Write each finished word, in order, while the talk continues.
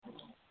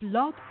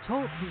Blog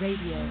Talk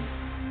Radio.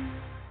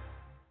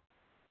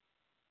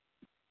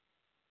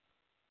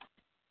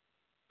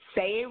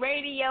 Say It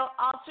Radio,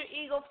 Alter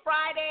Ego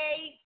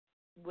Friday.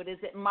 What is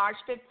it, March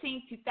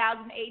 15th,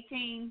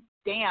 2018?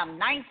 Damn,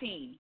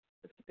 19.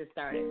 Let's get this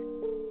started.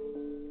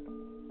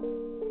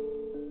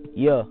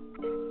 Yeah.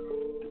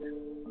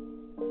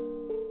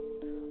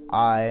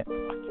 Alright.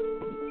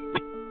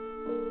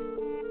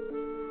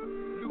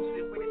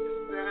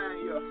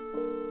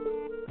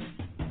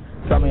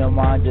 Tell me your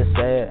mind, just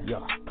say it.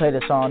 Yeah. Play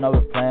the song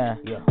over playing.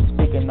 Yeah.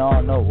 Speaking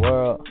on the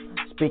world,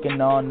 speaking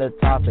on the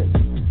topic.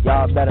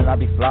 Y'all better not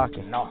be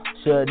flocking. No.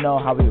 Should know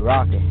how we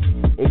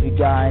rockin'. If you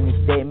got any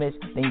statements,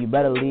 then you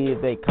better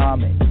leave a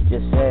comment.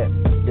 Just say it,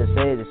 just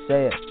say it, just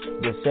say it,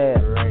 just say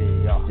it.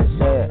 Radio. Just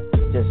say it,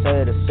 just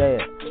say it, just say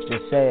it,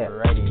 just say it.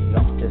 Radio.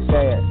 Just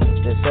say it,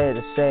 just say it,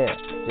 just say it,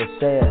 just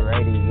say it.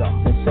 Radio.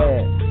 Just say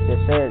it,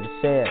 just say it,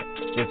 just say it,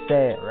 just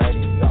say it.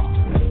 Radio.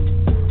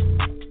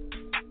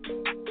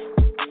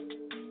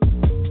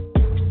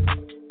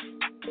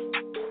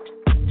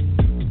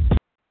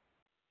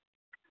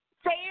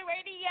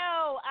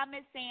 I'm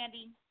Miss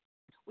Sandy.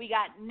 We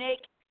got Nik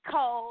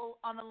Cole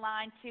on the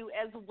line too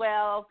as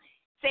well.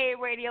 Say It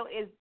Radio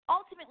is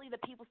ultimately the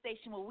people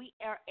station where we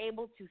are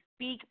able to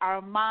speak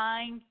our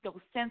minds,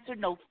 no censor,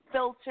 no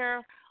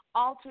filter.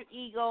 Alter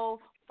Ego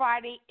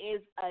Friday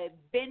is a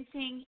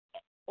venting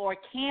or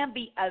can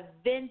be a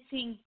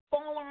venting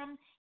forum.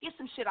 Get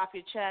some shit off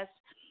your chest.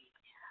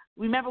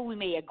 Remember, we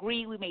may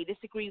agree, we may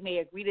disagree, we may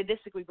agree to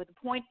disagree, but the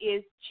point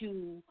is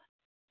to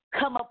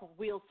come up with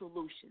real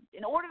solutions.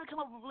 In order to come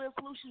up with real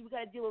solutions, we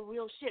got to deal with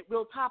real shit,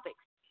 real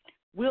topics,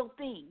 real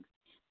things.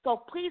 So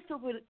please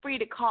feel free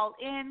to call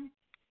in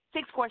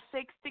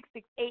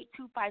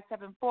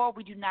 646-668-2574.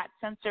 We do not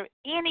censor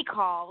any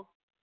calls.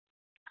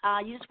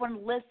 You just want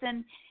to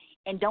listen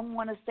and don't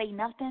want to say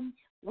nothing.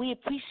 We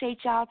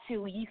appreciate y'all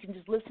too. You can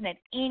just listen at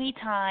any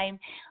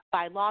time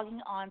by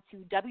logging on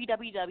to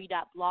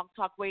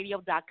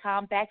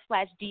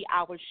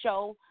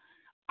www.blogtalkradio.com/D-Hour-Show.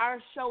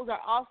 Our shows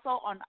are also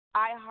on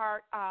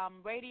iHeart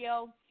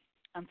Radio,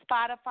 on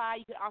Spotify.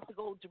 You can also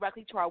go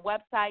directly to our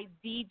website,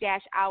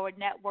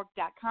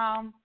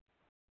 d-hournetwork.com.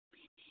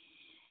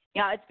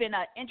 You know, it's been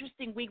an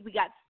interesting week. We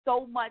got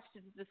so much to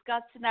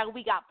discuss tonight.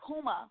 We got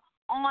Puma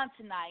on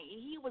tonight.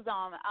 He was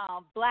on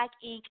Black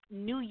Ink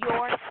New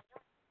York.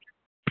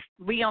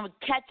 We're going to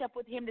catch up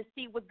with him to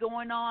see what's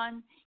going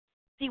on,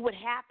 see what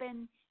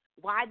happened,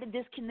 why the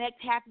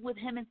disconnect happened with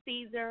him and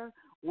Caesar,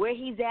 where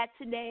he's at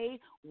today,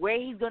 where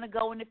he's going to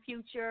go in the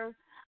future.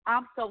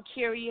 I'm so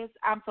curious.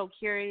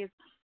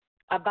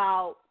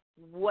 About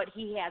what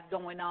he has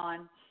going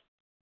on.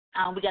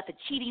 We got the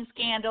cheating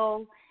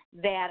scandal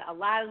that a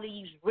lot of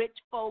these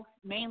rich folks,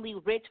 mainly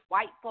rich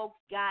white folks,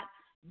 got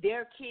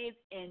their kids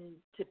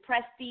into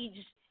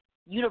prestige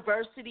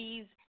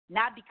universities,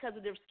 not because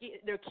of their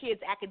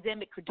kids'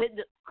 academic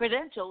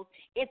credentials.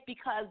 It's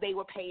because they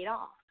were paid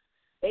off.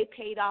 They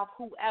paid off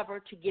whoever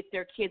to get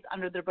their kids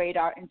under the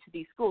radar into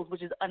these schools,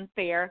 which is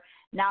unfair.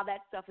 Now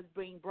that stuff is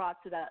being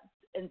brought to the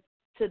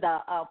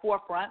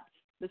forefront.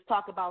 Let's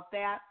talk about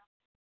that.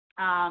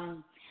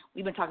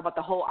 We've been talking about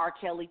the whole R.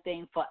 Kelly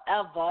thing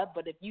forever,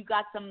 but if you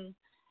got some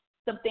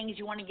things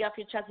you want to get off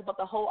your chest about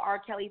the whole R.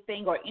 Kelly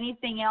thing or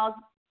anything else,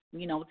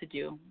 you know what to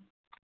do.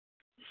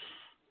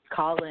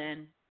 Call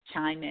in,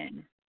 chime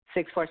in,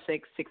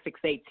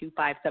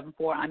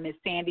 646-668-2574. I'm Miss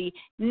Sandy.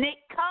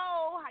 Nik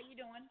Cole, how you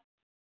doing?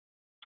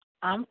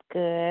 I'm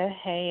good.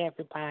 Hey,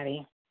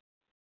 everybody.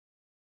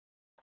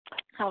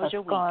 How was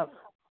your week?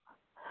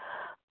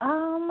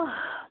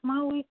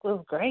 My week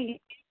was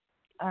great.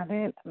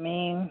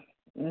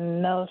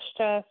 No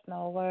stress,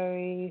 no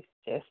worries.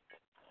 It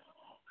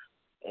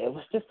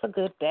was just a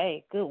good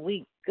day, good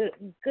week,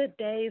 good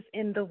days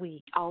in the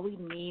week. Oh, we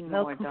need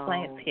no more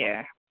complaints those.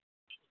 Here.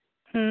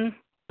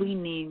 We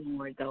need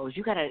more of those.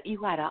 You gotta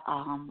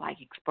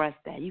express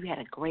that. You had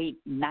a great,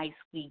 nice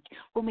week.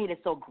 What made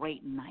it so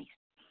great and nice?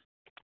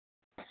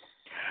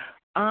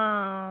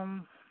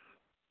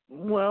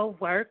 Well,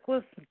 work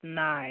was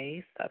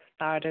nice. I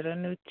started a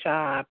new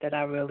job that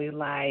I really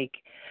like.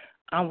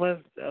 I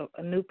was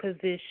a new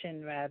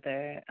position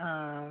rather,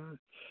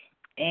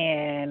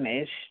 and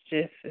it's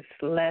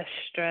less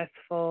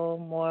stressful,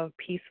 more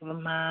peace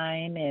of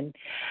mind, and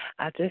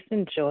I just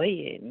enjoy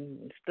it.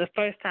 And it's the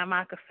first time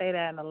I could say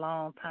that in a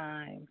long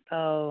time.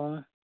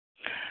 So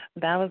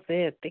that was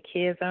it. The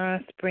kids are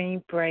on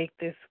spring break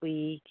this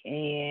week,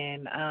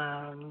 and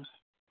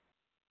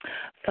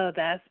so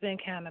that's been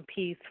kind of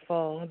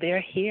peaceful.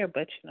 They're here,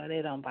 but,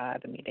 they don't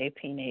bother me. They're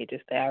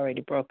teenagers. They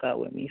already broke up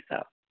with me,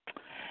 so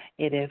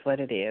it is what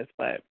it is.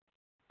 But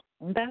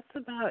that's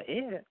about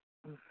it.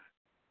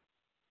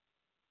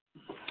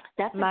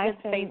 That's a good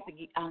space to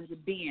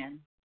be in,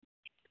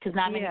 because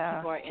not many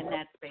people are in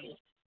that space.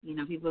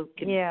 People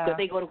can, so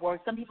they go to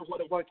work. Some people go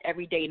to work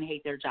every day and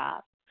hate their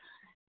job.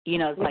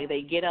 It's like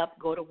they get up,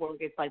 go to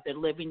work. It's like they're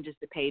living just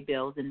to pay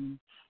bills and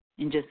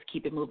just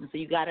keep it moving. So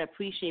you got to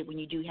appreciate when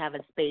you do have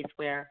a space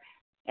where,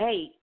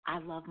 hey, I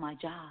love my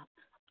job.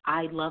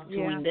 I love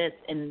doing this,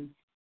 and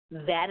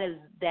that is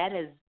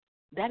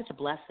that is a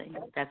blessing.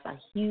 That's a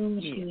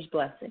huge, huge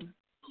blessing.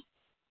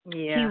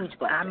 Yeah. Huge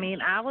blessing. I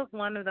mean, I was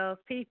one of those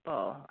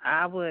people.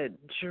 I would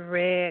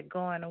dread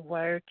going to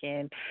work,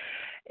 and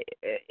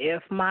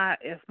if my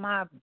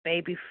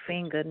baby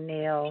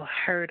fingernail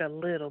hurt a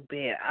little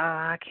bit,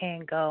 I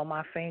can't go.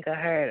 My finger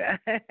hurt,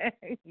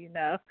 you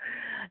know.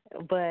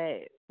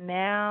 But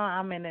now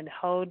I'm in a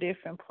whole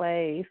different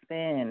place,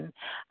 and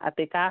I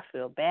think I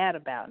feel bad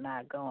about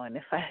not going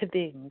if I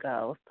didn't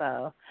go.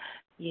 So,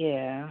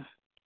 yeah,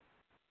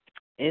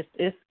 it's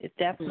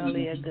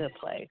definitely a good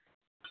place.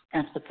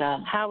 That's what's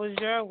up. How was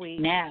your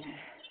week? Now,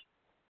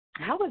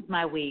 how was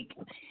my week?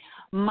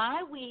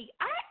 My week,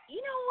 you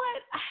know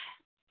what?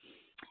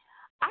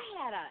 I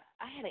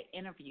had an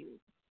interview.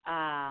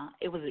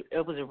 It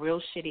was a real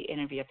shitty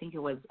interview. I think it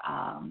was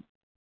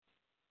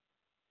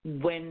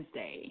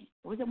Wednesday.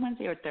 Was it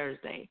Wednesday or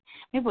Thursday?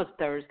 Maybe it was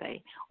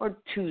Thursday or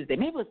Tuesday.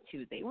 Maybe it was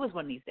Tuesday. It was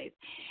one of these days.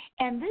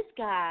 And this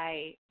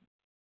guy,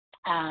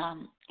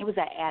 it was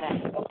at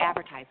an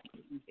advertising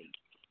agency,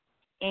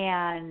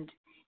 and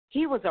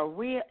he was a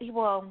real.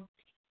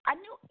 I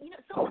knew,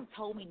 someone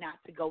told me not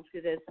to go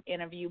to this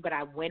interview, but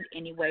I went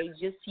anyway.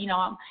 Just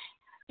to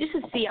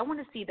see. I want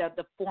to see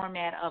the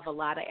format of a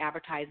lot of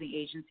advertising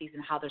agencies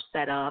and how they're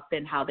set up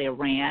and how they're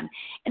ran.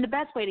 And the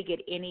best way to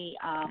get any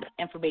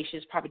information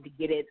is probably to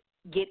get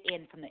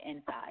in from the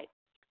inside.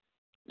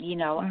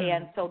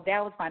 And so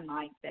that was my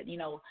mindset.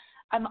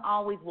 I'm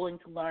always willing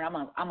to learn. I'm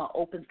an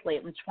open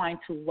slate. I'm trying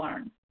to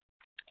learn.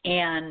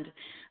 And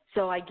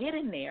so I get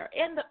in there,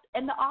 and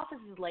the office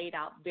is laid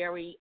out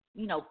very,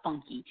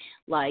 funky,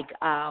 like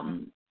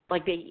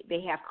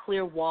they have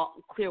clear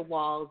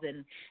walls,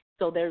 and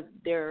so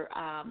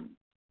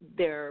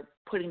they're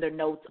putting their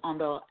notes on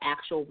the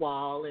actual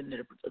wall, and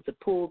there's a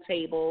pool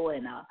table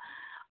and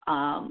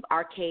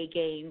arcade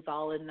games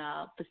all in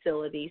the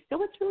facility.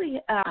 So it's really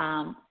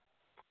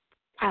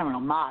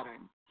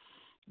modern.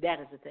 That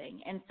is the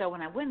thing. And so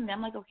when I went in,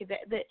 I'm like, okay,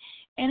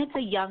 and it's a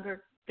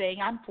younger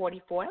thing. I'm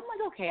 44. I'm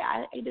like, okay,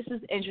 this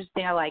is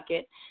interesting. I like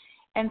it.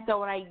 And so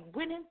when I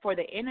went in for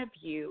the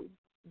interview,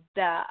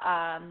 the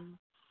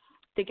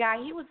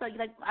guy, he was like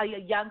a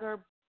younger,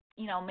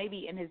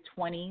 maybe in his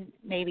 20s,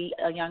 maybe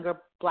a younger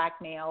black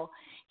male.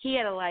 He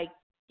had a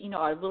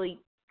really,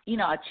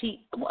 a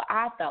cheap. Well,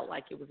 I felt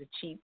like it was a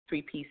cheap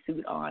 3-piece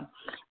suit on,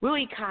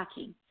 really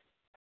cocky.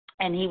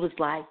 And he was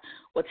like,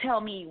 "Well,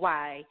 tell me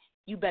why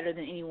you better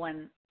than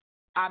anyone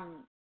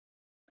I'm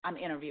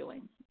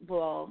interviewing."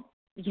 Well,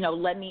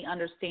 let me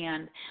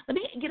understand. Let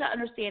me get an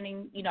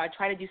understanding. I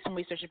try to do some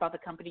research about the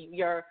company,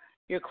 your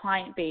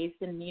client base,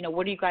 and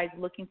what are you guys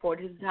looking for?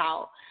 This is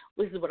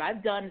what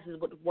I've done. This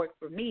is what worked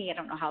for me. I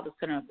don't know how this is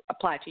going to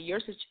apply to your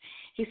situation.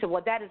 He said,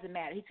 "Well, that doesn't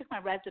matter." He took my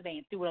resume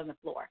and threw it on the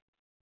floor.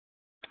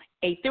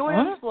 He threw it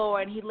on the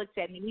floor, and he looked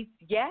at me.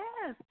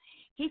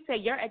 He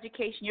said, "Your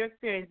education, your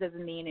experience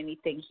doesn't mean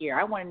anything here.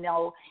 I want to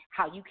know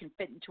how you can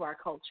fit into our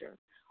culture."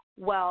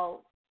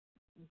 Well,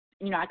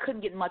 I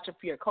couldn't get much of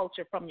your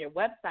culture from your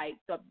website,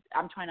 so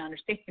I'm trying to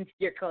understand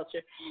your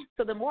culture.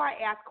 So the more I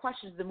asked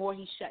questions, the more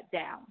he shut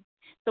down.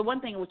 So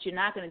one thing what you're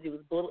not going to do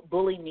is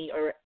bully me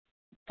or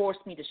force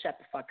me to shut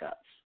the fuck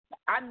up.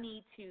 I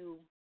need to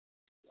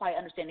quite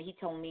understand that he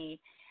told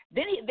me.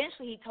 Then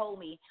eventually he told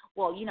me,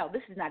 well,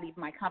 this is not even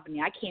my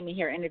company. I came in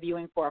here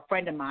interviewing for a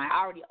friend of mine. I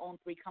already own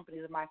 3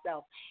 companies of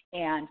myself,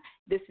 and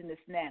this and this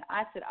and that.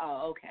 I said,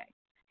 oh, okay.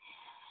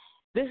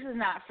 This is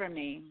not for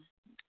me,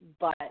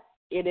 but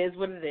it is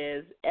what it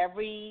is.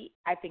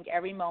 I think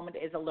every moment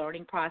is a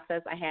learning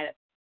process. I had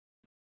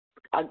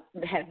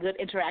good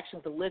interaction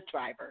with a Lyft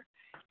driver.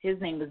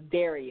 His name was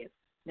Darius.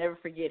 Never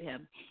forget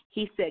him.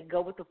 He said,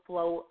 go with the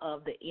flow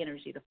of the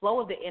energy. The flow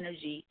of the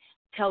energy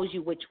tells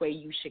you which way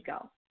you should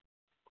go.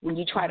 When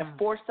you try to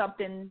force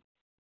something,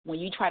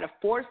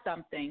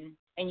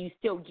 and you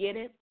still get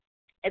it,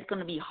 it's going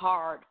to be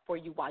hard for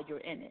you while you're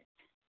in it.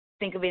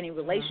 Think of any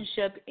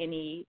relationship,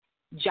 any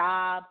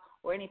job,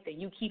 or anything.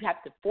 You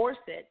have to force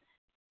it,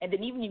 and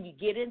then even if you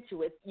get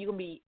into it,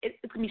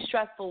 it's going to be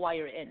stressful while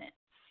you're in it.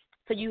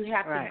 So you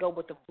have to go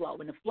with the flow.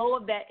 And the flow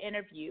of that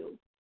interview,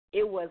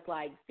 it was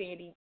like,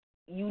 Sandy,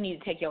 you need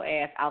to take your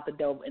ass out the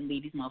door and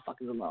leave these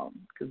motherfuckers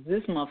alone, because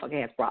this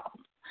motherfucker has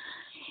problems.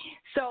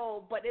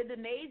 So, but it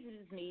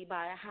amazes me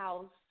by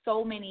how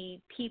so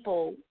many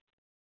people,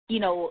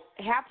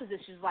 have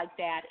positions like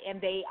that, and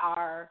they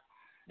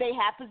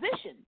have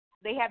positions,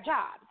 they have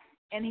jobs,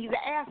 and he's an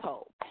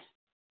asshole.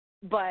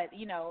 But,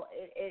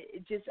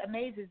 it just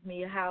amazes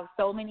me how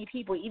so many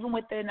people, even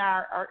within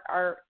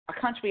our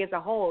country as a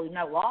whole,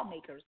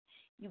 lawmakers,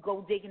 you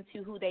go dig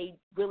into who they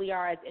really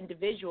are as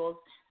individuals,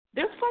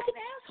 they're fucking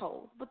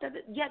assholes. But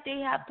yet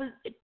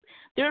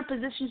they're in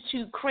positions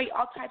to create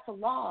all types of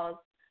laws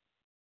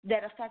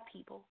that affect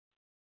people.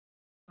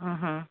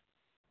 I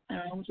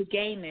don't know what the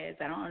game is.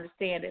 I don't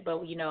understand it.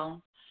 But,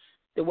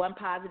 the one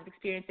positive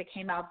experience that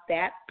came out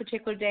that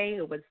particular day,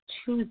 it was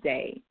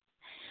Tuesday,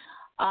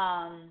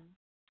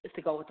 is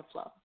to go with the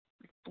flow.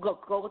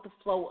 Go with the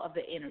flow of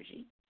the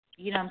energy.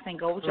 You know what I'm saying?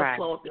 Go with your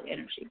flow of the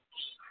energy.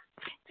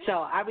 So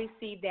I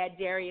received that.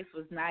 Darius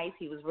was nice.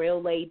 He was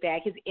real laid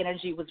back. His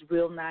energy was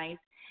real nice.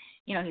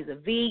 You know, he's a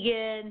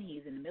vegan.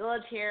 He's in the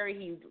military.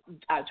 He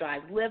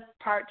drives Lyft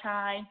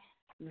part-time.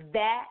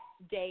 That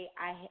day,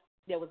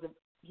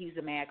 he's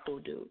a mad cool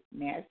dude.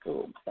 Mad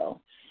cool.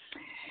 So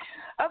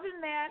other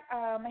than that,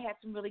 I had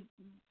some really,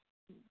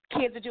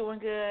 kids are doing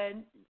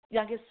good.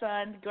 Youngest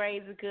son,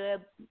 grades are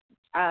good.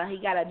 He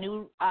got a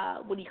new,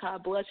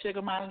 blood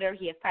sugar monitor.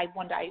 He has type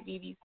 1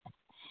 diabetes.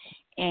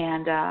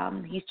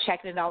 And he's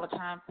checking it all the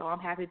time, so I'm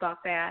happy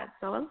about that.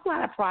 So it's a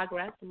lot of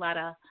progress, a lot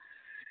of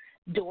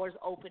doors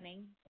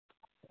opening.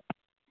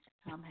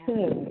 I'm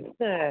happy.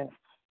 Good.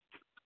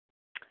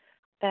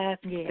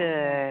 That's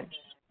good.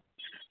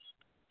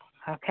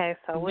 Okay,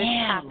 so which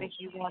topic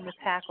you want to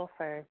tackle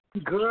first?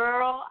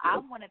 Girl, I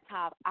want to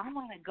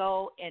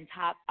go and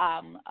top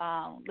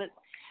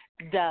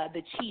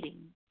the cheating.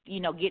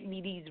 You know, getting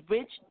these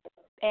rich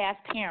ass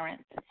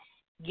parents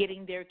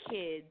getting their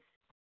kids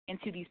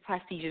into these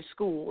prestigious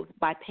schools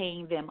by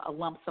paying them a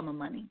lump sum of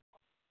money.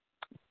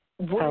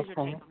 What is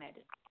your take on that?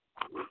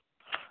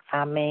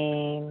 I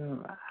mean,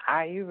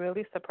 are you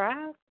really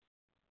surprised?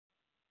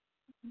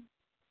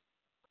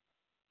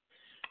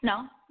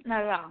 No,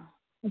 not at all.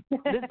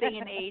 This day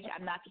and age,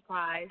 I'm not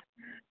surprised.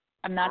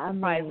 I'm not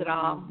surprised at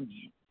all.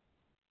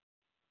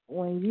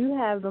 When you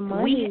have the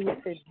money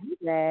to do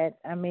that,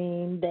 I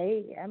mean,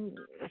 they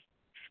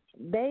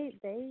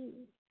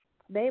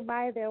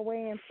buy their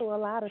way into a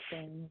lot of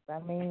things. I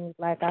mean,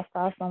 like I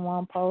saw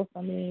someone post.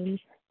 I mean,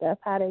 that's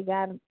how they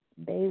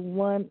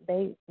won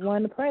the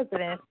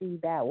presidency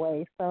that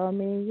way. So I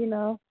mean, you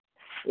know,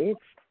 it's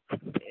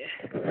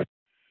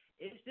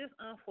just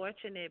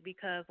unfortunate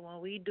because when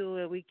we do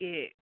it, we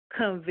get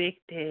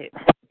convicted.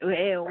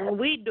 And when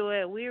we do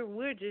it,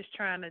 we're just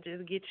trying to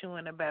just get you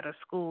in a better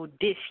school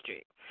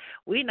district.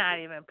 We're not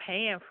even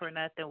paying for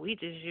nothing. We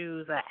just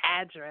use an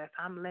address.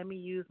 Let me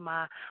use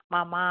my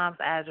mom's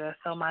address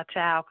so my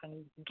child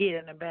can get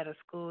in a better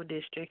school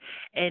district.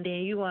 And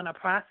then you want to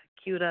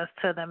prosecute us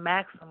to the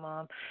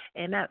maximum,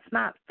 and that's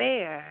not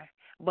fair.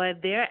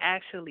 But they're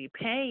actually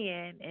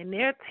paying, and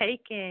they're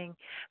taking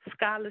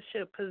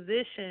scholarship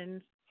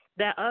positions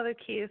that other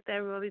kids that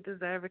really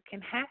deserve it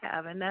can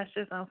have, and that's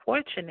just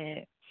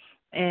unfortunate.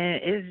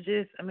 And it's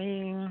just, I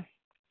mean,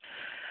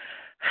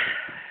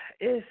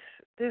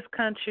 this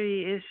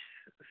country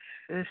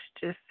is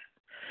just,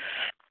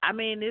 I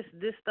mean, this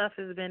stuff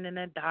has been in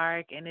the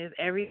dark, and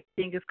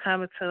everything is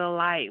coming to the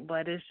light.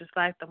 But it's just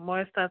like the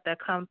more stuff that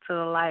comes to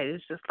the light,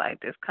 it's just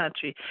like this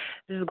country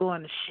just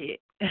going to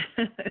shit.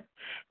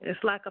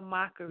 It's like a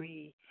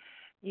mockery,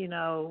 you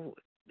know.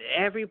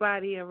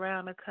 Everybody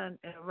around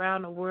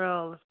the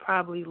world is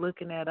probably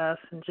looking at us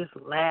and just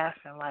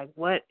laughing, like,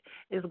 what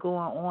is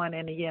going on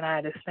in the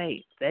United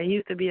States? There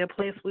used to be a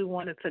place we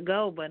wanted to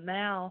go, but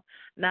now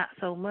not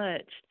so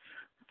much.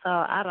 So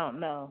I don't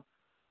know.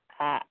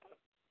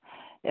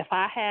 If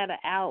I had an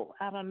out,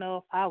 I don't know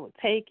if I would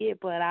take it,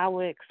 but I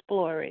would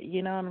explore it.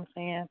 You know what I'm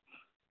saying?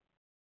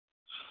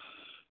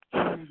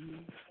 Mm-hmm.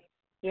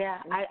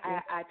 Yeah,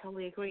 I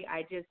totally agree.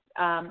 I just,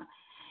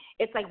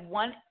 it's like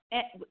one,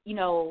 you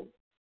know,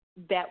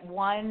 that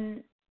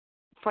one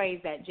phrase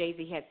that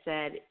Jay-Z had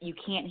said, you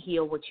can't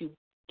heal what you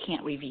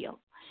can't reveal.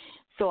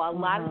 So a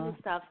lot of the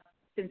stuff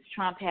since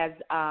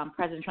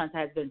President Trump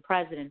has been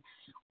president,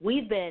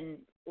 we've been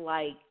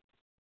like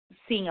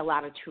seeing a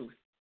lot of truth,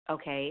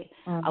 okay?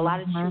 A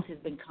lot of truth has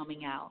been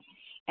coming out.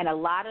 And a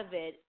lot of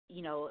it,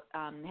 you know,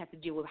 has to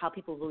do with how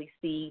people really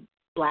see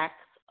black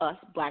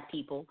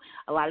people.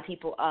 A lot of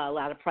people, a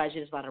lot of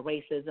prejudice, a lot of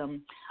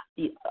racism,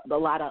 a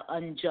lot of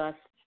unjust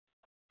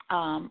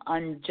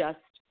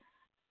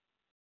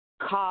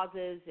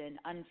causes and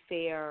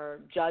unfair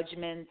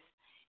judgments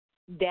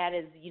that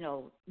is, you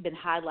know, been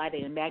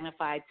highlighted and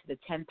magnified to the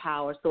 10th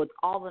power. So it's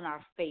all in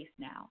our face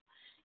now.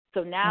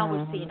 So now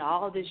we're seeing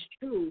all this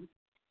truth,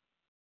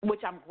 which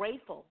I'm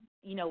grateful,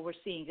 you know, we're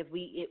seeing, because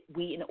we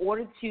in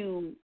order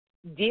to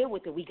deal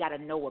with it, we got to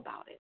know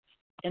about it,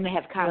 and they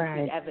have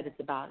concrete evidence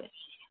about it.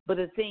 But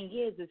the thing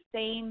is,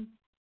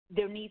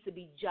 there needs to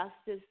be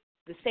justice,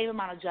 the same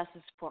amount of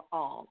justice for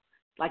all.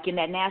 Like in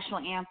that national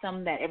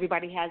anthem that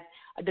everybody has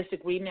a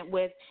disagreement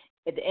with,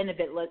 at the end of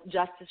it,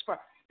 justice for,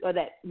 or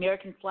that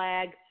American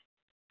flag,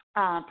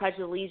 pledge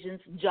of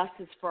allegiance,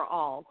 justice for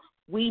all.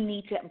 We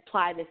need to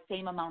apply the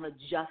same amount of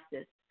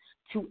justice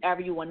to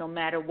everyone, no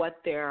matter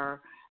what their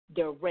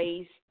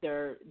race,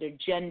 their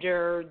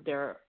gender,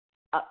 their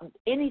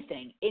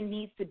anything. It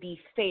needs to be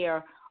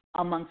fair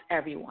amongst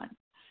everyone.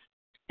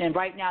 And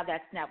right now,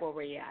 that's not where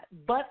we're at.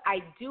 But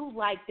I do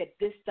like that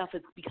this stuff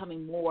is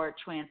becoming more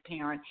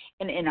transparent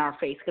and in our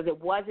face, because it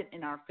wasn't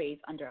in our face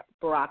under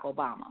Barack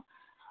Obama.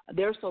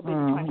 They're so busy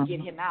trying to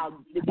get him out.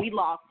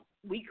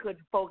 We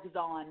could focus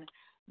on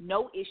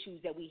no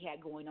issues that we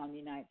had going on in the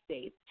United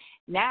States.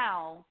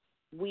 Now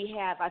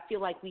I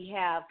feel like we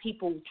have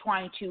people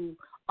trying to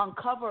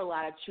uncover a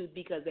lot of truth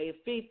because they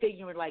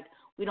figure like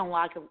we don't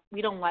like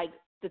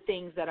the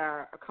things that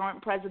our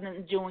current president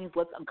is doing.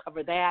 Let's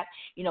uncover that.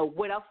 You know,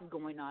 what else is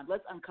going on?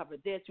 Let's uncover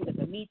this. We got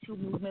the Me Too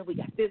movement. We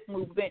got this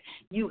movement.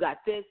 You got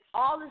this.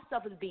 All this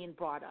stuff is being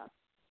brought up.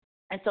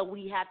 And so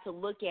we have to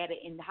look at it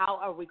and how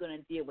are we going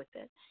to deal with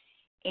it.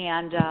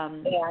 And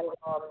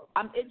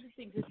I'm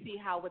interested to see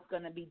how it's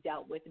going to be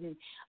dealt with. And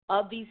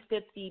of these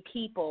 50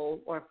 people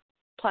or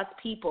plus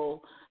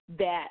people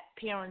that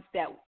parents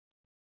that,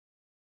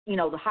 you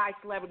know, the high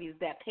celebrities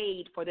that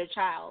paid for their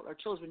child or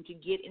children to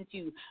get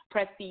into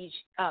prestige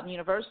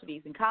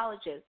universities and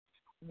colleges,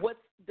 what's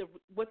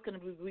going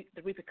to be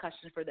the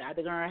repercussions for that? Are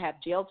they going to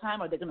have jail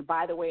time? Are they going to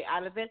buy their way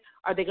out of it?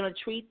 Are they going to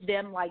treat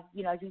them like,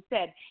 you know, as you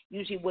said,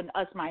 usually when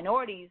us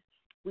minorities,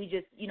 we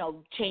just, you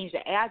know, change the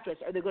address.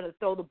 Are they going to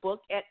throw the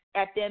book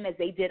at them as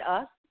they did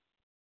us?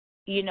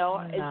 You know,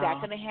 No. Is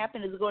that going to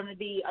happen? Is there going to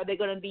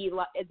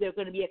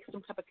be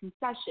some type of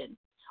concession,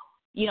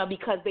 you know,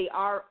 because they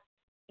are,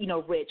 you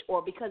know, rich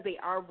or because they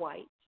are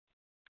white?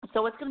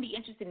 So it's going to be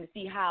interesting to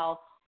see how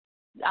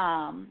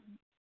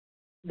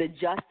the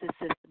justice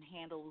system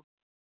handles,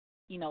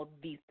 you know,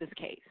 this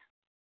case.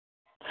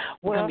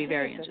 It's going to be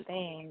very interesting.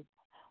 Thing.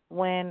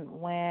 When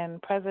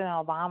President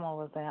Obama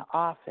was in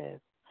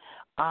office,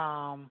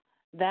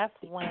 that's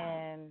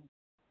when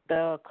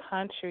the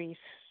country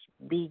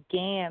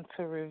began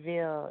to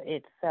reveal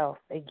itself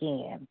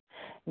again.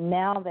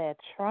 Now that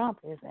Trump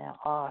is in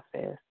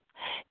office,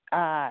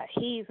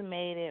 he's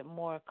made it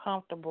more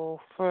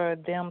comfortable for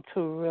them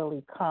to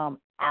really come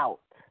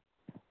out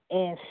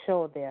and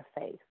show their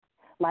face.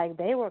 Like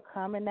they were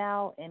coming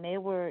out and they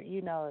were,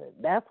 you know,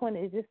 that's when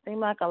it just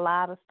seemed like a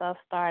lot of stuff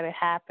started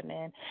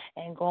happening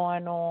and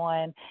going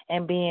on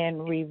and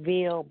being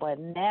revealed. But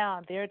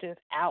now they're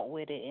just out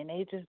with it and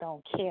they just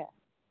don't care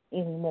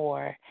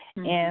anymore.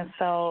 Mm-hmm. And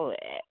so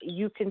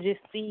you can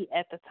just see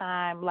at the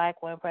time,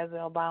 like when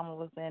President Obama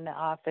was in the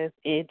office,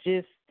 it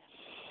just,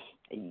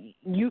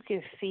 you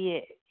can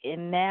see it.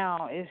 And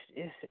now it's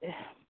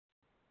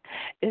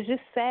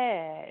just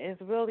sad.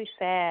 It's really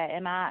sad.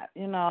 And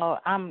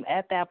I'm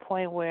at that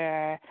point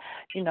where,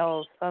 you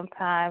know,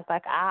 sometimes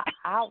like I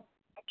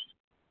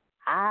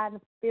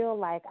feel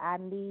like I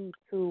need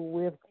to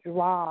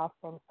withdraw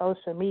from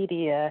social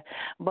media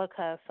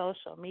because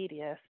social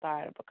media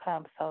started to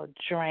become so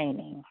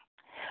draining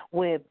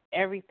with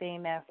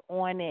everything that's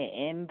on it.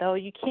 And though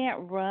you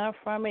can't run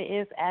from it,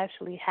 it's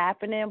actually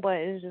happening, but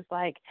it's just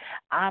like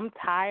I'm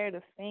tired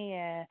of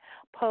seeing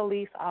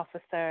police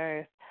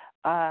officers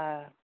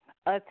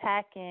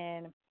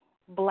attacking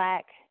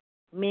black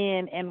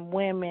men and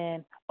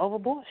women over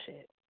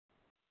bullshit.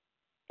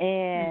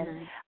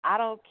 And I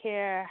don't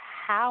care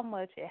how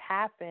much it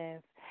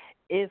happens,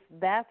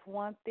 that's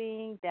one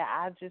thing that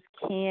I just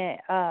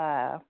can't,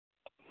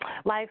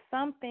 like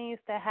some things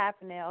that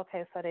happen there,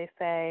 okay, so they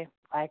say,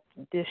 like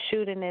the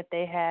shooting that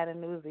they had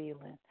in New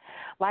Zealand,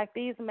 like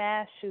these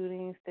mass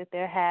shootings that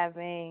they're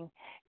having,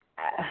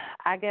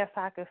 I guess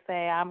I could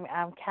say I'm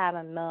kind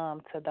of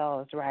numb to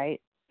those,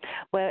 right?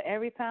 But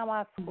every time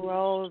I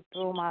scroll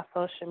through my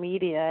social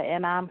media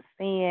and I'm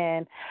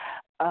seeing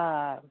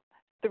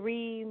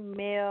 3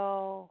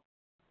 male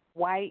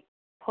white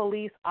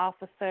police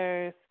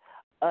officers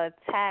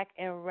attack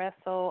and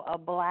wrestle a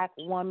black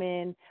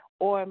woman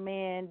or a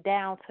man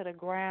down to the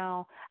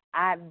ground,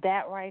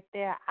 that right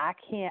there,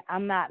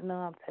 I'm not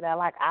numb to that.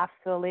 Like I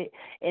feel it,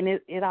 and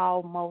it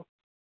almost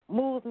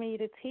moves me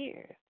to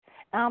tears.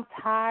 And I'm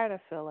tired of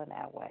feeling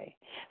that way.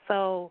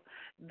 So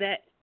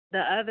that the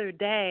other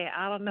day,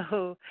 I don't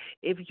know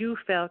if you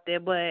felt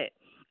it, but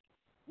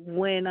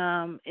when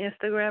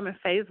Instagram and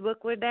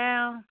Facebook were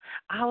down,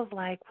 I was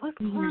like, what's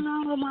going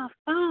on with my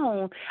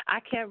phone? I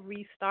kept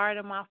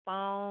restarting my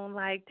phone,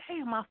 like,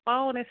 damn, my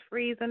phone is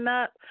freezing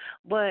up.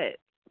 But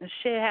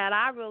shit, had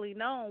I really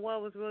known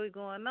what was really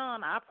going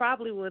on, I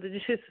probably would have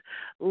just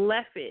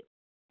left it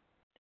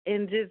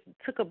and just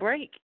took a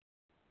break.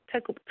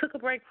 Took a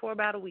break for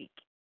about a week.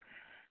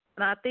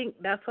 And I think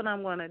that's what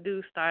I'm going to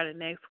do starting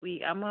next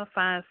week. I'm going to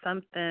find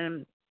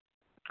something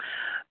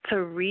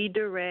to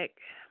redirect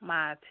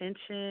my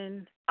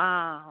attention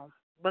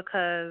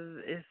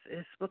because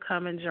it's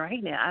becoming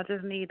draining. I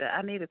need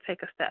to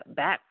take a step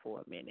back for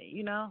a minute,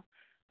 you know?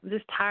 I'm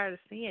just tired of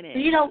seeing it.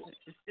 You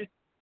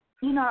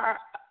know,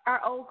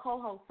 our old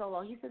co-host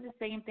Solo, he said the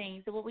same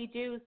thing. So what we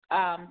do is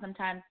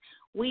sometimes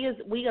we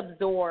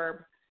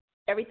absorb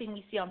everything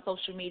we see on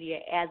social media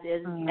as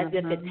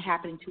if it's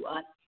happening to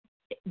us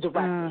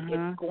directly.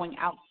 It's going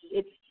out.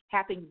 It's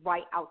happening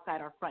right outside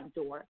our front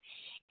door.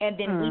 And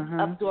then we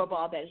absorb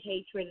all that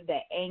hatred,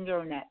 that anger,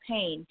 and that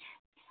pain,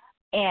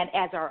 and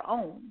as our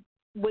own,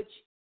 which,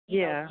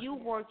 you know, if you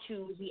were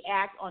to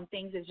react on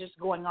things that's just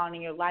going on in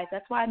your life,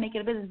 that's why I make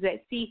it a business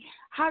that, see,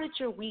 how did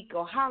your week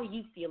go? How are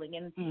you feeling?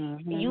 And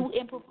you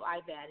amplify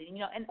that, and, you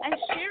know, and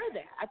share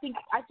that. I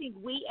think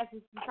we as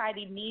a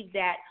society need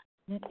that,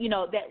 you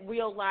know, that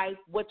real life,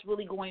 what's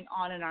really going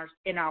on in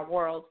our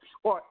world,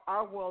 or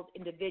our world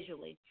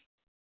individually.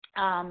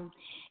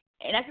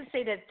 and not to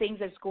say that things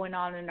that's going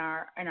on in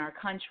our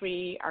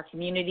country, our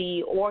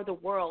community, or the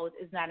world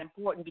is not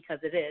important, because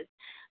it is.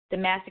 The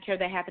massacre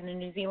that happened in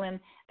New Zealand,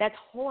 that's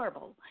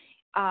horrible.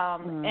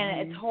 And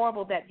it's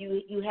horrible that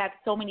you have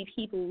so many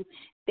people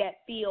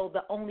that feel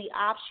the only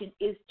option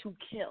is to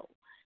kill.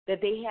 That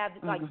they have,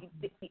 like,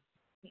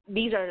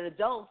 these are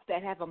adults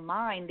that have a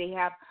mind. They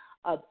have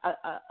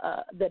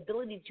the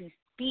ability to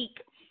speak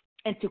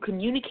and to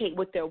communicate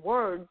with their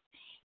words,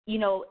 you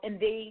know, and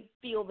they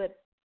feel that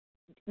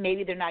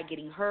maybe they're not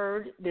getting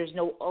heard. There's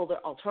no other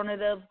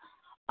alternative.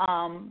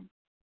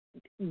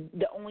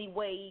 The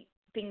only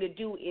thing to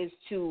do is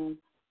to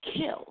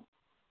kill.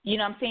 You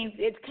know what I'm saying?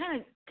 It's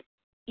kind of,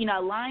 you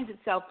know, aligns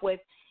itself with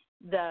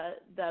the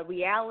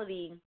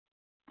reality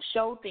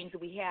show things that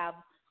we have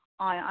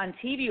on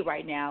TV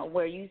right now,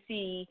 where you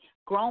see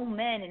grown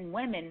men and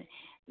women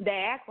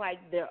that act like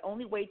their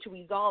only way to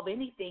resolve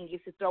anything is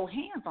to throw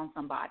hands on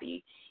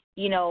somebody.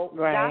 You know,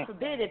 God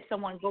forbid if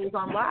someone goes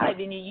on live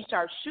and you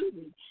start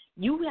shooting.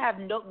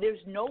 There's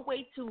no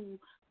way to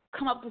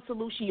come up with a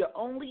solution. Your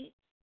only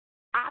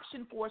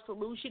option for a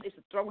solution is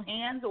to throw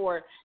hands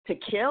or to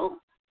kill.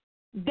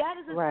 That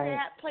is a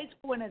sad place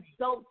for an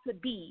adult to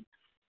be,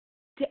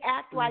 to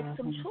act like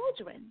some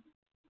children.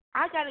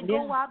 I got to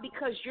go out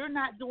because you're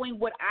not doing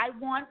what I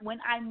want when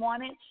I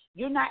want it.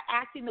 You're not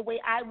acting the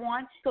way I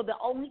want. So the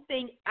only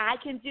thing I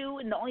can do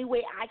and the only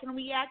way I can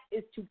react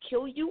is to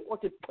kill you or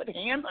to put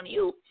hands on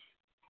you.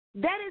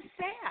 That is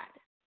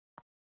sad.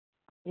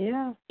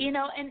 Yeah. You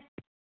know, and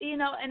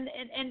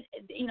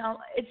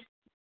it's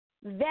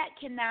that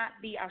cannot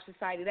be our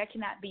society. That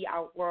cannot be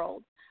our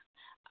world.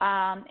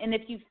 And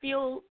if you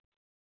feel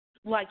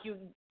like you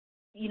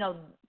know,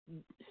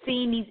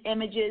 seeing these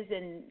images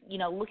and, you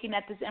know, looking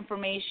at this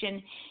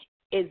information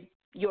is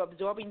you're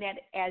absorbing that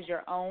as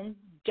your own,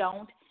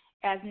 don't,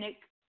 as Nik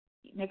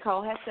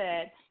Cole has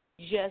said,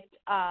 just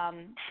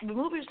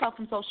remove yourself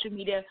from social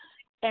media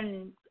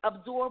and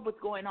absorb what's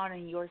going on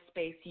in your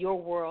space,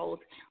 your world.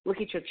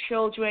 Look at your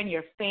children,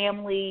 your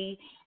family,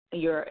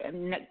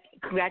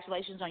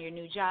 congratulations on your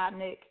new job,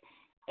 Nick,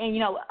 and,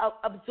 you know,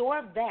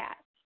 absorb that.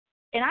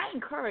 And I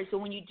encourage, so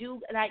when you do,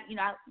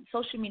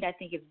 social media I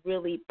think is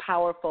really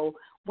powerful.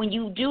 When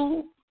you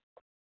do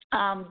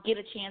get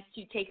a chance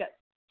to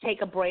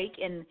take a break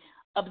and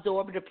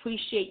absorb and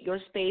appreciate your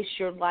space,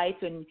 your life,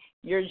 and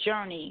your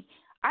journey,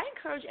 I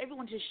encourage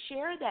everyone to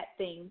share that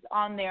things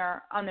on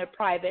their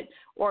private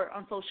or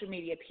on social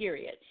media,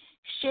 period.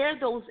 Share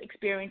those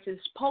experiences,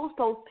 post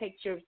those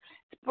pictures,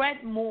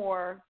 spread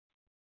more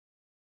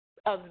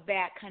of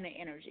that kind of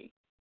energy.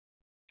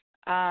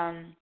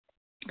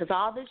 Because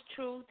all this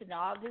truth and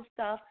all this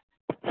stuff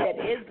that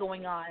is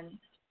going on,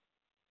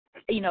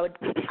 you know,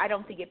 I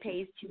don't think it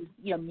pays to,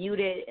 you know, mute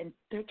it and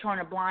turn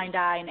a blind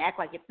eye and act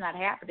like it's not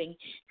happening,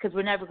 because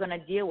we're never going to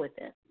deal with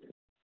it.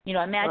 You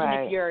know,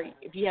 imagine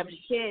if you have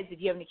any kids,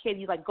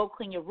 you like go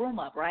clean your room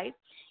up, right?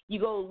 You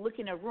go look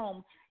in a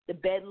room, the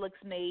bed looks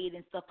made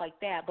and stuff like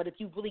that. But if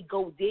you really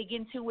go dig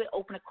into it,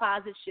 open a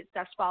closet, shit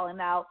starts falling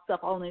out,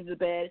 stuff all into the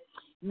bed.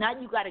 Now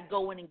you got to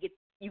go in and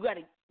you got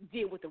to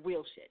deal with the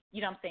real shit,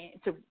 you know what I'm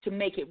saying, to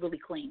make it really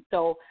clean.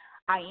 So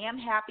I am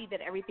happy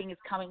that everything is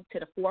coming to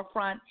the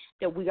forefront,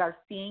 that we are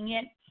seeing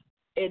it.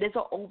 It is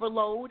an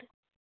overload.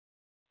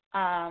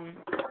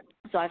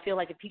 So I feel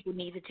like if people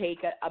need to take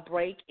a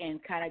break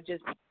and kind of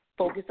just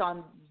focus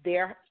on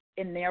their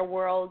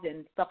world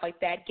and stuff like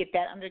that, get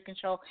that under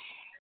control.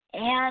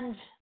 And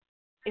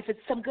if it's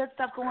some good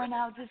stuff going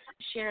on, just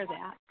share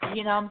that,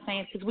 you know what I'm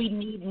saying, because we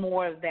need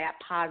more of that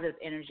positive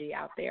energy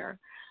out there.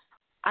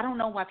 I don't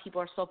know why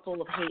people are so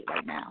full of hate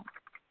right now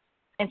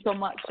and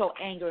so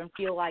anger and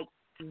feel like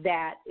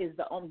that is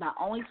the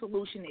only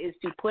solution is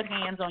to put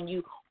hands on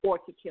you or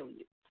to kill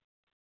you.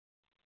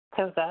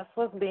 Because that's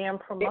what's being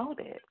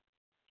promoted.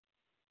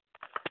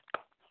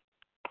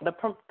 The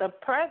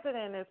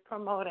president is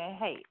promoting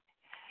hate.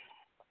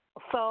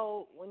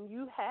 So when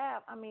you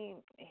have,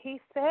 he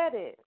said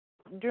it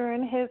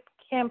during his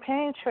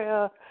campaign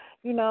trail,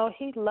 you know,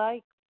 he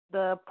liked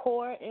the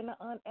poor and the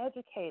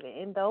uneducated,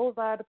 and those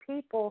are the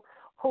people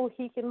who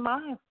he can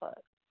mind fuck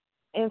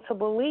into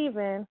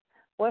believing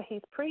what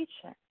he's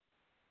preaching.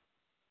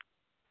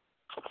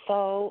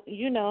 So,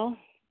 you know,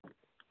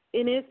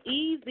 and it's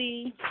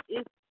easy,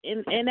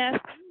 and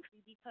that's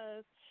easy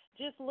because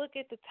just look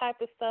at the type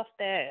of stuff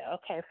that,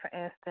 okay, for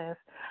instance,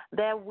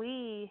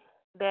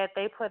 that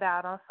they put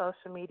out on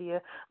social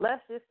media.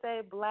 Let's just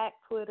say Black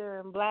Twitter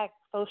and Black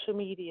social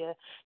media,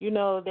 you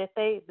know, that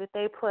they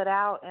put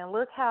out, and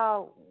look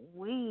how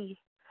we,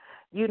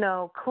 you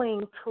know,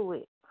 cling to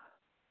it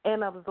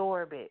and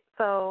absorb it.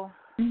 So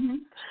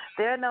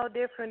they're no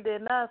different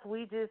than us.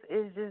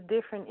 It's just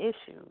different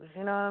issues.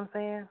 You know what I'm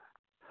saying?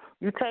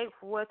 You take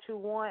what you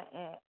want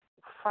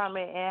from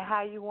it and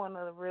how you want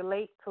to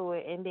relate to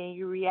it, and then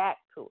you react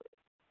to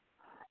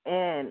it.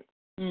 And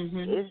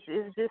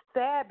it's just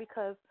sad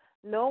because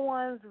no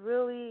one's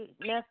really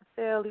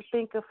necessarily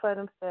thinking for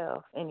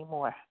themselves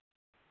anymore.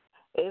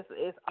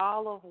 It's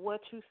all of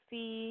what you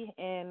see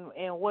and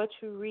what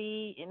you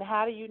read, and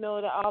how do you know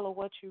that all of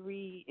what you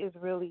read is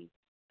really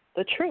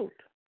the truth.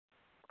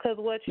 Because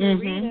what you're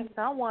reading,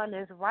 someone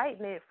is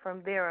writing it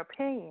from their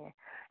opinion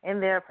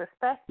and their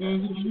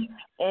perspective.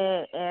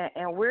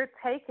 And we're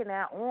taking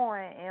that on,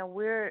 and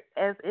we're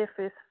as if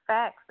it's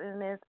facts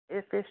and as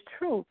if it's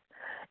truth.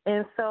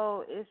 And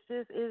so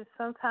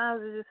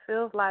sometimes it just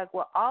feels like,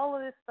 with all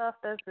of this stuff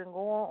that's been going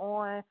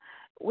on,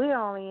 we're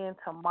only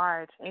into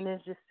March, and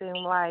it just seems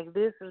like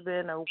this has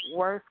been the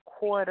worst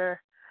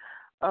quarter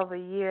of a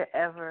year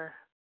ever.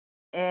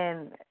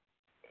 And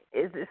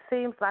it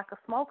seems like a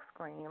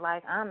smokescreen,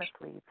 like,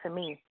 honestly, to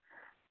me.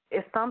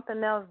 It's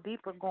something else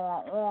deeper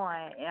going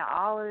on, and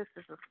all of this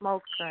is a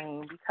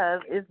smokescreen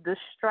because it's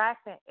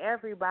distracting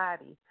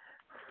everybody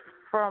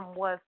from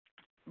what's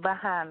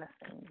behind the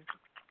scenes.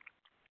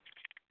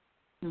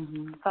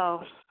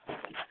 So,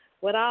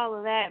 with all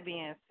of that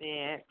being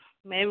said,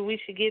 maybe we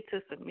should get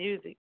to some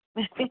music.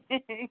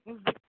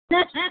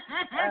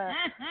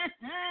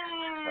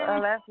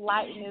 Let's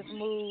lighten this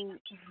mood.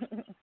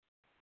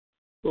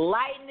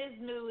 Lighten this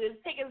mood.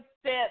 Let's take a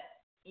sip.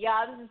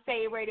 Y'all, this is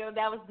Fade Radio.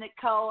 That was Nik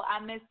Cole.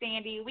 I'm Miss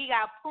Sandy. We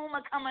got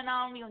Puma coming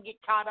on. We're going to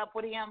get caught up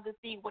with him to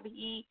see what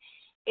he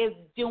is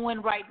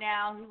doing right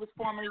now. He was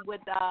formerly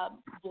with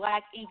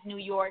Black Ink New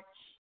York.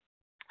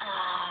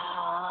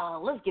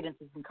 Let's get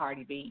into some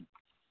Cardi B.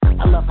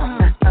 I love her.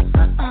 Yeah,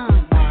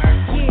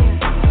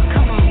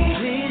 come on.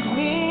 Please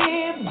me,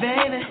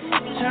 baby.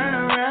 Turn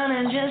around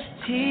and just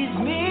tease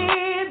me,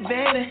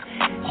 baby.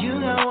 You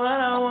got what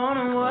I want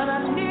and what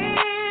I need,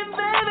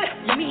 baby.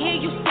 Let me hear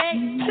you say,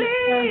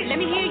 please. Let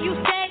me hear you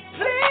say,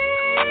 please.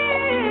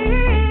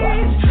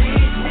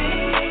 Please me,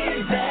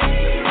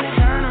 baby.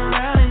 Turn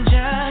around and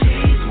just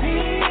tease me,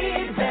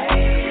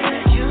 baby.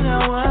 You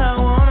got what I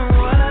want and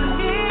what I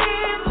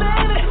need,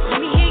 baby. Let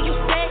me hear you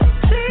say,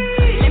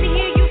 please. Let me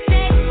hear you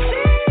say,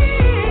 please.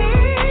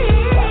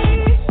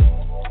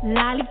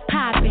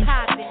 Lollipopping,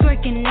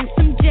 twerking in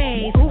some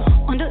J's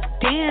on the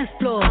dance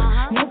floor.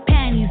 No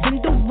panties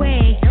in the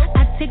way. I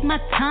take my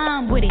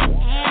time with it.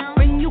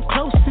 Bring you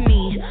close to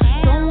me.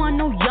 Don't want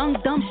no young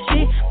dumb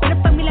shit. Better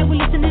fuck me like we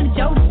listening to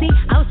Josie.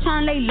 I was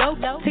trying to lay low,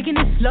 taking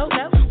it slow.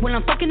 When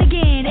I'm fucking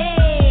again,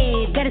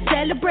 hey, gotta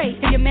celebrate.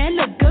 If your man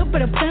look good,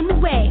 but put him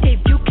away.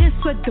 If you can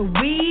sweat the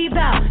weave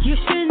out, you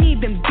shouldn't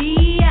even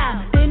be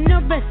out. There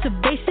no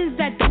reservations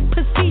at the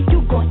pussy,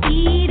 you gon'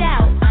 eat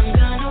out. I'm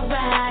gonna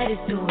ride it,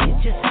 do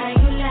it just how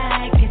you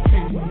like it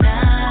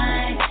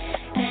tonight.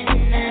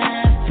 And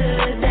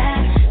after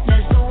that,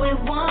 let's do it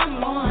one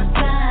more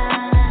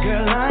time.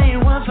 Girl, I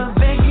ain't one for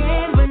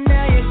begging, but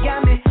now you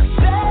got me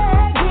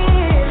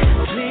begging.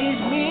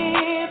 Please me,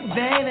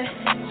 baby.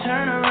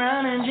 Turn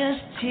around and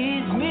just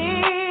tease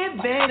me,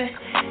 baby.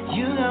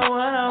 You got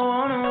what I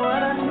want and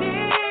what I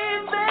need,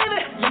 baby.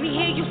 Let me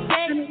hear you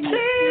say,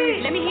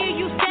 please. Let me hear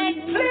you say,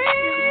 please.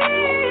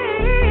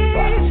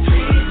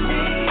 Please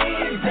me,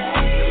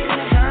 baby.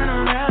 Turn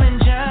around and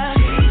just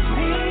tease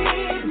me,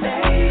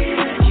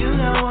 baby. You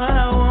got what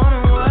I want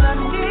and what I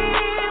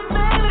need,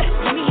 baby.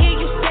 Let me hear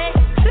you say,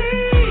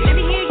 please. Let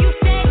me hear you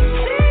say,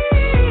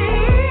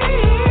 please.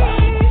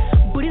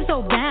 Booty so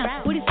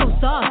round, booty so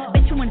soft.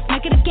 Bet you wanna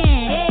smack it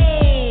again.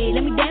 Hey,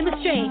 let me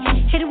demonstrate.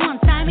 Hit it one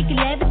time, make it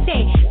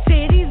levitate.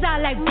 Titties are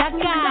like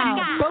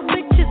blackout. Bro,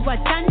 bitches, watch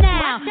out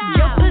now.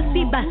 Your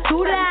pussy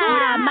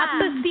basura, my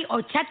pussy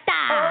horchata.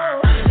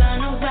 I'm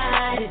gonna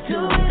ride it, do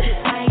it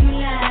how you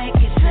like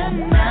it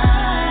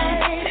tonight.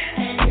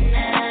 And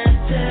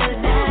after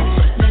that,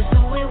 let's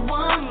do it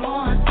one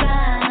more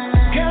time.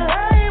 Girl, I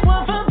ain't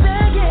one for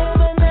begging,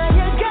 but now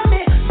you got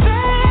me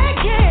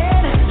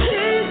begging.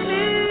 Please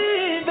me,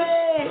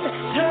 babe.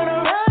 Turn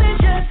around and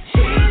just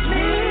tease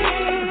me,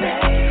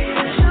 babe.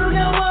 You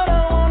got what I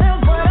want and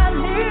what I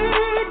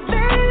need,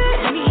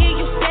 baby. Let me hear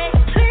you say,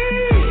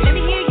 please. Let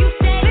me hear you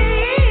say,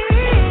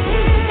 please.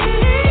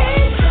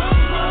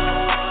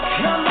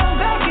 Come on.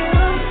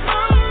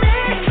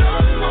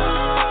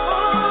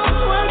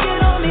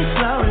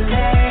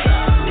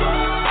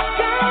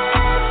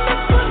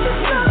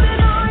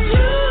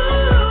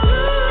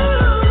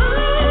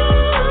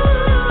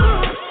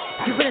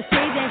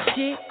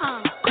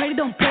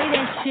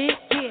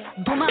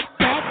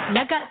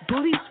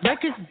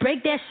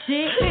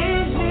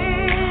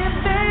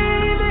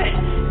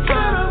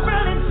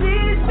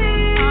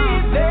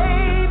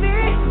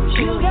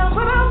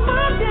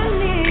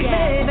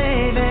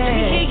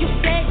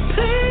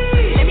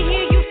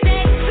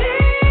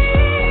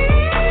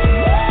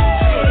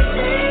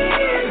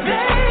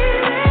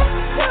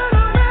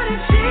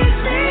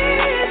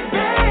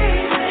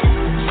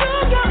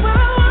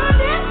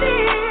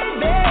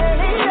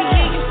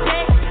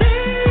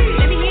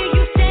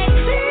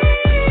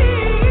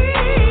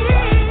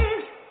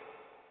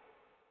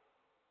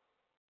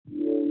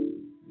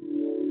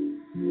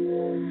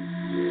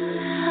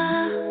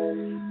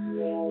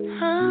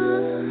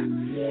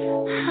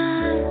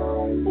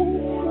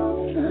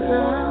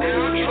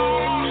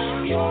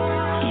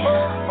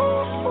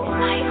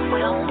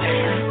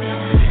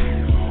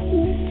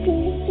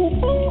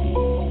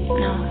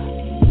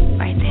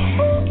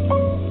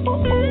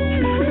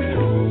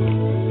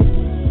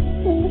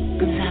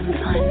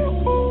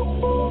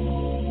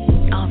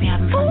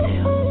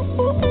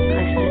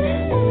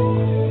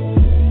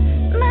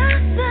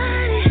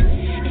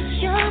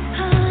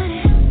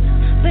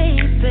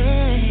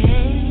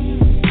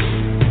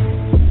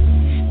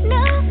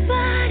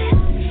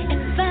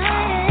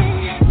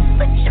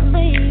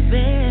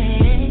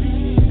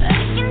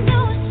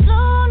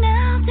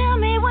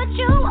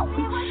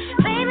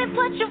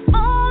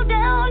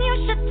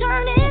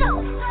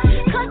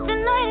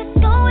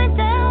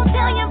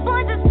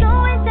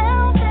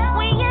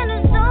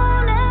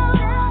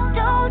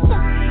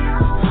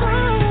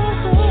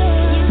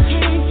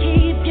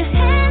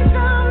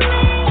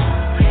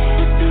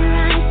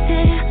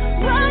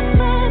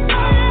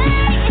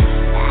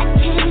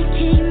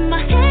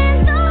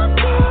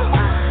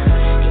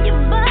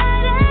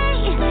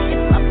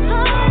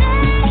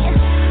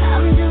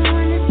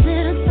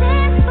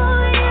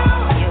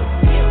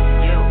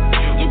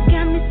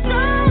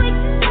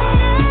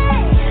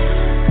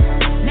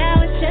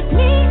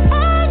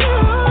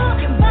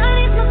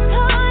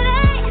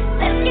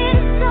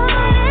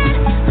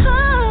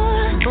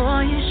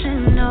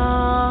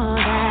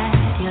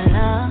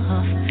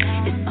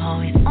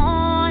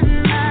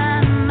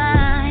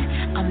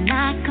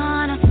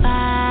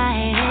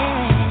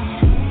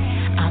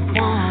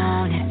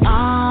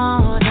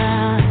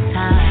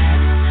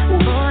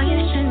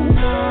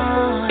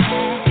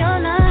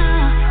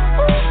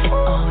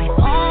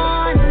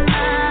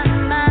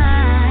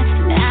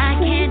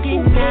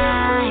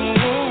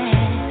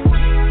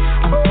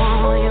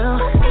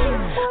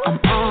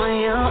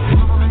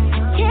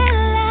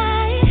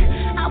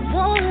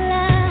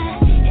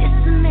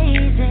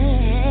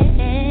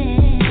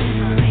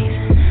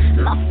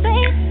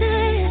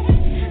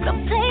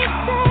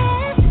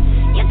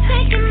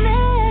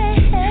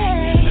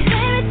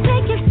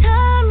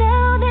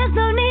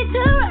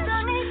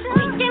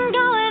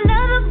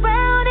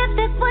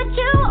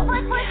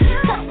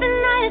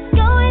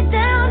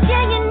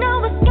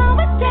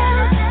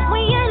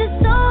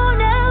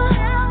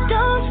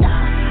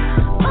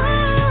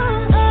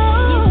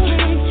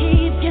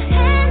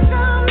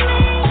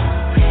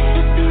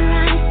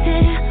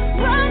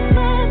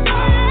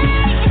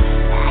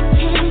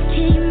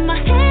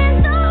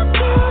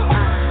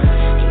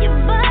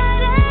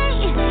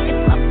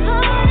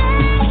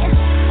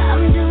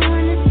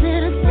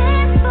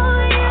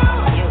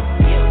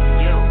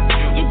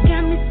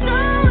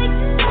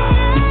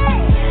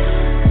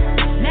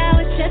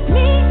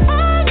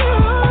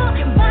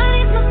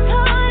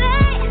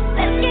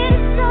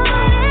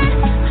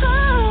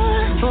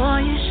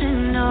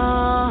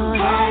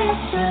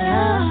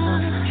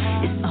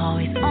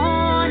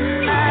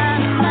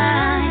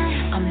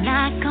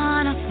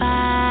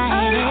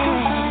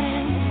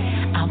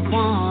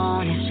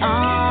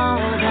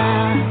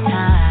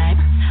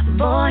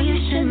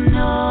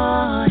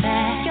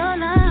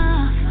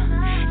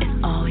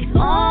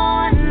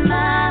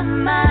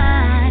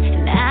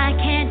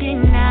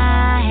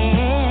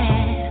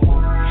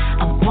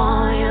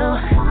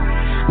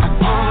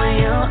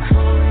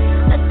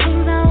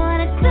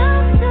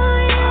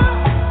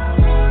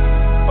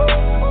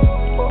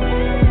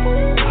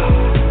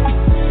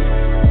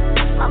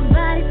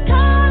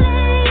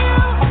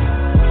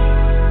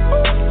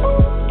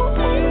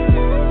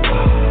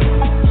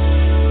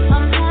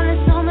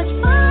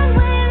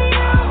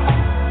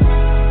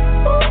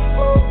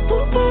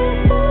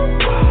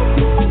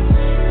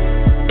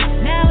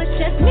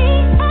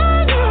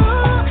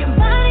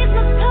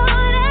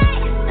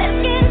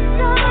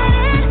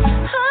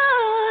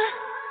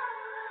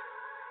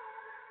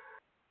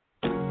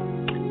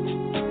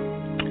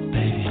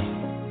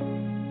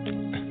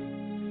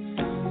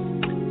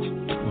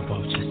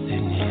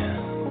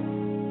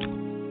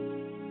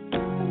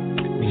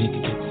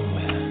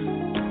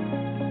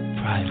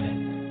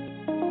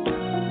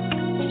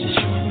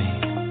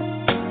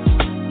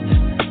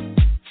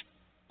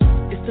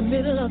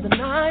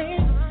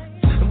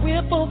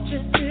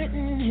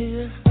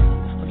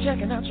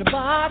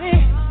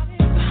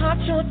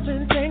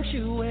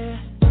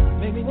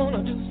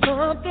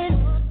 something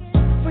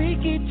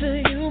freaky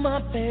to you, my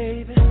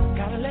baby.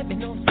 Gotta let me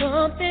know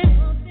something,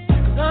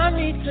 'cause I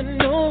need to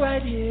know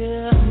right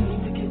here. We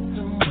need to get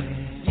somewhere.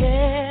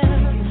 Yeah,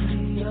 we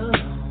can be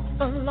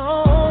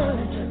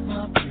alone. Just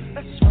my baby.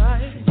 That's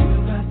right. You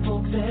got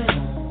folks at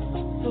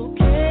home, so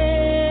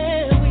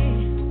can we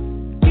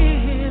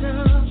get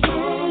up?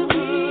 Can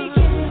we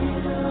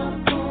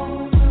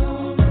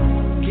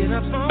get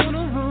up on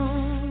the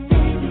room?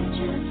 Baby,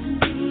 just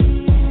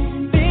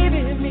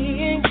baby, me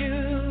and you.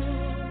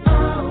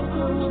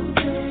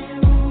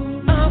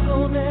 I'll go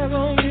there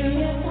on you.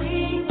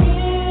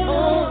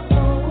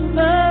 On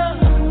the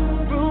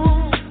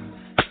room,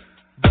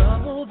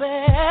 double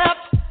bath.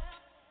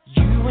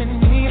 You and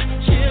me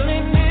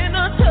chilling in a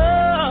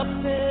tub,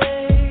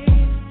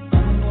 babe.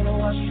 I'm gonna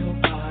wash your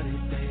body,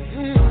 babe.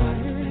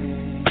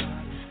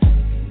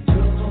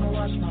 You're gonna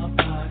wash my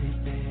body,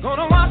 babe.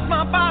 Gonna wash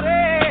my body.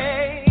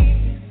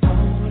 All I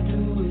wanna do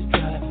is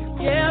drive you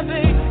crazy. Yeah,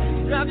 babe,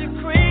 drive you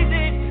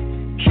crazy.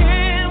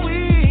 Can we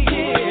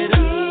get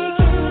up?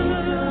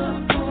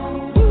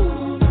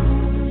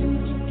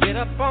 Get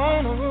up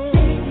on the roof.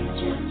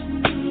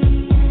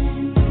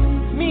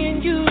 Me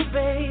and you,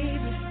 baby.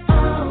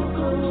 I'm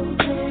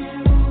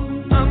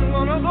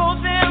gonna go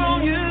there on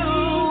you,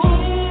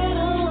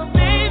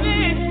 baby.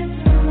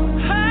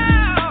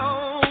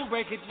 How?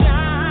 Break it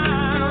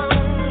down.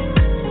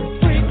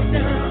 Break it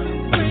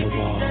down. Break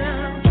it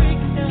down. Break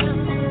it down.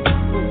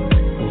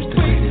 Who's the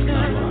greatest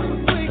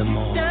lover? Them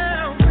all.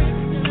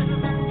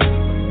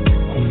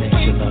 Who makes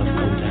your love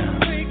go down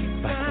like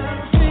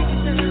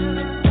waterfall?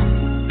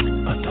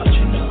 I thought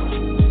you knew.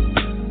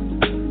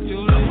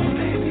 Come on,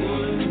 baby.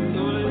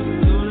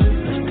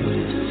 Let's do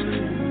this.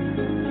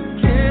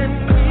 Can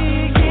we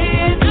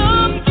get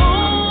up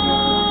on?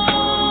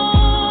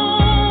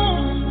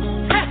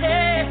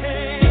 Hey,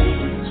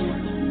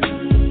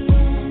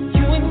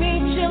 you and me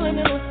chilling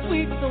in a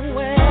suite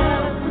somewhere.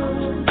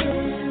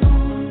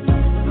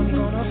 I'm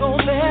gonna go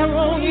there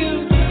on you.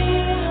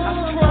 I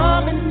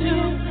promise you.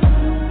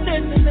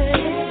 Listen,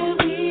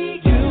 baby.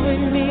 You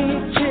and me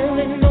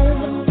chilling on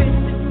the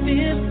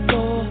 55th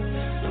floor.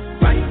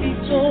 Right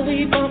before we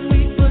bump, we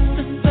put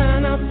the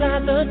sign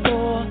outside the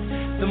door.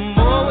 The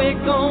more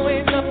we're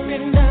going up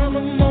and down, the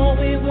more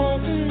we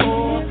want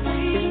more.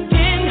 It's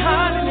getting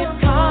hot in this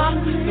car,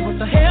 so what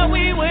the hell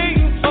we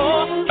waiting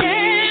for?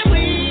 Can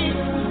we?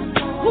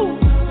 Woo,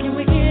 can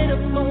we get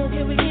up on?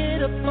 Can we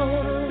get up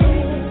on?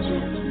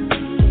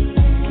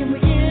 Can we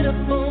get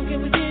up on? Can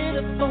we get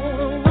up on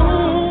the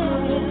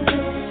room?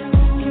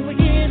 Can we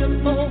get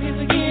up on? Can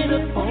we get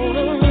up on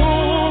the room?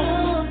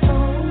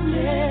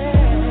 Yeah.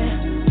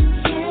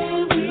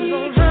 We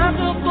don't have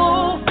to go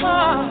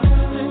far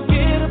to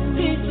get a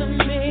piece of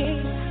me.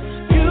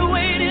 You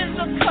wait in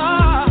the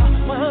car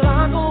while I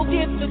go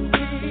get the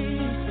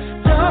keys.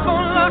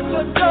 Double lock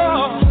the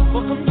door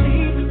for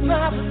complete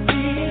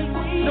privacy.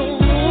 No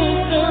room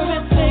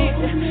service,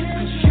 baby,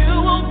 'cause you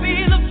won't be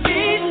the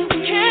peace.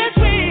 Can't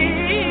we?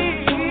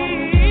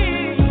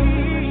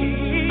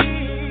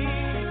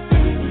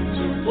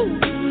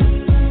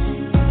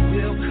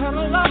 We'll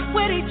cuddle up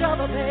with each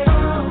other, baby.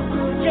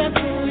 Yes,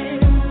 we will.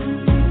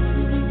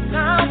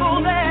 Now go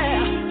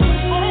there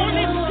on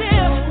this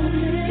ship.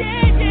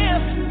 Yeah, yeah.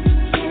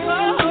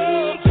 Oh,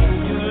 can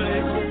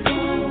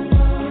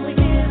we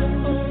get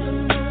up on the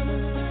moon?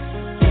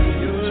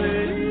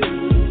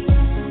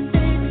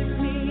 Baby,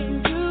 me and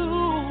you.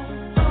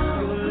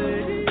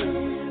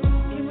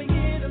 Can we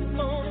get up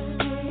on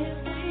the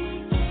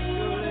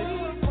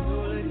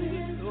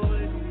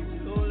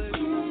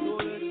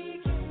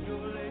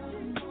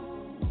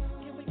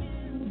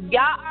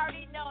Y'all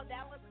already know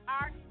that was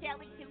R.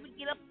 Kelly. Can we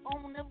get up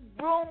on the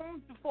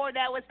room? Before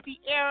that was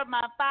Sierra,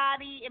 My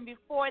Body. And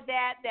before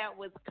that, that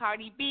was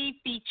Cardi B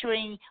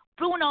featuring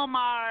Bruno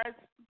Mars,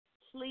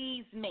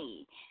 Please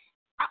Me.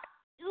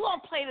 You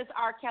won't play this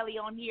R. Kelly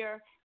on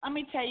here. Let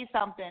me tell you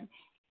something.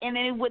 And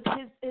then with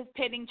his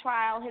pending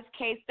trial, his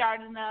case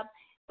starting up,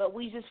 but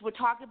we're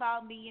talking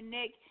about me and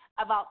Nick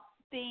about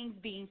things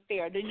being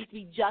fair. There needs to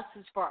be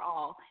justice for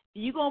all.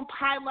 You gonna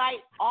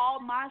highlight all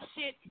my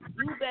shit?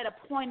 You better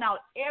point out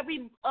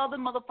every other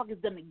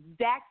motherfucker's done the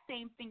exact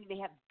same thing. They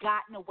have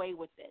gotten away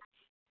with it.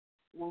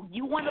 Well,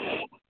 you want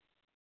to?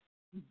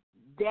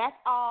 That's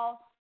all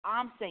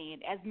I'm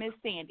saying. As Miss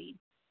Sandy,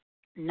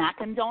 not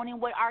condoning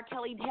what R.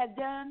 Kelly has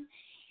done,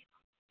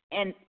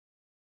 and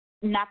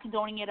not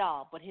condoning it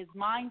all, but his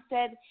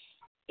mindset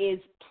is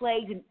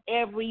plagued in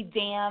every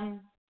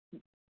damn.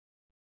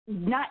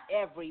 Not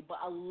every, but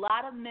a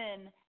lot of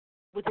men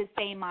with the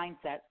same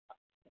mindset.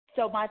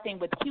 So my thing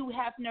with Hugh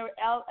Hefner,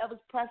 Elvis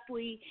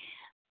Presley,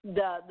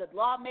 the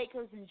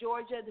lawmakers in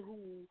Georgia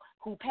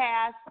who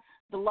passed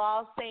the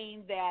law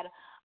saying that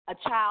a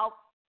child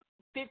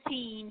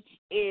 15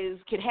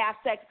 can have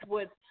sex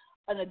with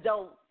an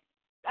adult.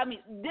 I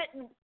mean,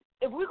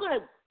 if we're going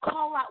to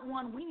call out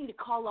one, we need to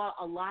call out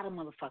a lot of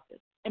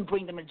motherfuckers and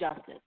bring them to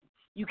justice.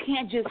 You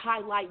can't just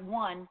highlight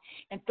one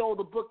and throw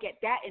the book at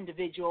that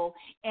individual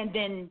and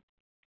then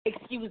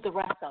excuse the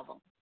rest of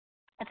them.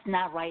 That's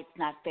not right. It's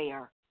not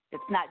fair.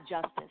 It's not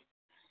justice.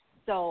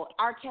 So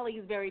R. Kelly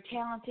is very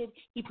talented.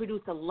 He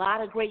produced a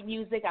lot of great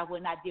music. I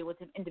would not deal with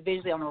him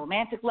individually on a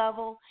romantic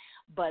level,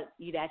 but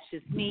that's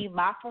just me.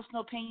 My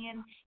personal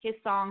opinion, his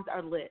songs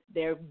are lit.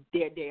 They are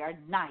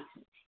nice.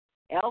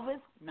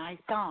 Elvis, nice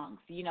songs.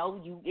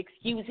 You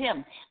excuse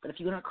him. But if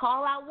you're going to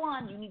call out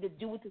one, you need to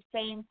do it the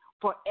same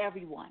for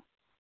everyone.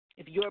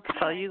 If you're a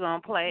parent, so you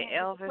going to play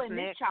Elvis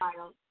next?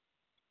 Child,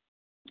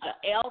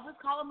 Elvis,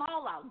 call them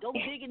all out. Go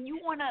dig and you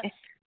want to,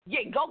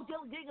 go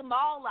dig them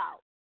all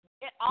out.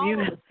 All of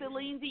it.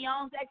 Celine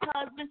Dion's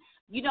ex-husband,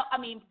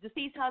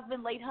 deceased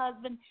husband, late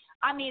husband.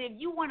 If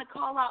you want to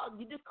call out,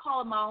 you just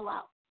call them all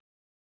out.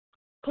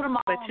 Put them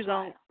all but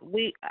on.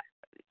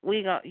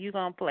 You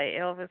gonna play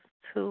Elvis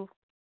too?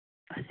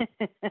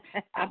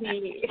 I'll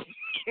play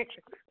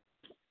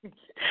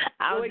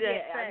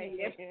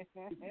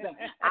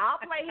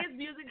his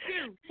music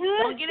too.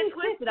 Don't get it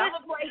twisted. I'm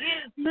gonna play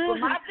his. But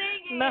my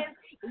thing is,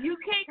 you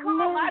can't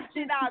call my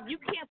shit out. You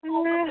can't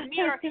pull up the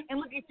mirror and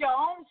look at your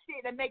own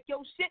shit and make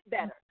your shit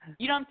better.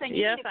 You know what I'm saying?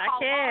 You yes, need to I call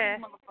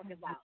can. all these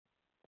motherfuckers out.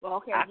 Well,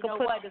 okay. I can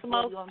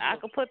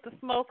put the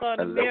smoke on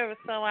the mirror,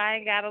 so I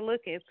ain't gotta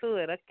look into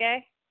it.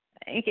 Okay?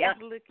 I ain't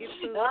gotta look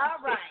into it. All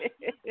right.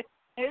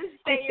 This is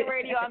Stay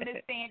Radio. I'm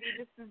Miss Sandy.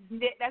 This is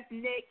Nick. That's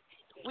Nick.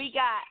 We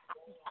got.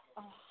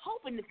 I'm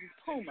hoping this is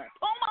Puma.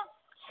 Puma.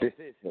 This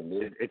is him.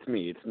 It's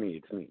me.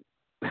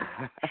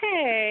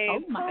 Hey. Oh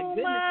my Puma.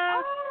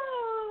 goodness.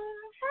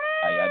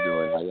 How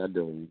y'all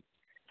doing?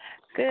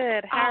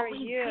 Good. How are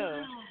you?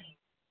 Good.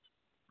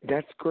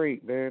 That's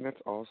great, man.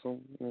 That's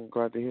awesome. I'm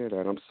glad to hear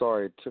that. I'm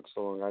sorry it took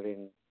so long. I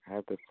didn't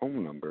have the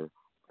phone number,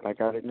 but I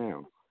got it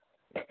now.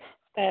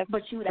 That's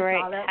that's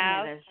great. all that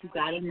matters. You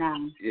got it now.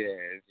 Yeah,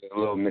 it's a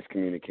little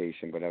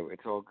miscommunication, but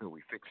it's all good.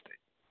 We fixed it.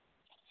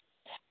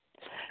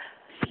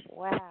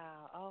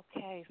 Wow.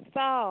 Okay.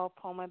 So,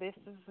 Puma, this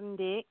is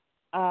Nick.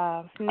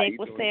 Nick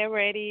with Say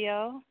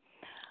Radio.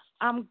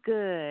 I'm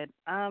good.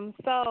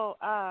 So,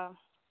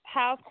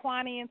 how's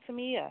Kwani and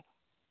Tamia?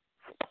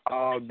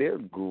 They're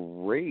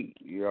great.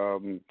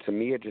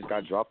 Tamia just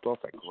got dropped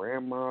off at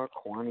grandma.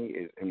 Kwani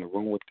is in the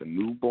room with the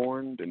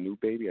newborn, the new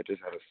baby. I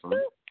just had a son.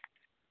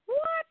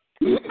 What?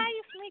 How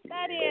you sneak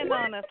that in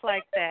on us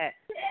like that?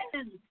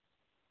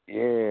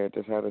 Yeah,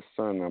 just had a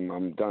son.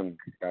 I'm done.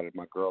 Got it.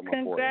 My girl,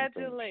 my boy.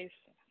 Congratulations.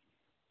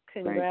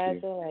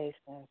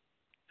 Congratulations.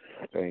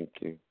 Thank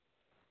you.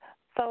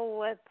 So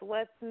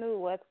what's new?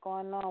 What's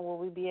going on? Will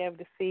we be able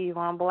to see you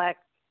on Black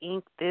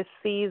Ink this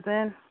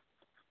season?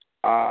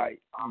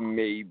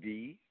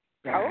 Maybe.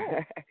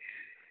 Oh.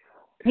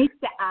 He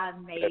said,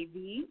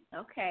 maybe.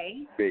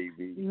 Okay.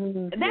 Baby.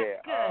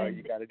 That's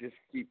good.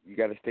 You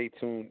gotta stay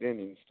tuned in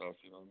and stuff,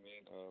 you know what I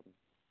mean?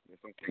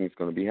 There's some things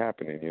gonna be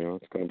happening,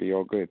 it's gonna be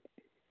all good.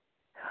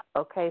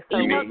 Okay, so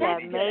with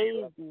that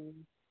maybe,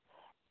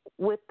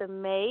 with the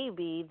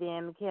maybe,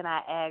 then can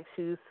I ask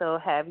you, so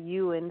have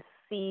you and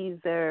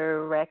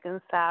Caesar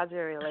reconciled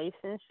your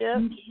relationship? Yeah.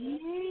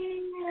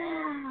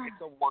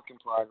 It's a work in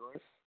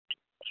progress.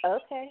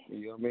 Okay.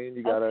 You know what I mean?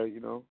 You gotta,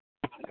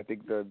 I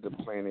think the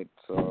planet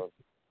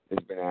has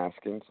been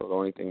asking, so the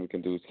only thing we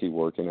can do is keep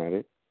working at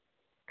it,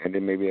 and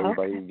then maybe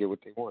everybody can get what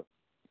they want.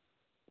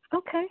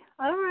 Okay.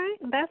 All right.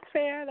 That's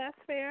fair.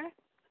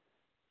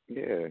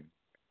 Yeah.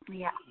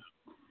 Yeah.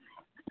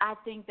 I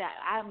think that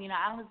I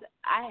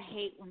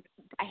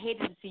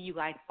hated to see you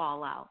guys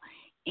fall out,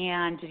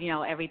 and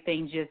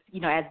everything just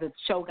as the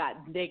show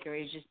got bigger,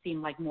 it just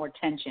seemed like more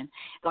tension.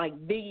 Like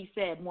Biggie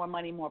said, more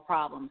money, more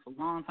problems a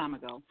long time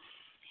ago.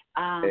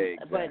 Exactly.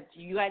 But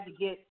you guys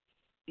get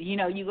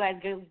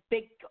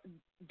big.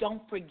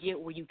 Don't forget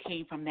where you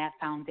came from, that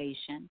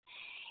foundation,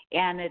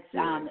 and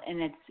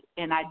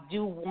and I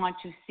do want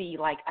to see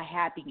like a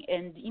happy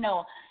and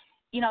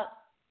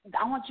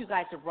I want you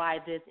guys to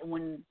ride this,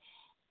 and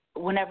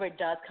whenever it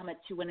does come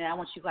at 2 and I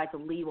want you guys to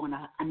leave on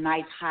a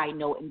nice high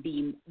note and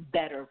be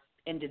better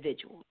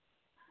individuals.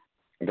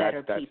 That's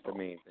people. The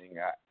main thing.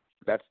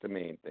 That's the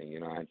main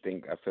thing. I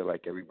feel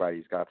like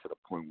everybody's got to the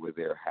point where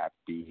they're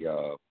happy.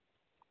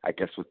 I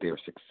guess with their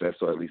success,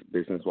 or at least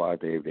business-wise,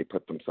 they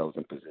put themselves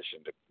in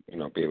position to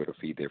be able to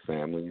feed their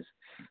families.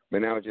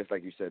 But now, just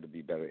like you said, to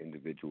be better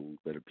individuals,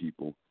 better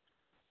people.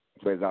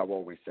 Because I've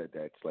always said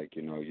that it's like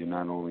you're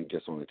not only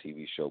just on a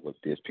TV show, but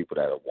there's people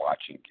that are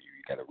watching you.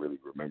 You got to really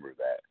remember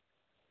that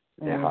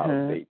and how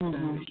they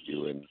see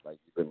you, and like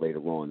even later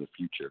on in the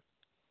future,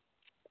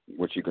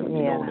 what you're going to be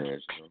known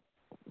as.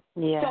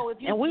 Yeah. So if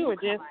you we were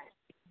just.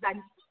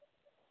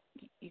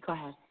 You go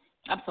ahead.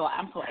 I'm so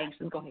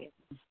anxious. Go ahead.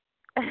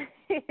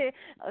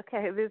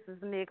 Okay, this is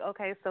Nick.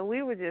 Okay, so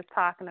we were just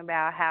talking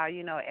about how,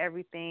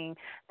 everything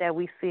that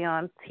we see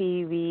on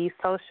TV,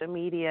 social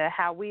media,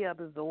 how we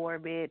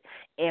absorb it,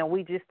 and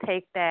we just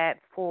take that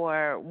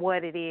for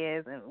what it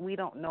is, and we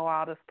don't know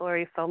all the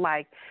stories. So,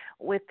 like,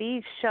 with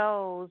these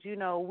shows,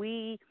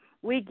 we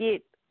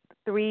get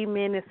 3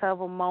 minutes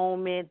of a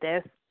moment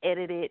that's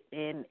edited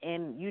and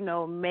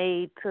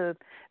made to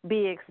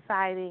be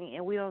exciting,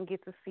 and we don't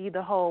get to see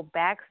the whole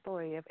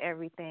backstory of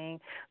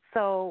everything.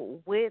 So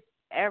with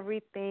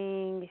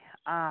everything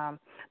that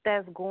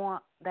has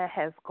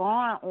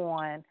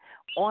gone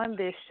on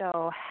this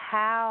show,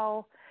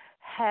 how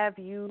have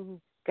you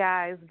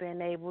guys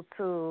been able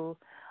to,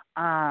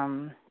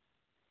 I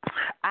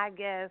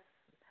guess,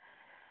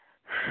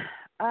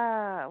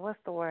 what's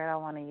the word I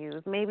want to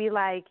use? Maybe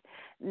like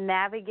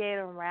navigate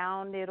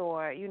around it,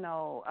 or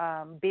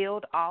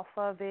build off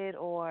of it,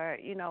 or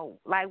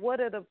like what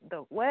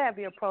have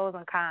your pros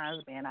and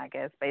cons been? I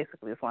guess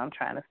basically is what I'm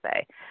trying to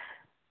say.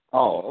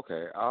 Oh,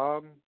 okay.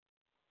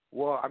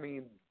 Well, I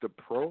mean, the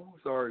pros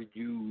are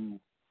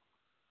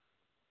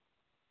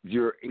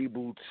you're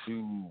able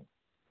to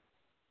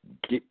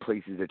get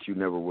places that you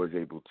never was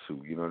able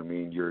to. You know what I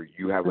mean?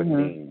 You have a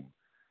name,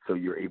 so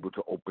you're able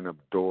to open up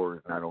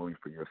doors not only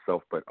for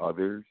yourself but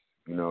others.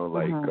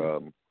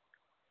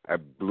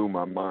 It blew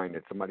my mind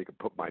that somebody could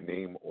put my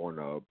name on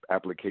a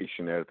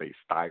application as they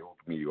styled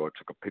me or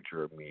took a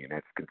picture of me, and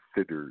that's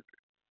considered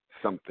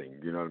something.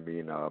 You know what I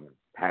mean?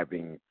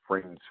 Having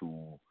friends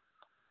who,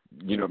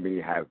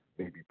 have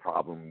maybe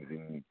problems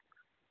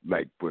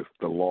with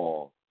the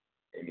law,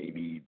 and they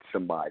need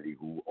somebody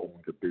who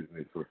owns a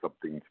business or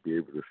something to be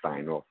able to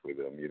sign off with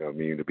them. You know what I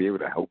mean? To be able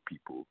to help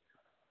people.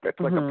 That's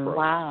like a pro.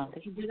 Wow.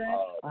 They can do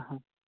that?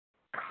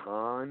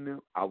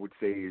 Con, I would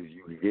say, is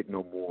you get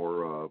no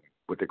more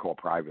what they call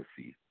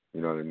privacy.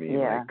 You know what I mean?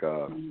 Yeah.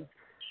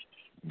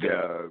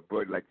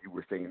 But like you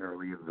were saying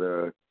earlier,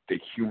 the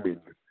human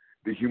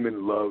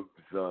loves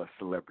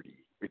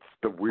celebrity. It's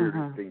the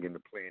weirdest thing in the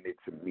planet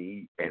to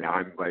me, and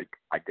I'm I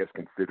guess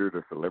considered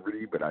a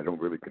celebrity, but I don't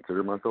really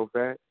consider myself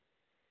that.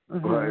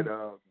 But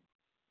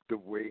the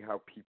way how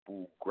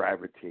people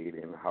gravitate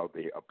and how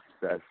they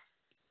obsess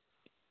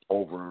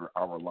over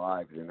our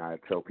lives, and I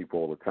tell people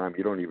all the time,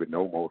 you don't even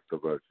know most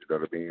of us. You know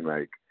what I mean?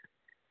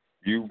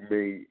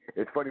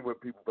 It's funny when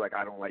people be like,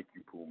 I don't like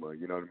you, Puma.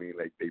 You know what I mean?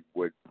 Like, they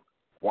would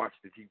watch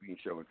the TV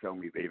show and tell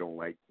me they don't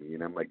like me,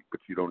 and I'm like,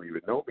 but you don't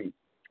even know me.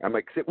 I'm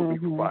like, sit with me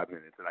for 5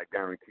 minutes, and I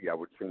guarantee I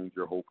would change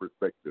your whole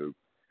perspective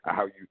of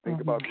how you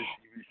think about this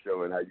TV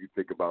show and how you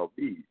think about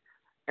me.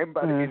 And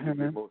by the end of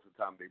it, most of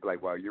the time, they'd be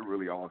like, wow, you're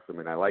really awesome,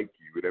 and I like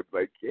you. And they'd be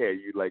like, yeah,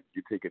 you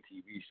take a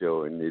TV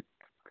show, and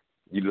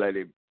you let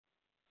it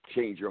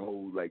change your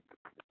whole,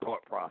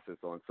 thought process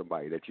on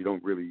somebody that you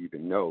don't really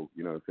even know.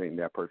 You know what I'm saying?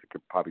 That person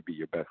could probably be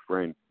your best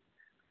friend,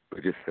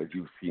 but just because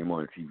you see him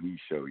on a TV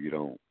show, you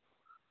don't,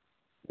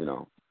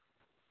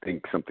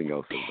 think something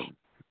else of them.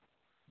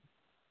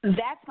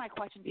 That's my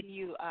question to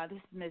you. This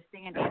is Ms.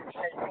 Sandy.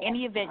 In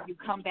the event you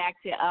come back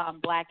to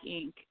Black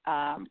Ink,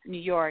 New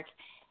York,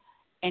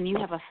 and you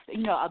have a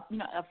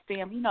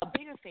family, a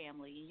bigger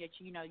family, and yet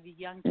your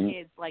young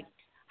kids,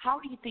 how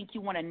do you think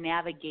you want to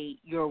navigate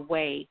your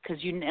way?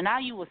 Because now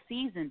you were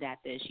seasoned at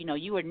this.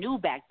 You were new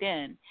back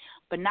then,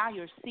 but now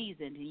you're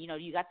seasoned. And,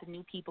 you got the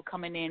new people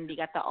coming in. You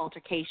got the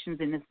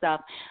altercations and the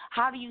stuff.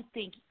 How do you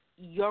think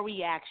your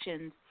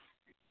reactions,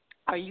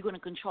 are you going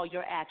to control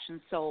your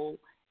actions so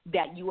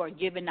that you are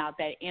giving out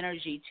that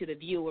energy to the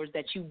viewers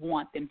that you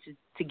want them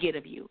to get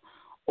of you?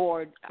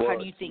 Or how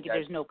do you think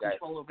there's no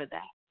control over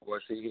that? Well,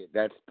 see,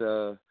 that's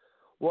the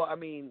 – well, I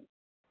mean,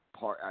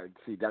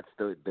 that's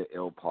the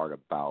ill part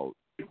about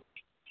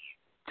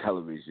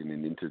television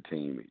and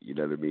entertainment. You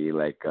know what I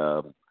mean?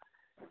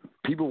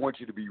 People want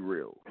you to be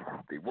real.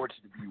 They want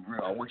you to be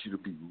real. I want you to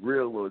be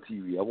real on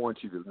TV. I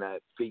want you to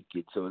not fake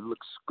it so it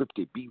looks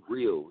scripted. Be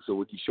real. So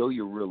when you show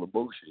your real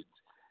emotions,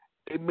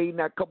 it may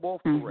not come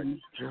off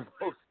correct to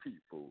most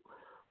people.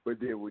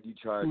 But then when you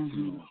try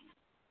to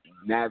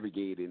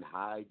navigate and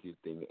hide your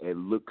thing, it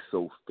looks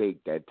so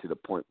fake that to the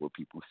point where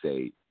people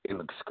say it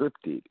looks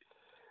scripted.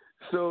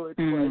 So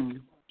it's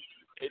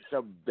it's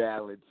a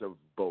balance of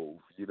both.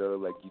 You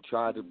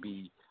try to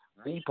be,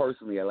 me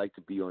personally, I like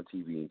to be on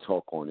TV and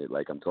talk on it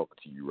like I'm talking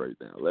to you right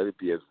now. Let it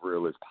be as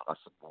real as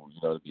possible. You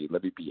know what I mean?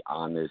 Let me be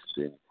honest,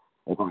 and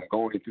if I'm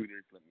going through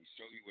this, let me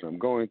show you what I'm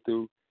going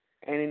through,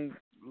 and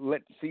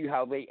let's see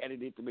how they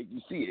edit it to make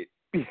you see it.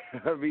 You know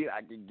what I mean?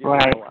 I can give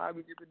it how I'm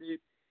giving it,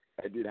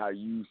 and then how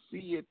you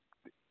see it,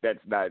 that's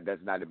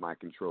not in my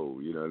control.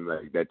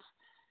 That's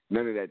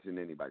none of that's in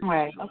anybody's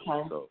control.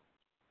 Okay. So.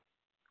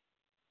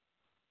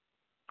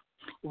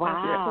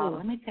 Wow. Yeah.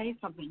 Let me tell you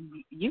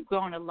something. You've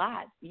grown a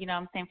lot.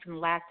 I'm saying from the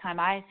last time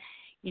I,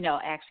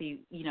 actually,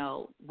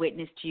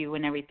 witnessed you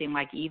and everything.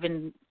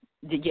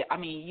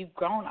 You've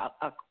grown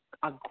a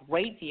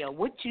great deal.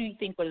 What do you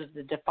think was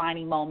the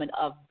defining moment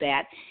of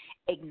that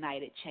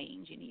ignited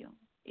change in you?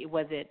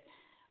 Was it,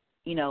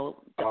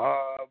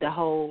 the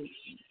whole?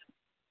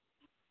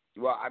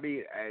 Well, I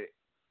mean,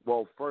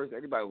 first,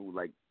 anybody who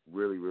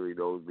really, really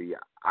knows me,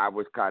 I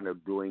was kind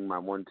of doing my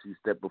 1-2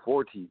 step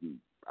before TV.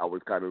 I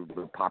was kind of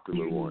the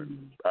popular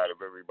one out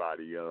of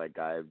everybody.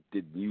 I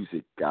did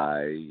music.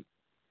 I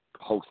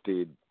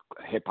hosted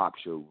hip-hop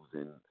shows,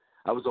 and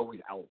I was always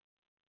out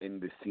in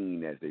the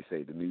scene, as they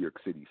say, the New York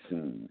City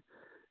scene.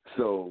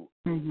 So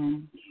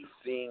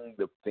seeing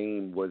the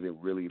fame wasn't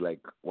really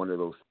one of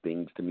those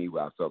things to me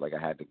where I felt like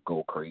I had to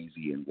go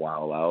crazy and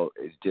wild out.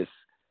 It's just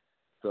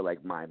feel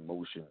like my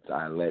emotions,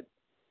 I let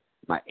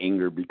my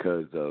anger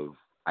because of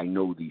I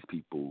know these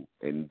people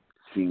and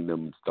seeing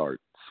them start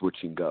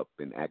switching up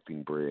and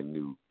acting brand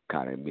new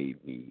kind of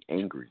made me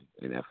angry,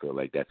 and I feel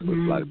like that's what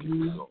a lot of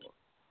people saw.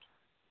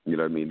 You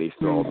know what I mean? They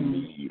saw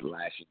me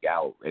lashing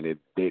out, and they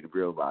didn't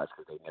realize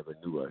because they never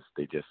knew us.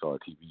 They just saw a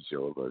TV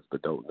show of us,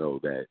 but don't know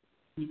that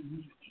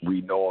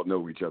we all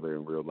know each other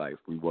in real life.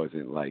 We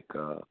wasn't like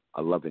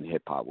a Love and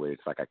Hip Hop where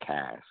it's like a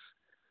cast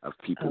of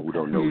people who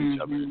don't know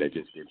each other that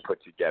just get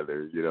put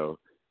together. You know,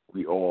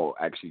 we all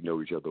actually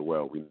know each other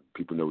well.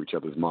 People know each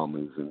other's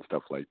mamas and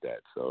stuff like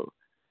that. So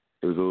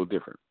it was a little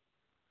different.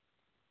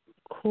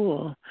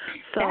 Cool.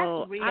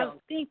 So That's real.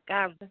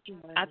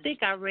 I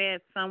think I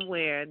read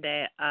somewhere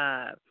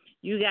that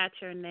you got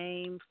your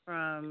name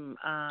from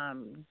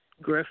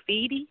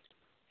graffiti.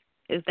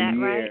 Is that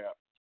right?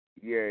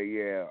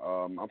 Yeah.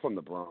 I'm from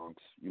the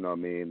Bronx. You know what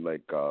I mean?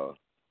 Like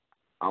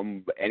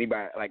I'm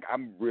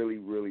really,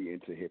 really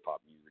into hip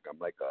hop music. I'm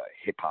like a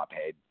hip hop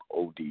head,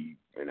 OD,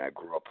 and I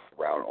grew up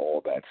around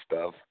all that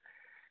stuff.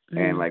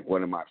 And like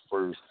one of my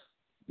first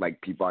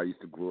people I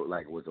used to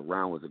was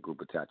around was a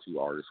group of tattoo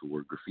artists who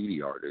were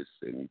graffiti artists,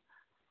 and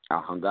I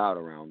hung out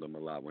around them a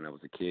lot when I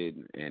was a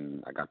kid,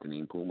 and I got the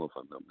name Puma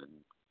from them, and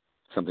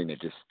something that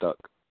just stuck.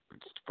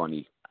 It's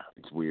funny,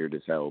 it's weird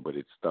as hell, but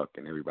it stuck,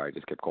 and everybody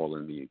just kept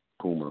calling me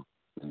Puma,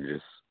 and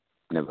just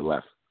never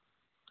left.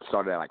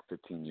 Started at like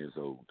 15 years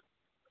old,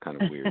 kind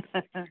of weird.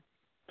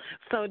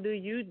 So do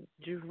you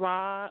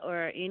draw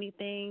or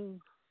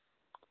anything?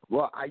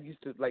 Well, I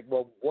used to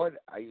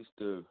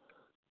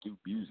do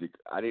music.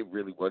 I didn't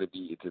really want to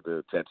be into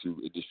the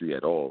tattoo industry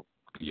at all,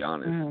 to be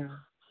honest.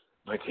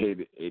 Like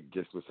it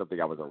just was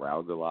something I was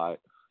around a lot,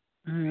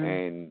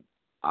 and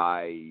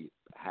I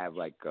have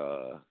I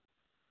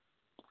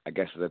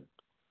guess the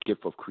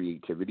gift of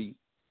creativity,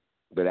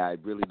 but I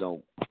really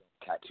don't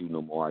tattoo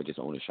no more. I just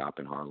own a shop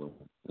in Harlem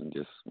and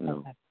just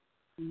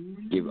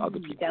give other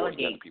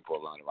people a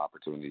lot of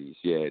opportunities.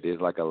 Yeah,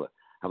 there's I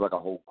have a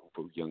whole group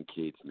of young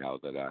kids now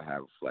that I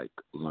have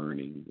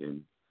learning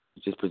and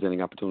just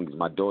presenting opportunities.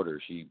 My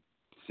daughter, she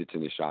sits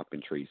in the shop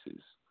and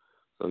traces.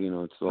 So,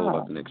 it's all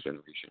about the next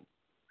generation.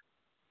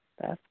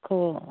 That's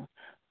cool.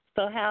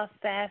 So how's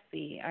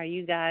Sassy? Are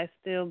you guys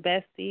still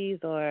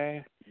besties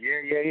or?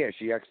 Yeah.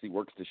 She actually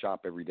works the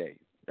shop every day.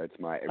 That's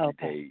my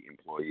everyday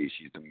employee.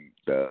 She's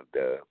the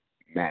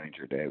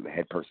manager, the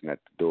head person at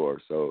the door.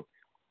 So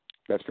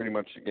that's pretty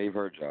much gave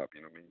her a job,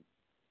 you know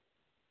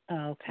what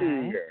I mean?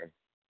 Okay.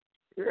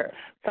 Yeah.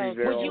 So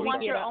would you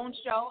want your own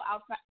show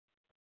outside?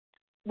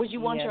 Would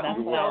you want your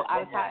own show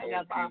outside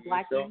of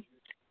Black Youth?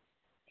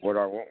 Would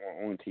I want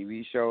my own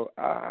TV show?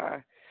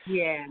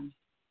 Yeah.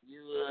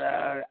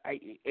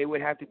 It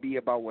would have to be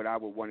about what I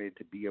would want it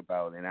to be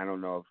about, and I don't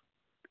know if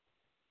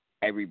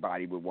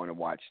everybody would want to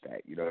watch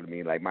that. You know what I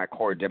mean? Like my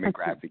core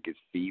demographic is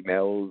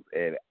females,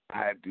 and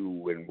I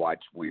do and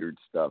watch weird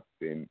stuff,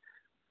 and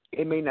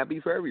it may not be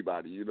for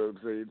everybody. You know what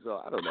I'm saying?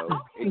 So I don't know.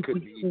 It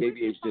could be.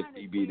 Maybe it's just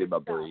me being in my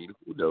brain.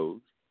 Who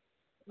knows?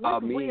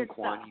 Me and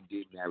Kwani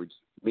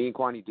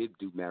did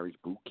do marriage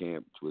boot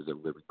camp, which was a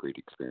really great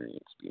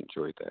experience. We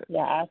enjoyed that.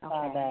 Yeah, I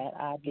saw that.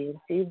 I did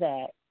see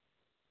that.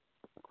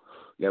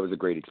 That was a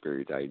great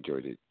experience. I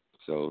enjoyed it.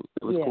 So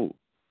it was cool.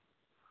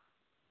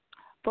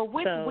 But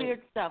with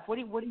weird stuff, what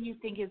do you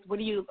think is? What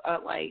do you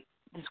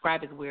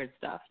describe as weird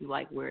stuff? You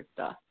like weird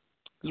stuff.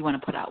 You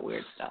want to put out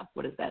weird stuff.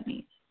 What does that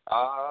mean?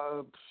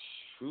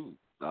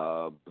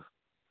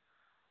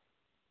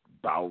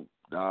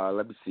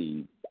 Let me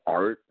see.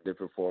 Art,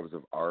 different forms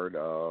of art,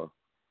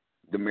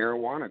 the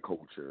marijuana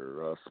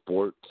culture,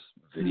 sports,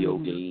 video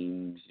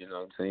games, you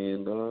know what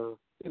I'm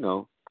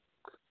saying?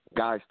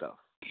 Guy stuff,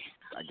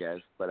 I guess.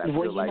 But I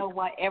feel you know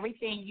what?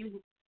 Everything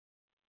you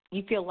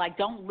feel like,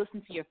 don't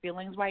listen to your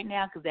feelings right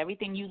now, because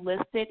everything you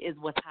listed is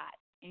what's hot.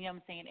 You know what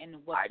I'm saying? And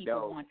what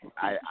people want to see.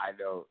 I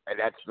know. And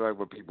that's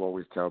what people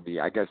always tell me.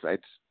 I guess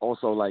it's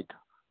also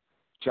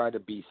try to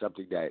be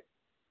something that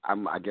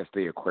I guess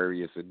the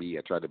Aquarius in me.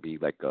 I try to be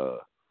like a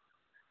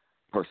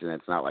person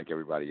that's not like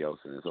everybody else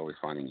and is always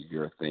finding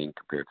your thing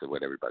compared to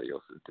what everybody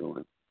else is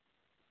doing.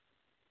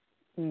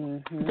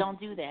 Don't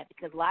do that,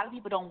 because a lot of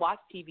people don't watch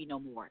TV no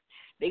more.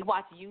 They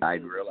watch YouTube. I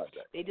realize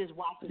that. They just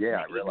watch it.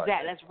 Yeah, I realize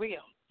that. That's real.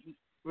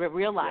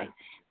 Real life. Yeah.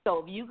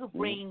 So if you could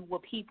bring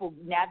what people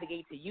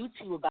navigate to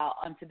YouTube about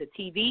onto the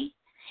TV,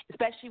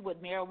 especially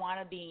with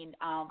marijuana being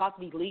about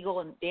to be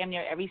legal in damn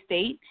near every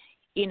state,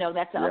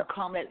 that's an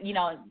upcoming,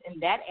 in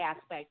that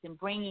aspect, and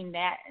bringing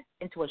that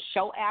into a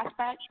show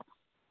aspect,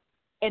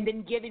 and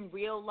then giving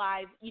real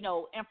live,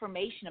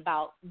 information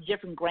about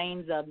different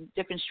grains of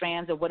different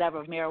strands or whatever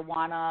of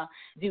marijuana,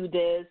 do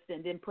this,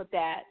 and then put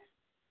that,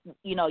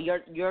 your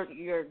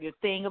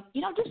thing of,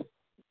 just.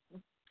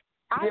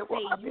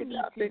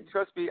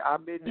 Trust me,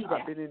 I've been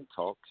in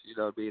talks. You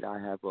know what I mean? I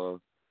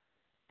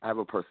have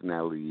a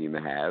personality and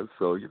a half,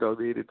 so you know what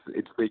I mean.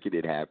 It's making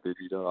it happen.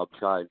 I'm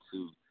trying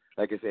to,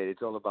 like I said,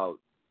 it's all about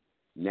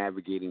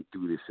navigating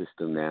through the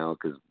system now.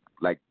 Because,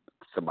 like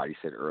somebody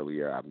said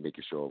earlier, I'm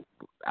making sure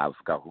I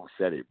forgot who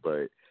said it,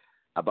 but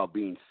about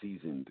being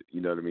seasoned.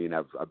 You know what I mean?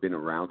 I've been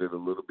around it a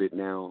little bit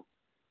now,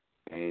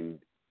 and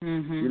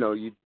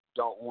you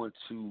don't want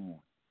to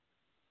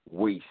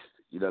waste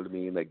You know what I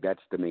mean? Like,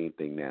 that's the main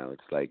thing now.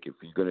 It's like, if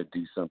you're going to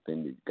do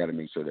something, you got to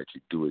make sure that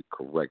you do it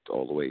correct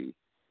all the way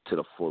to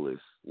the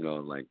fullest, you know,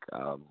 like,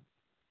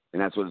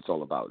 and that's what it's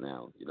all about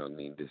now. You know what I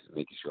mean? Just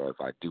making sure if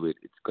I do it,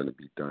 it's going to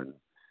be done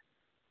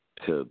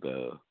to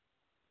the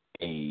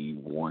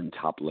A1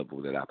 top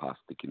level that I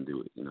possibly can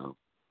do it, you know?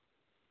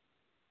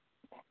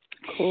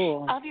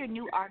 Cool. Of your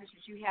new artists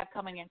that you have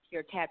coming into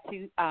your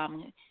tattoo,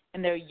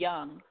 and they're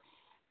young,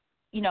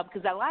 you know,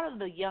 because a lot of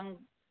the young,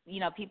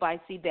 you know, people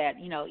I see that,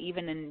 you know,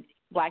 even in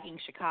Black Ink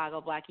Chicago,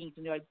 Black Ink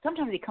New York,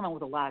 sometimes they come in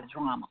with a lot of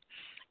drama,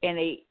 and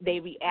they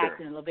react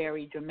in a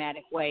very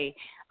dramatic way.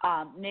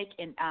 Nik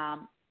and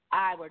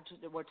I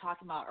were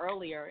talking about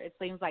earlier. It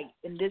seems like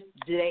in this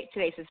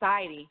today's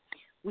society,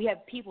 we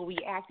have people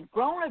reacting,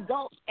 grown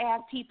adults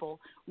as people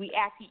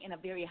reacting in a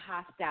very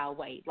hostile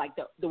way. Like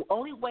the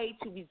only way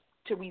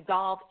to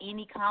resolve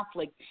any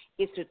conflict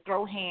is to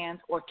throw hands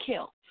or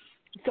kill.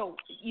 So,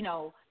 you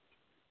know,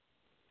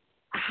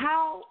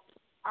 how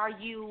are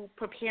you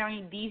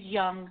preparing these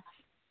young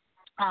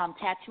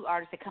tattoo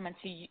artists that come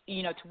into,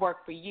 you know, to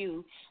work for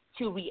you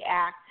to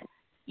react,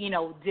 you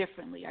know,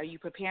 differently? Are you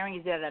preparing?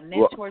 Is that a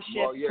mentorship?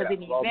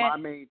 My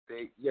main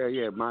thing,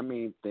 my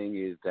main thing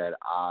is that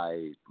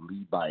I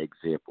lead by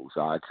example.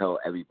 So I tell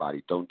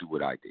everybody, don't do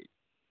what I did.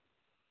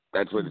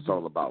 That's what it's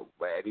all about.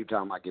 But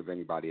anytime I give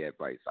anybody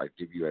advice, I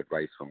give you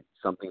advice from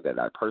something that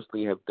I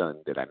personally have done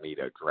that I made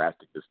a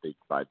drastic mistake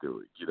by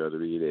doing. You know what I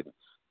mean? And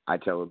I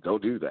tell them,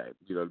 don't do that.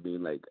 You know what I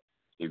mean? Like,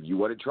 if you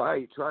want to try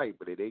it,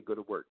 but it ain't going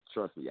to work.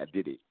 Trust me, I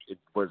did it. It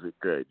wasn't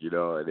good, you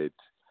know, and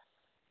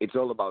it's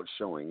all about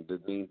showing. The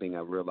main thing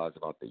I realized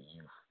about the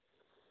youth,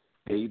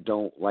 they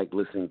don't like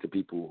listening to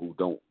people who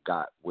don't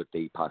got what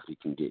they possibly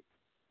can get.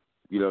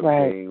 You know what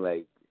I'm saying?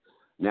 Like,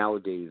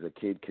 nowadays, a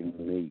kid can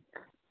make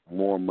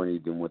more money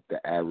than what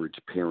the average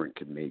parent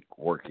can make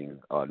working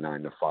 9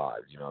 to 5.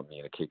 You know what I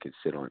mean? A kid can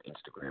sit on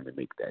Instagram and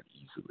make that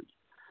easily.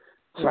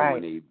 So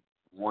when they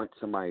want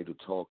somebody to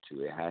talk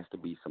to, it has to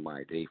be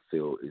somebody they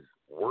feel is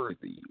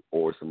worthy,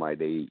 or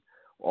somebody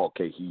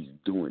he's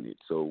doing it.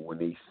 So when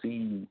they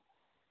see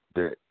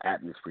the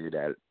atmosphere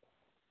that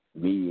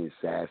me and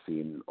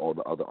Sassy and all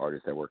the other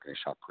artists that work in the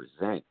shop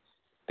present,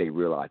 they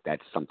realize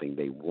that's something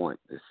they want.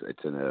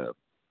 It's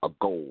a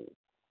goal.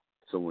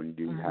 So when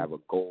you have a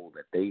goal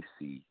that they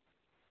see,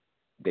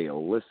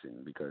 they'll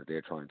listen because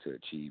they're trying to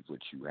achieve what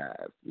you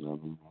have. You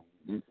know,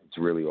 it's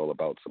really all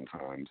about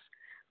sometimes.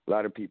 A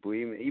lot of people,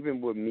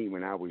 even with me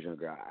when I was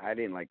younger, I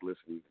didn't like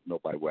listening to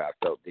nobody where I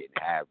felt didn't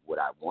have what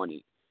I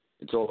wanted.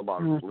 It's all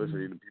about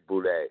listening to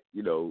people that,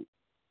 you know,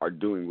 are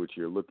doing what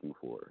you're looking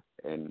for,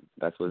 and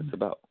that's what it's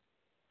about.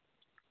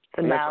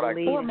 So now,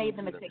 what made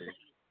the mistake?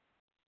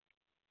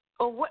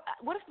 Or what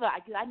if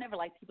I never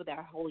liked people that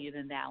are holier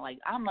than thou. Like,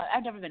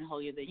 I've never been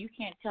holier than you.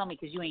 Can't tell me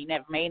because you ain't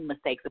never made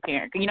mistakes,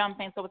 apparently. You know what I'm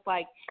saying? So it's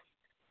like,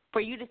 for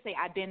you to say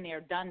I've been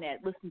there, done that.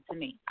 Listen to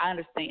me. I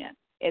understand.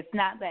 It's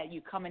not that you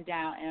coming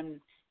down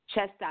and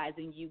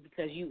chastising you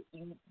because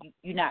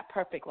you're not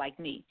perfect like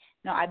me.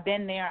 No, I've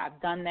been there. I've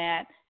done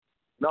that.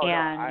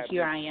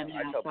 Here I am now.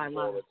 I tell people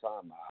all the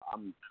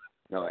time.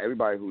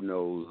 Everybody who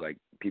knows, like,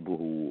 people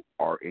who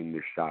are in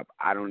this shop,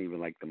 I don't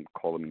even like them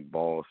calling me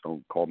boss.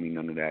 Don't call me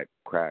none of that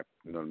crap.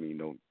 You know what I mean?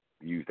 Don't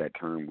use that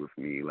term with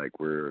me. Like,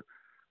 we're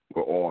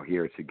all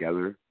here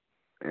together,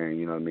 and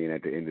you know what I mean.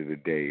 At the end of the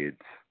day,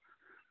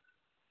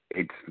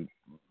 it's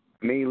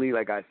mainly,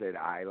 like I said,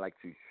 I like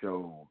to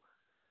show,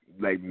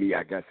 like, me,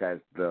 I guess, as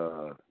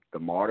the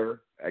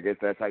martyr. I guess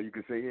that's how you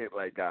could say it.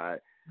 Like, I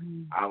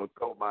would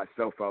throw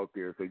myself out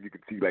there so you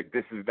could see, like,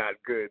 this is not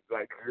good.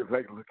 Like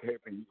look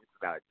at me,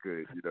 it's not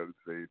good. You know what I'm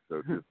saying?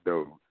 So just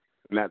know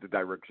not the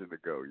direction to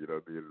go. You know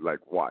what I mean?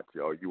 Like, watch,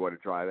 you want to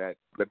try that?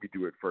 Let me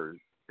do it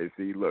first and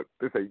see. Look,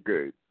 this ain't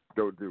good.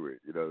 Don't do it.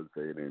 You know what I'm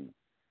saying? And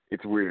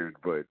it's weird,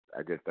 but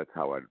I guess that's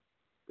how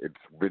it's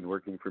been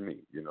working for me.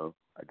 You know,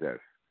 I guess.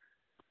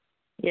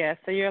 Yeah,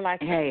 so you're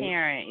like a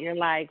parent. You're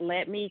like,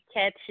 let me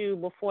catch you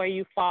before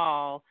you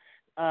fall.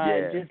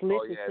 Just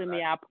listen to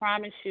me. I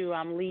promise you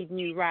I'm leading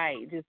you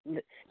right. Just,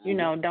 you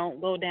know,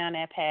 don't go down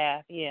that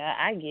path. Yeah,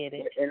 I get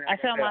it. And I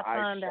tell my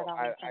son that all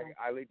the time.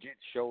 I legit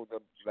show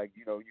them, like,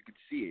 you know, you can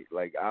see it.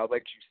 Like, I'll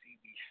let you see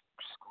me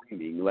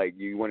screaming. Like,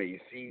 you want to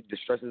see the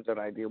stresses that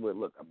I deal with.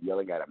 Look, I'm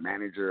yelling at a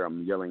manager.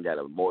 I'm yelling at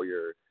a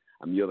lawyer.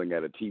 I'm yelling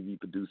at a TV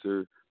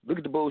producer. Look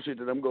at the bullshit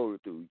that I'm going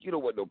through. You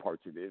don't want no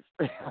parts of this.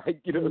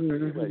 Like, you know what I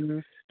mean?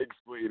 Like,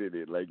 explaining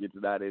it. Like, it's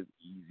not as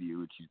easy as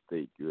what you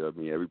think. You know what I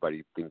mean?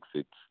 Everybody thinks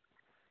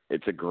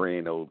it's a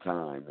grand old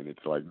time, and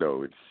it's like,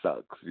 no, it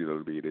sucks. You know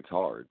what I mean? It's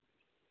hard.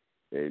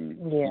 And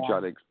you try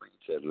to explain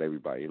it to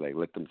everybody, like,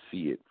 let them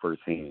see it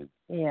firsthand.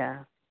 Yeah.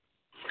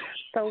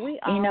 So we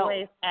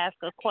always ask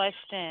a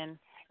question,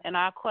 and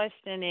our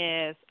question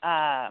is,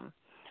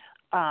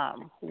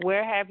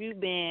 where have you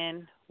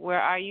been, where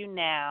are you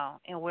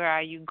now, and where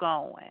are you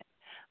going?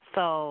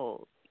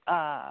 So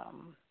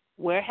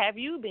where have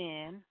you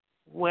been,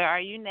 where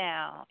are you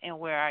now, and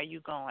where are you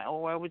going?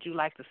 Or where would you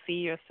like to see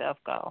yourself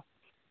go?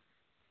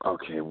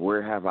 Okay,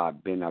 where have I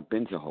been? I've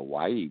been to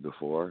Hawaii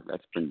before.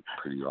 That's been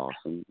pretty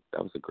awesome.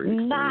 That was a great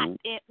experience.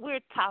 We're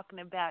talking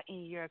about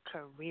in your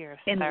career,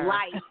 In sir.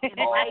 life, in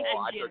life in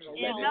general. In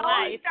You know,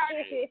 life.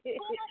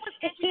 Puma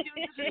was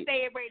introduced to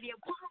Say It Radio.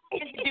 Puma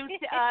was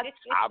introduced to us.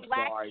 I'm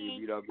Black sorry,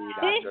 Ink, you know what I mean? I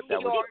thought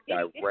that was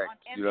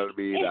direct. You know what I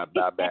mean?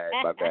 My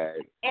bad.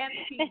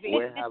 MTV.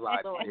 Where have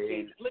I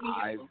been?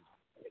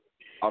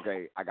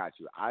 Okay, I got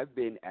you. I've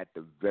been at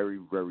the very,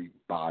 very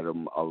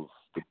bottom of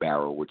the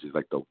barrel, which is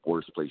like the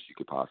worst place you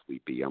could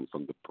possibly be. I'm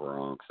from the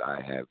Bronx.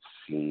 I have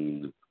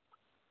seen,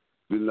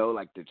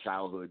 like the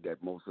childhood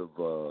that most of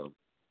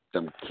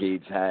some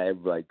kids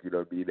have, like, you know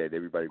what I mean, that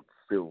everybody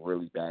feel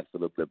really bad for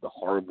the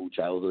horrible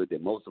childhood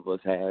that most of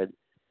us had.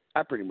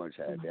 I pretty much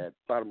had that.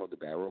 Bottom of the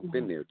barrel.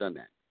 Been there, done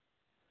that.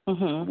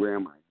 Mm-hmm. Where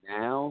am I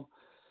now?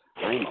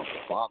 I'm a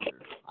father.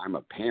 I'm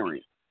a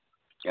parent.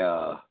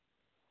 I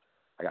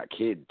got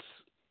kids.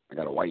 I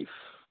got a wife.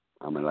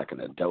 I'm like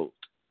an adult.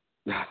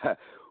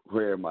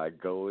 Where am I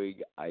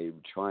going? I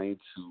am trying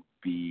to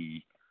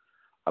be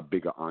a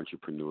bigger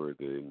entrepreneur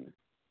than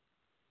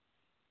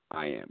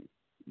I am.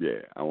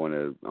 Yeah,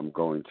 I'm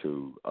going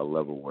to a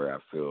level where I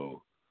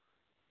feel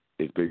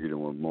it's bigger than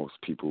what most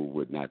people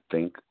would not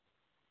think,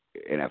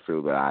 and I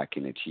feel that I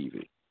can achieve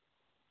it.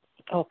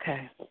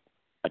 Okay.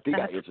 I think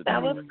I answered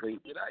that correctly.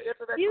 Did I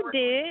answer that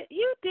correctly?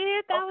 You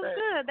did. That Okay.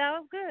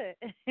 was good.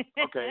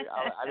 Okay,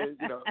 I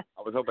didn't.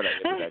 I was hoping I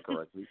answered that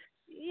correctly.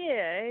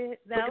 Yeah,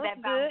 that was that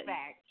good. bounce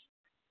back.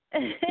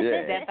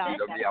 Yeah, I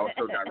was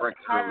so direct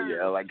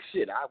earlier. Like,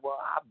 shit, I've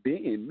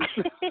been.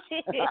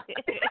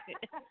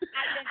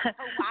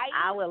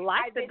 I would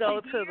like to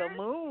go to the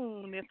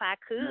moon if I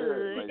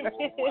could. Yeah,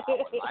 I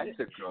would like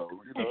to go,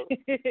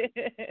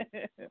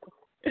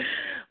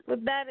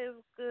 But that is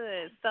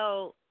good.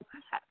 So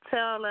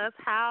tell us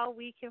how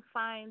we can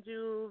find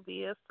you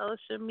via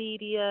social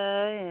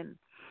media and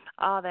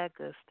all that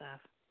good stuff.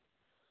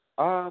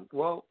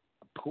 Well,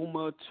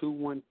 Puma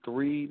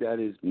 213. That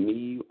is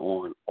me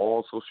on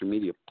all social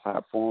media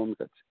platforms.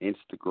 That's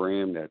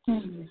Instagram. That's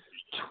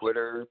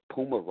Twitter.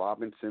 Puma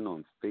Robinson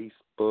on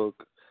Facebook.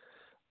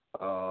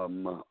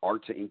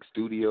 Art to Ink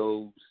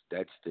Studios.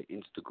 That's the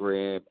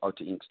Instagram.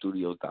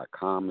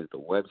 ArtToInkStudios.com is the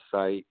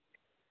website.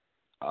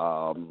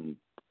 I'm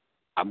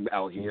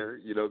out here.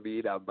 You know what I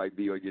mean? I might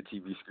be on your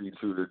TV screen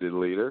sooner than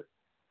later.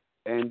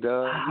 And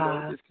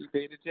just keep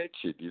paying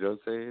attention. You know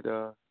what I'm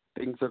saying?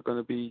 Things are going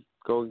to be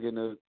going in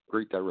a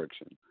great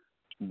direction.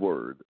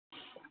 Word.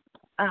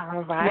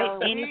 All right.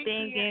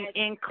 Anything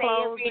in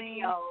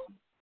closing?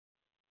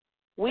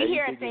 We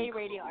here at Say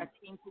Radio are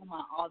Team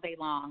Puma all day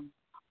long.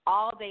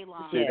 All day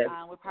long. Yes.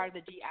 We're part of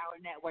the D Hour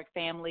Network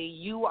family.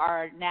 You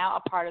are now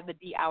a part of the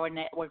D Hour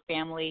Network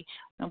family.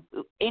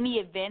 Any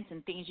events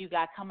and things you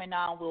got coming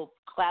on, we'll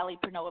gladly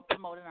promote it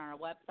on our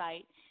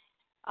website,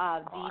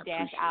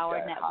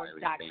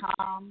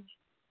 d-hournetwork.com.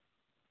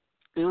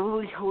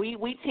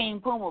 We Team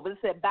Puma, but it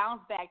said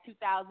Bounce Back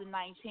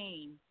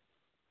 2019.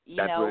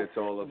 That's what it's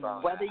all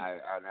about.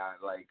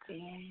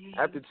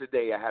 After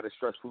today, I had a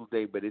stressful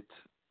day, but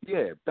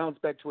Bounce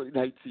Back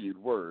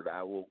 2019. Word,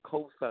 I will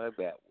co-sign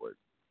that one.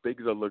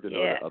 Things are looking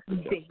up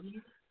and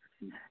down.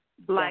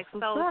 Like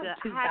Soldier,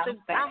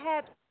 I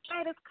had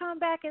this come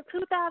back in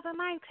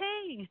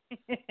 2019.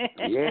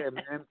 Yeah,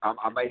 man.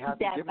 I might have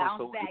to get my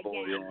Soldier Boy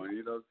on.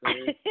 You know what I'm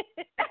saying?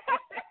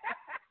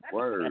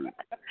 Word.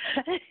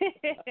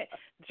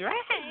 Drake.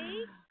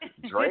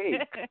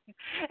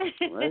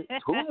 What?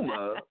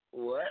 Puma.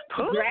 What?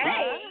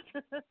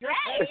 Drake.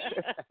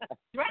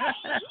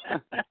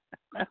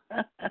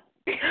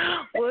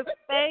 Well,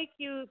 thank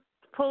you,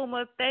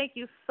 Puma. Thank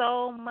you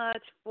so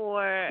much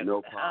for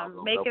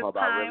making time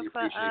I really for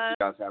appreciate us. you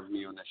guys having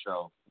me on the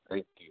show.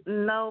 Thank you.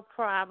 No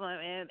problem.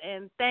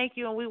 And thank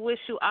you, and we wish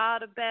you all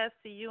the best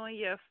to you and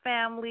your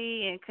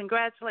family, and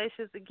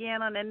congratulations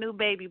again on that new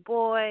baby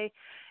boy.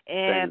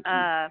 And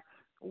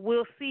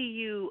we'll see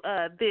you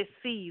this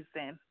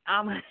season.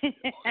 Something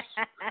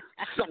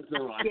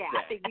like that.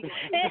 I think we can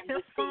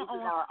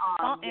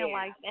something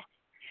like that.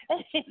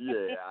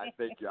 Yeah, I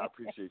thank you. I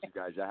appreciate you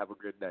guys. Y'all have a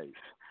good night.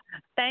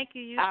 Thank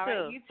you. You all too.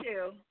 Right, you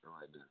too.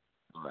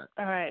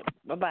 All right.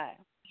 Bye-bye.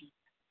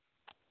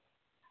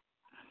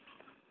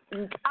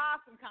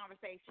 Awesome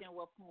conversation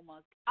with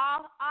Puma.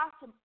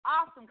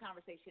 Awesome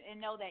conversation.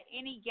 And know that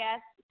any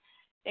guest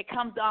that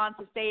comes on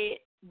to Say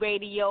It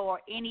Radio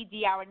or any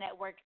D Hour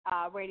Network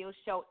radio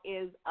show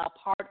is a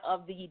part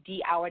of the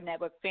D Hour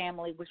Network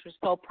family, which we're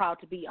so proud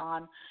to be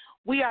on.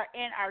 We are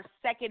in our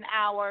second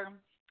hour.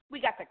 We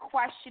got the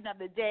question of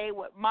the day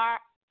with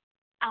Mark.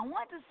 I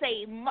want to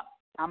say,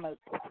 I'm going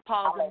to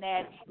pause on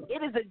that.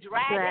 It is a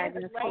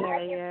Dragon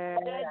Slayer.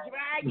 The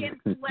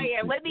Dragon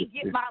Slayer. Let me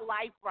get my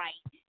life right.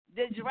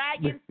 The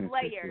Dragon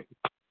Slayer.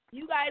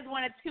 You guys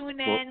want to tune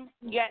in,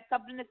 you got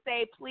something to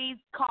say, please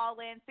call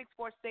in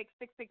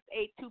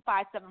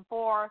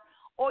 646-668-2574.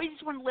 Or you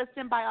just want to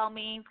listen, by all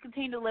means,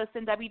 continue to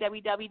listen,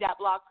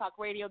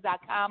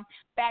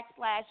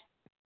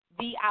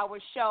 www.blogtalkradio.com/The Hour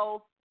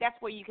Show. That's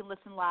where you can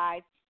listen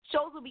live.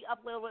 Shows will be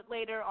uploaded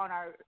later on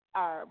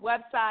our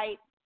website.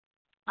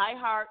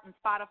 iHeart and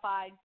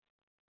Spotify.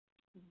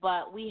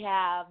 But we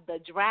have the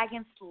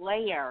Dragon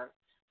Slayer,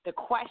 the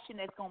question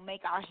that's going to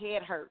make our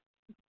head hurt.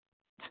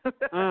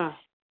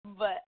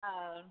 But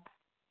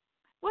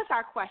what's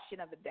our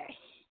question of the day?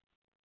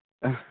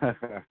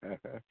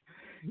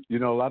 You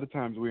know, a lot of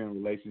times we're in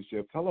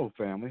relationships. Hello,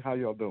 family. How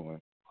y'all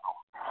doing?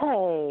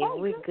 Hey,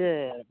 we're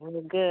good.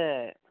 We're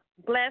good.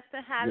 Blessed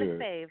and highly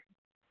favored.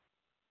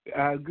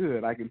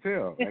 Good. I can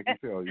tell.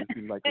 You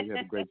seem like you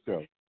had a great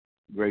show.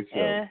 Great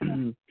show.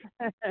 You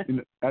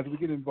know, as we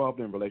get involved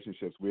in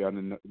relationships, we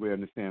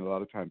understand a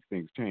lot of times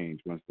things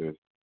change once there's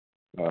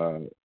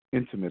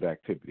intimate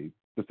activity,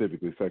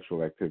 specifically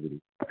sexual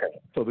activity.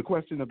 So the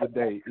question of the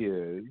day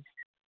is,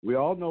 we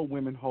all know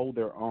women hold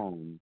their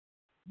own,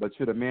 but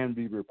should a man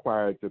be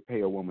required to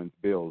pay a woman's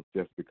bills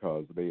just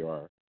because they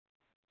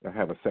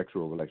have a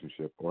sexual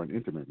relationship or an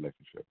intimate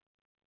relationship?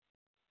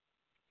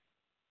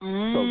 So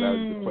that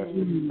is the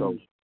question.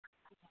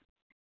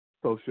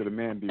 So should a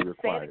man be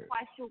required? Say the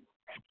question.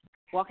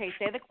 Well, okay,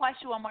 say the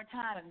question one more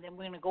time, and then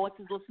we're going to go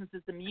into listen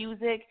to some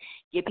music,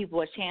 give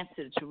people a chance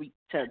to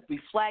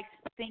reflect,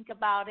 think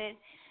about it.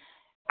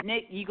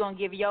 Nick, you going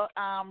to give your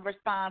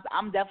response.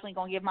 I'm definitely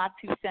going to give my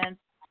 2 cents.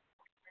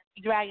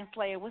 Dragon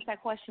Slayer, what's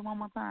that question one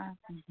more time?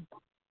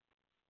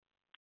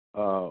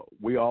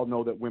 We all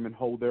know that women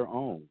hold their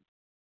own,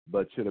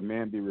 but should a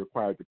man be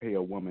required to pay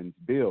a woman's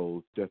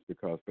bills just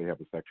because they have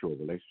a sexual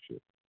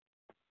relationship?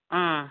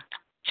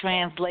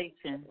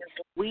 Translation.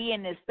 We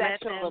in this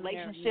sexual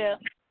relationship.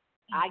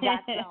 I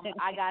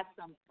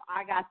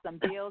got some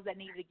bills that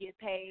need to get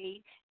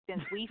paid.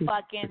 Since we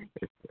fucking,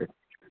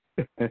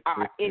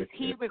 is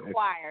he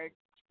required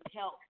to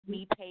help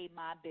me pay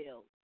my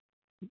bills?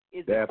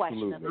 Is the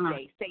question of the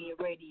day. Say it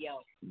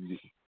radio.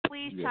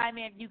 Please chime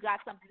in if you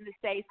got something to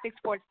say.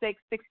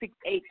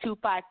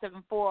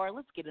 646-668-2574.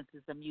 Let's get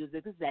into some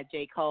music. This is that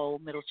J. Cole,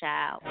 Middle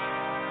Child.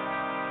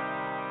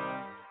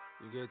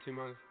 You good,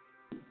 T-Money?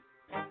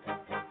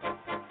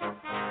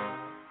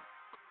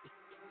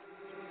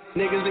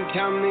 Niggas been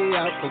counting me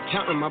out. I'm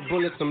counting my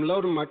bullets, I'm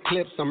loading my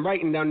clips. I'm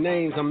writing down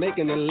names, I'm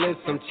making a list.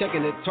 I'm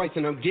checking it twice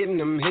and I'm getting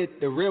them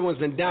hit. The real ones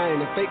been dying,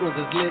 the fake ones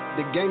is lit.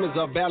 The game is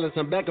off balance,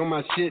 I'm back on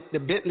my shit. The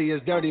Bentley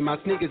is dirty, my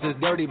sneakers is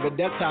dirty, but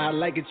that's how I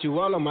like it. You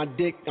all on my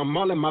dick, I'm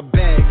all in my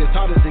bag. As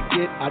hard as it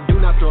get, I do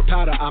not throw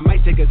powder. I might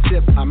take a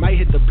sip, I might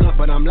hit the blunt,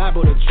 but I'm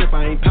liable to trip.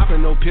 I ain't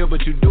popping no pill,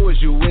 but you do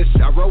as you wish.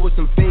 I roll with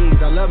some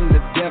fiends, I love them to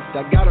death.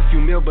 I got a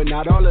few mil, but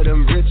not all of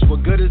them rich.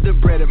 What good is the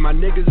bread if my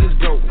niggas is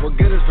broke? What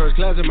good is first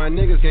class if my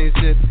niggas can't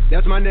sit?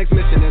 That's my next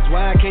mission, that's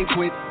why I can't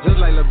quit. Just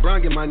like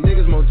LeBron, get my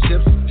niggas more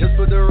chips. Just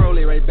put the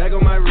rollie right back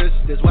on my wrist.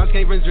 This watch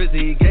came from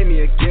Drizzy, he gave me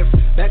a gift.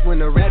 Back when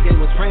the rap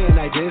game was praying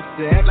like this.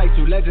 To act like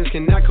two legends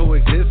cannot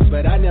coexist.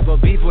 But I never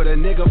beef with a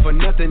nigga for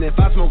nothing. If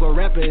I smoke a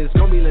rapper, it's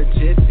gon' be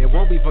legit. It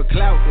won't be for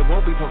clout, it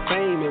won't be for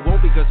fame. It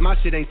won't be cause my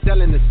shit ain't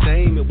selling the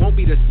same. It won't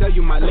be to sell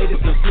you my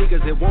latest new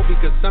sneakers. It won't be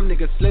cause some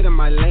niggas slid in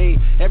my lane.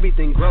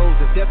 Everything grows,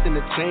 it's destined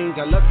to change.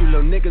 I love you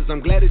little niggas,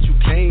 I'm glad that you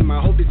came. I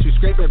hope that you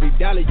scrape every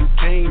dollar you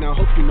came. I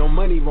hope you know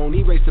money won't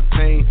erase the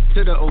pain.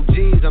 To the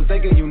OGs, I'm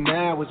thanking you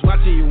now. Was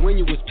watching you when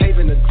you was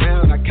paving the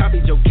ground. I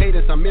copied your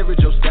cadence, I mirrored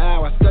your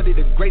style. I studied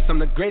the greats, I'm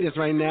the greatest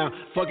right now.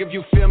 Fuck if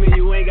you feel me,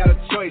 you ain't got a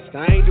choice.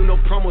 I ain't do no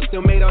promo,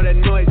 still made all that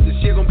noise. This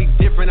shit gon' be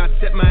different, I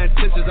set my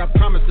intentions. I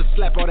promise to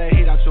slap all that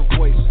hate out your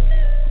voice.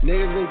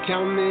 Niggas been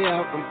counting me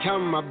out, I'm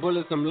counting my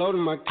bullets, I'm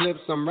loading my clips,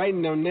 I'm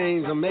writing down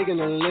names, I'm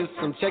making a list,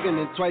 I'm checking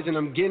it twice and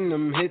I'm getting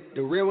them hit.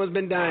 The real ones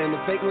been dying, the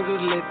fake ones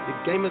is lit.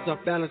 The game is off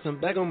balance, I'm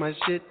back on my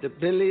shit. The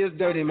Bentley is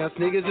dirty, my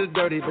sneakers is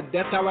dirty, but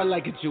that's how I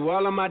like it, you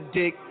all on my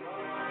dick.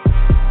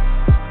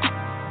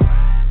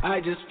 I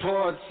just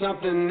poured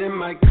something in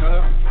my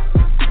cup.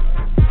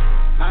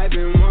 I've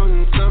been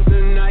wanting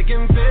something I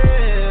can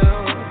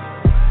feel.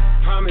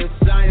 Promise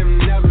I am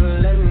never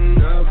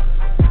letting up.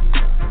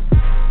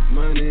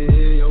 Money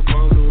in your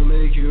phone will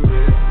make you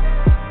rich.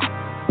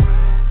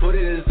 Put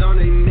it on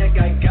their neck,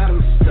 I got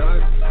them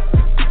stuck.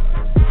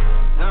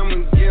 I'ma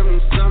give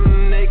them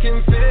something they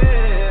can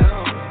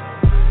feel.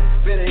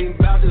 If it ain't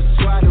about the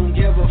swat, don't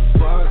give a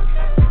fuck.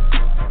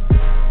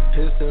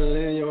 Pistol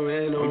in your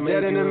hand, I'm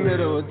dead in the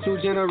middle of two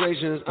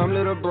generations. I'm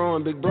little bro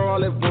and big bro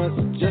all at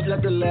once. Just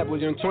left the lab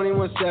with young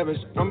 21 Savage.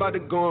 I'm about to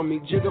go on me,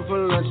 jigger for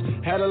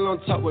lunch. Had a long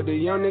talk with a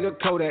young nigga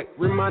Kodak.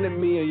 Reminded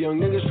me of young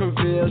niggas from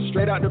Ville.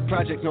 Straight out the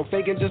project, no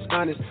faking, just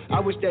honest. I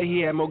wish that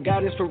he had more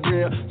guidance for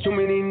real. Too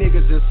many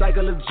niggas in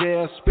cycle of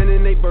jail,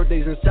 spending their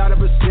birthdays inside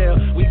of a cell.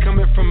 We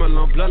coming from a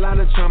long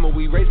bloodline of trauma.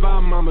 We raised by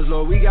our mamas,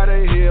 Lord, we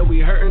gotta heal. We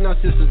hurting our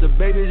sisters, the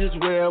babies as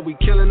well. We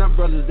killing our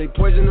brothers, they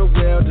poison the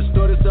well.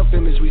 Distorted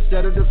self-image, we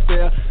settle to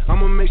fail.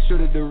 I'ma make sure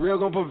that the real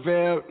gon'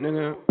 prevail,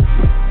 nigga.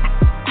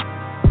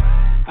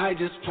 I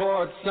just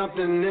poured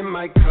something in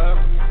my cup.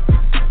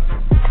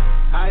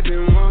 I've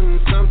been wanting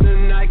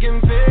something I can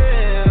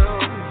feel.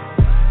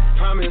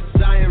 Promise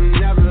I am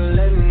never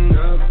letting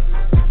up.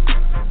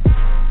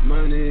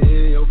 Money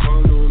in your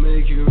phone will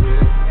make you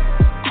rich.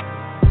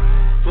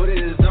 Put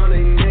it on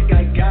their neck,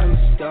 I got them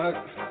stuck.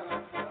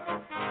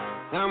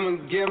 I'ma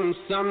give them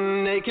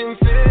something they can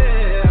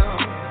feel.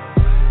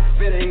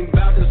 If it ain't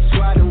about the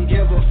swat, don't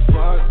give a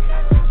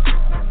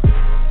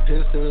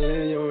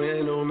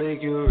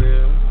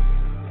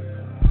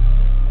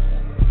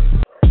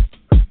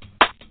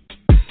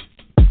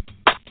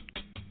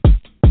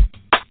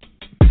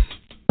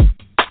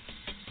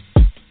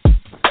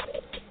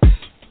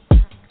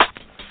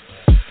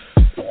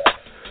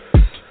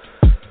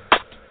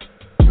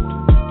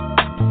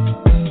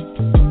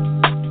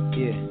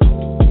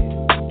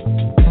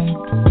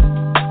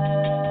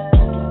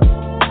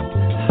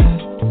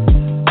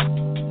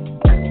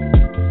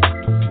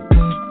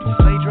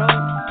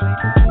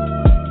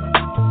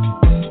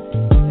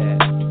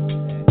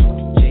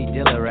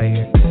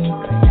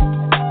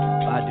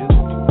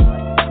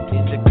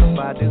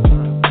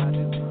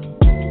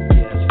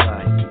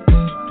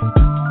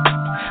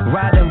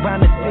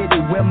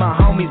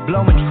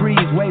blowing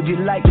trees, wavy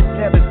like the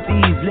seven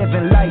seas,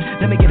 living life.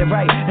 Let me get it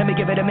right, let me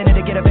give it a minute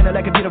to get up in it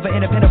like a beautiful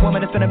independent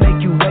woman that's gonna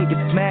make you wait to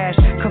smash.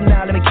 Come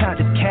now, let me count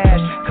this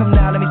cash. Come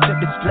now, let me sip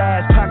this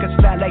splash. Pockets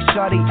fat like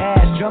shawty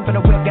ass. Jump in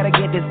the whip, gotta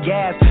get this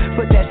gas.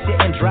 Put that shit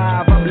in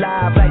drive. I'm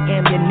live like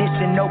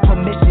ammunition, no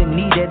permission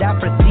needed. I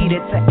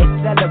proceeded to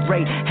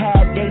accelerate.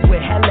 Had days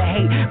with hella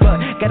hate, but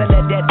gotta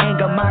let that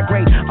anger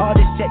migrate. All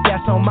this shit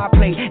that's on my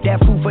plate, that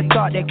food for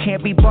thought that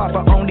can't be bought,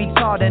 but only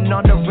taught. And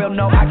on the real,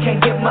 no, I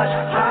can't get much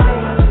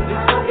higher.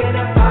 Just smoking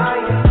that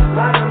fire,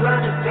 riding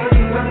around the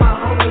city with my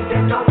homies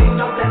that know they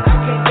know that I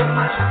can't get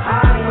much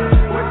higher.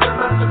 Work with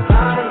my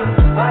supplier,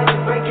 fire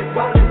break it,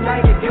 roll the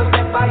night, it feels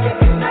that fire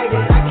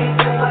ignited. I can't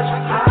get much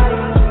higher.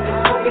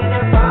 Just smoking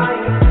that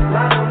fire,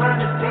 riding around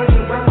the city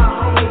with my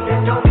homies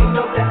that know they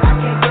know that I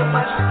can't get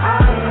much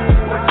higher.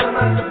 Work with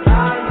my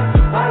supplier,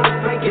 fire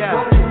break it,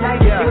 roll the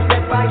night, it feels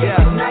that fire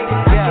ignited.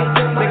 I can't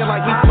get much higher.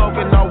 Like we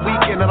smoking all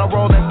weekend, and I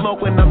roll that smoke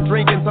when I'm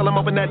drinking. Tell them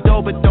open that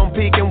dope, but don't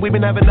peek. And we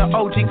been having the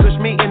OG Kush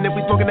meeting. If we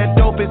smoking that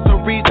dope, it's a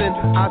reason.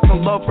 I so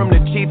low from the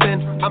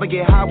cheapin'. I'ma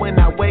get high when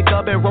I wake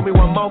up and roll me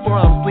one more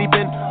before I'm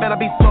sleeping. Man, I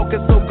be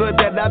smoking so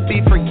good that I be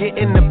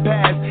forgetting the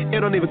past.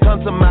 It don't even come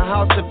to my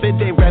house if it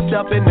ain't wrapped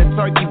up in the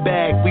turkey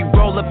bag. We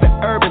roll up at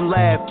Urban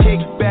Lab, kick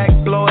back,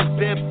 blow a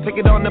zip, take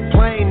it on the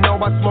plane. No,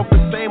 I smoke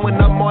the same when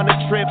I'm on a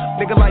trip.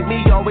 Nigga like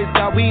me always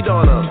got weed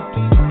on him.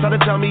 Try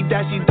to tell me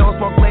that she don't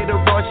smoke later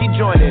on, she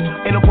join it.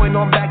 Ain't no point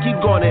on back, keep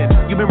going in.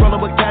 You been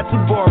rolling with cats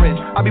who boring.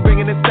 I be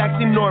bringing in stacks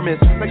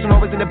enormous. Section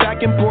always in the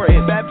back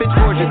important. Bad bitch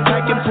gorgeous,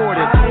 pack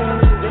imported.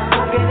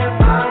 Smoking that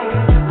fire,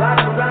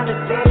 riding around the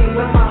city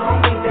with my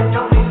homies that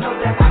know they know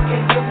that I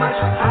can't get much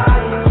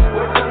higher.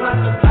 Work with my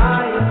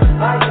supplier,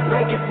 fire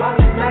break it, roll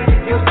the night, it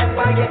feels that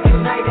fire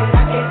ignited.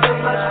 I can't get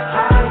much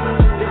higher.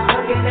 Just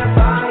smoking that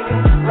fire,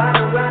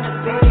 riding around the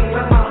city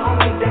with my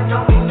homies that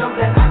know they know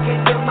that I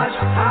can't get much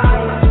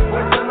higher.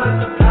 Work with my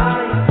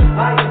supplier,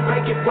 fire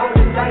break it, roll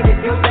the night, it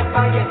feels that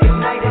fire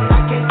ignited. I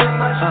can't get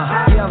much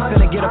higher. Yeah, I'm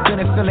finna get up in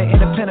it, feeling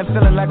independent,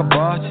 feeling like a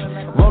boss.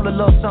 Roll a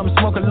little something,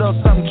 smoke a little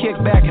something, kick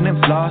back and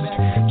then floss.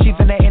 Chief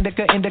in that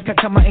indica,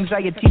 tell my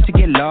anxiety to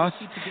get lost.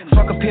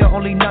 Fuck a pill,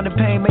 only numb the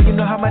pain, man, you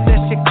know how much that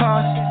shit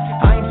costs.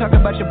 I ain't talking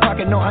about your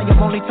pocket, no, I am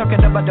only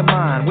talking about the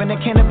mind. When the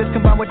cannabis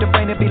combined with the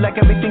brain, it be like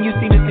everything you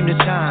see to seem to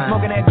shine.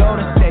 Smoking that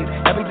golden state,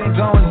 everything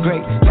going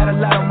great. Got a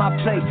lot on my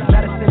plate,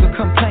 not a single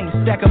complaint.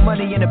 Stack of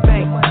money in the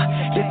bank.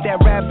 It's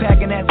that rap pack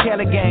and that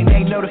Taylor gang.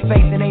 They know the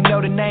face and they know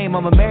the name.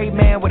 I'm a married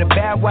man with a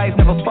bad wife,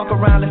 never fuck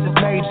around unless it's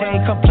Mary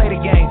Jane. Come play the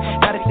game,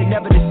 now this shit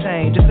never the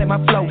same. Just like my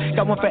flow,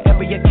 got one for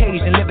every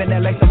occasion. Living that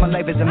life, so my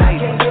life is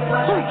amazing. I can't get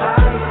much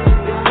higher,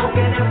 just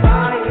smoking that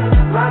fire.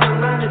 Riding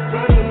around the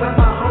city with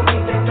my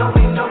homies, they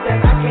know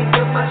that I can't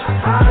get much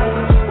higher.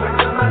 Work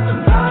with my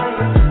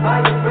supplier,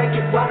 fire break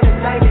it, roll the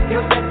night, it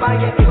feels that fire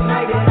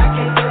ignited. I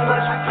can't get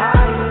much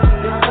higher,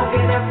 just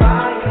smoking that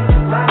fire.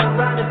 Riding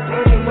around the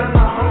city with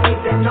my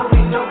homies, they know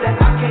that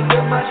I can't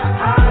get much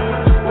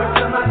higher. Work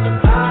with my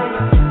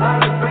supplier,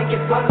 fire break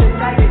it, roll the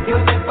night, it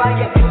feels that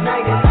fire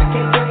ignited. I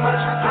can't get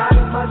much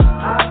higher, much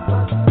higher.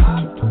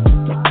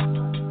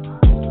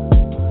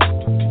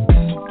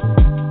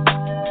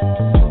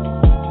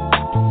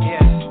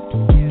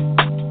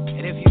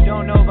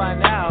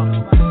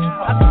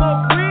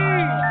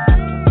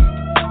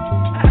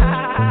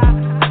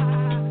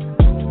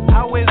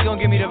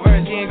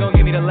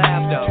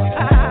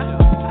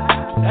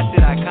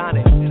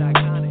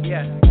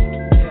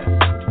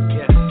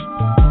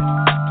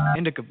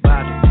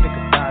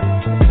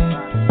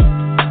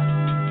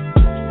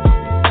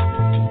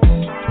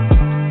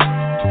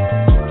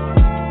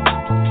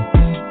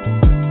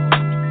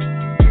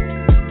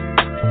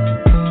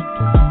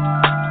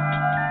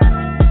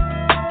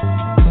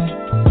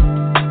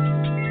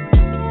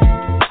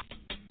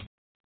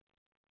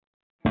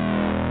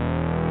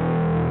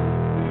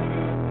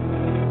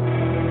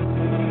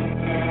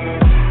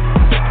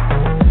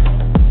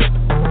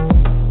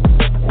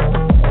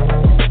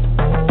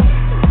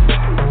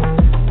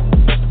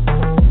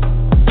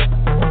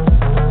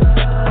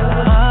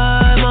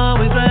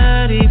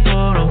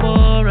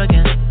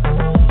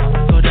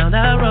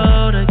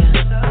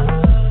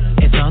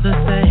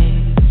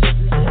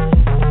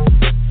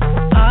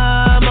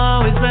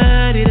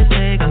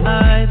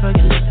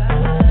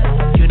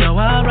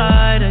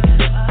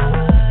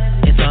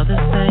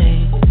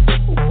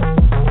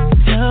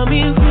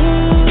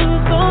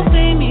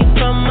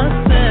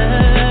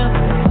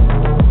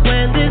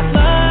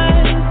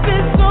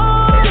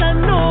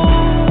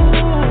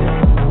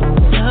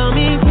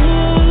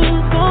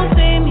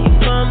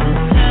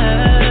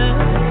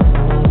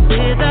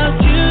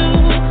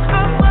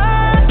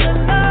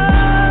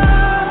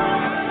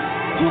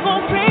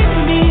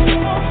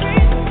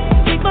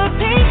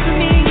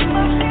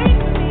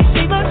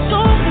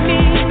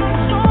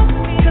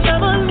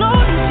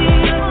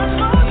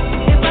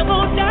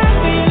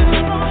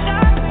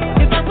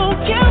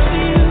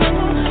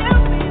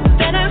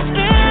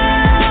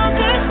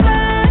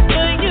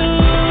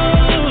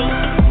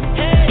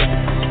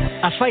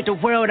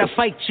 world, I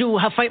fight you,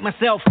 I fight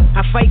myself,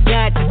 I fight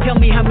God to tell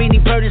me how many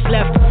burdens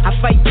left. I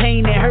fight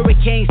pain and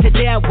hurricanes,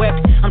 today I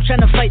wept. I'm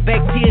trying to fight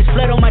back tears,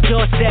 flood on my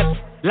doorstep.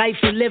 Life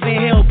and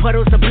living hell,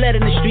 puddles of blood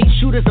in the street,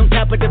 shooters on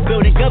top of the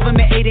building,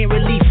 government aid ain't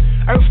relief.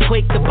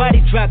 Earthquake, the body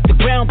drop, the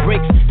ground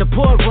breaks, the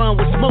poor run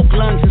with smoke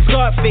lungs and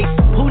scarred face.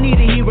 Who need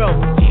a hero?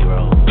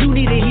 You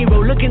need a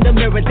hero, look in the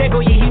mirror, there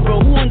go your hero.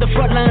 Who on the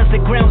front lines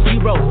at ground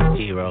zero?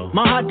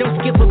 My heart don't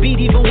skip a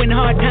beat even when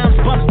hard times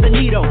bumps the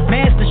needle.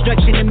 Mass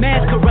destruction and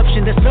mass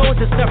corruption, the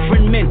souls of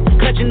suffering men,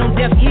 clutching on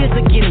deaf ears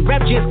again,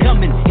 rapture's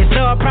coming. It's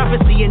all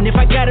prophecy, and if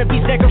I gotta be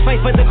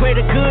sacrificed for the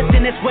greater good,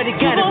 then that's what it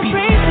gotta be.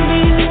 Pray for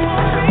me.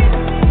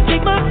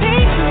 Take my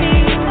pain from me,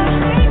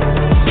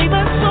 save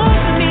my soul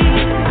for me,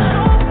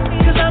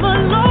 'cause I'm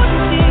alone to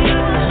see.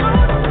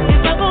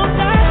 If I gon'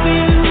 die for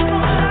you,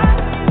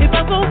 if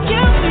I gon'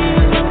 kill for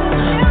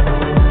you,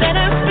 then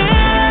I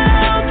spill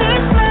this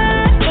blood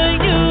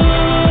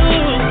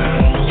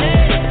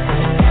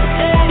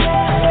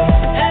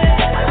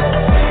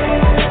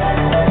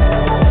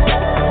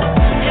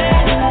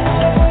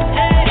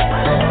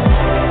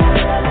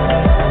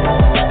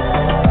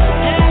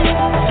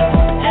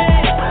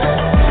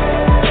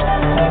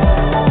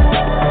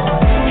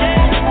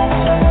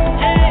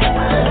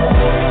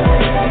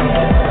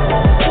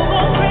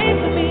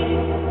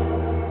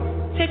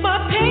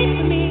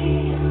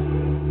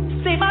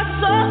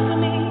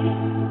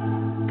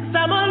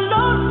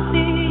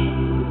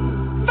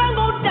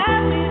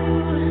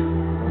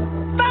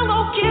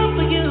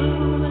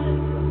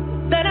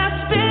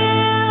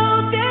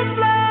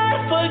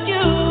for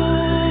you.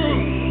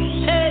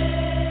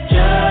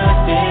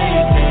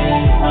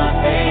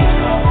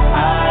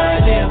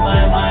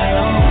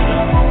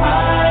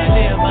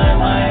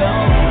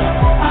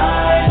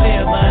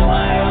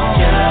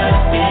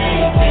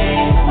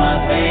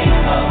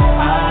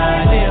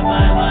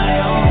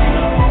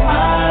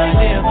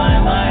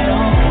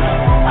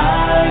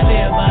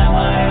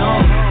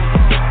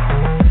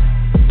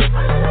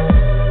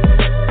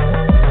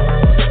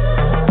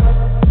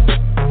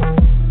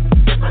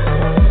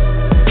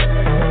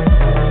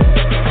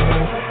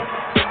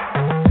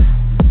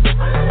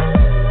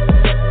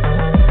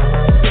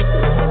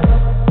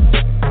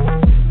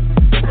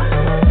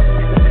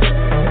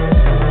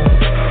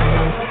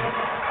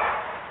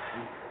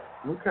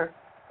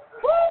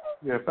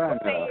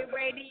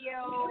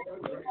 Radio.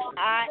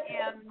 I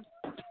am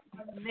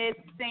Miss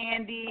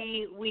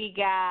Sandy. We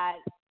got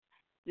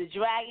the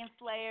Dragon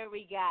Slayer.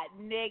 We got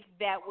Nick.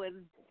 That was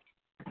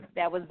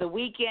The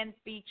Weeknd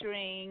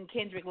featuring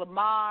Kendrick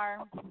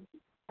Lamar.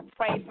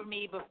 Pray for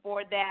Me.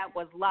 Before that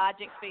was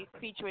Logic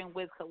featuring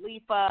Wiz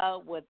Khalifa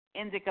with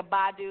Indica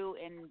Badu,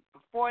 and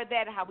before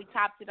that, how we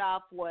topped it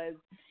off was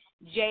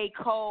J.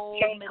 Cole,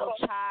 Middle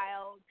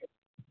Child.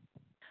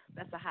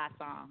 That's a hot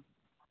song.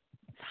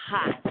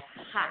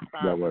 It's hot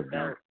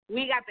song.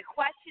 We got the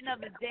question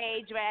of the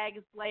day.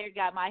 Dragon Slayer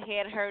got my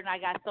head hurt, and I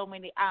got so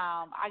many.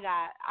 I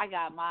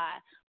got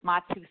my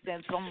 2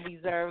 cents on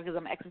reserve because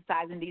I'm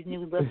exercising these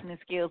new listening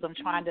skills I'm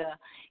trying to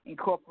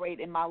incorporate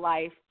in my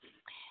life.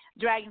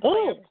 Dragon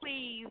Slayer,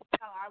 please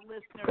tell our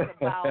listeners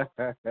about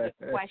the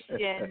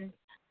question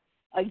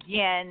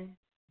again.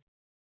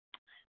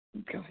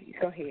 Go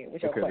ahead.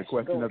 What's your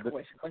question?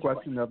 The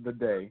question of the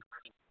day,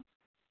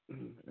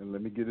 and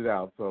let me get it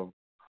out so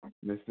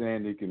Miss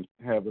Sandy can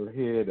have her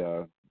head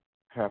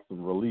have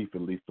some relief at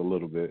least a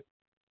little bit.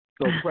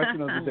 So the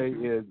question of the day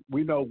is: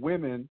 we know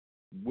women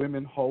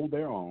hold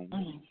their own,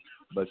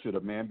 but should a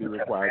man be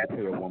required to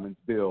pay a woman's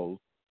bills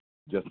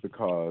just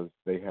because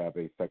they have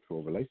a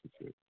sexual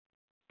relationship?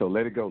 So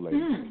let it go,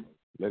 ladies.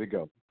 Let it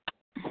go.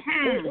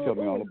 Tell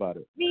me all about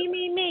it. Me.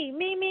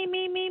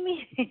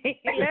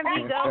 Let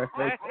me go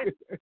first.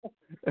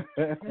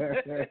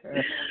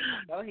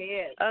 Go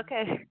ahead.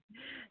 Okay.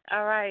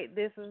 All right.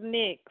 This is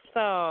Nick.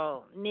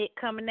 So Nick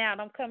coming out.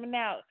 I'm coming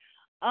out.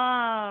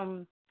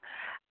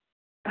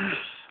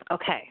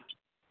 Okay.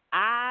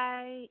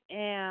 I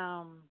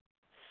am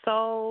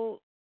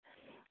so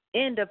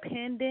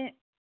independent.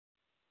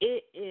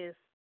 It is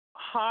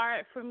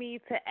hard for me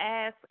to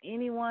ask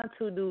anyone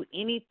to do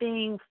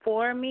anything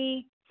for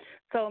me.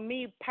 So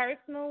me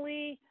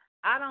personally,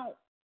 I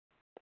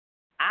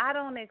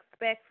don't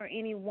expect for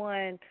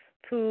anyone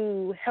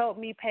to help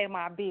me pay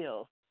my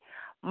bills.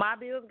 My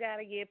bills got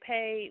to get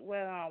paid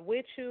whether I'm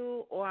with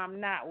you or I'm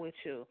not with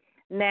you.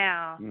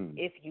 Now,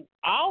 if you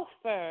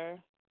offer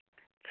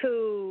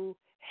to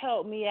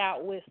help me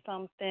out with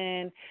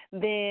something,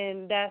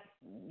 then that's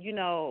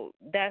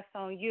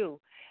on you.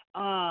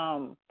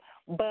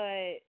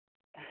 But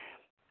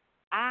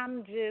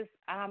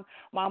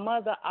my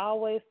mother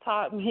always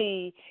taught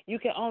me you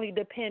can only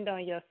depend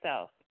on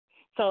yourself.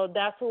 So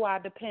that's who I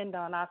depend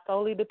on. I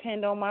solely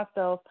depend on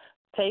myself,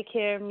 take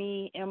care of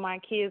me and my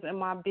kids and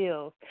my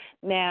bills.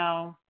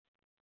 Now,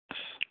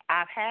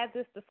 I've had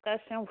this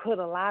discussion with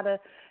a lot of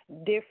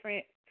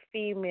different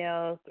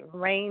females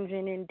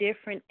ranging in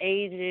different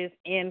ages,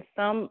 and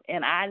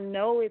I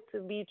know it to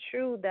be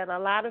true that a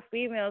lot of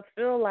females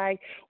feel like,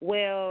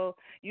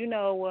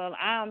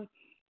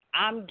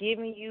 I'm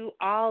giving you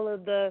all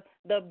of the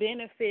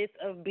benefits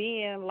of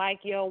being like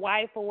your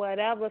wife or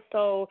whatever.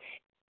 So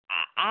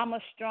I'm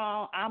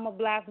a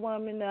black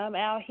woman. I'm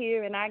out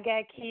here and I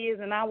got kids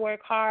and I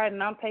work hard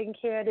and I'm taking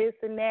care of this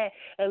and that.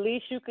 At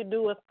least you could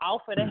do is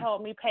offer to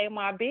help me pay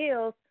my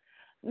bills.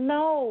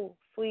 No,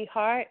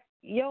 sweetheart.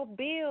 Your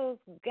bills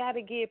got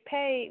to get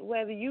paid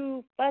whether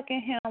you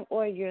fucking him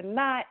or you're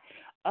not,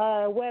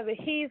 whether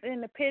he's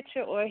in the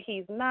picture or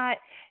he's not.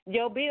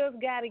 Your bills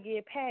got to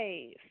get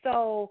paid.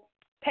 So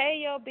pay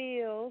your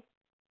bills.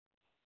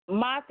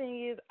 My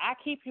thing is I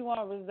keep you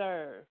on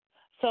reserve.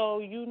 So,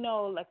 you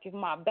know, like if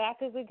my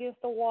back is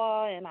against the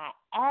wall and I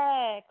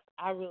ask,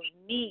 I really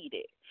need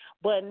it.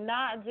 But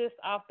not just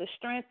off the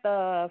strength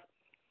of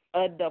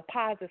a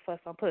deposit for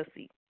some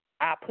pussy.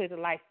 I put it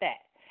like that.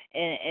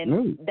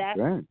 And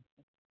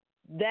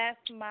that's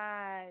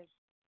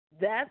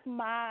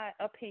my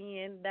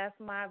opinion. That's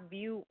my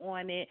view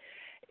on it.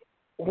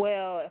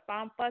 Well, if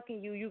I'm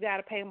fucking you, you got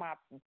to pay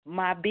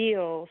my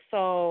bills.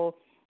 So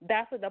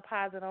that's a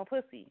deposit on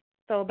pussy.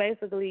 So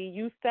basically,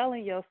 you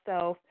selling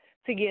yourself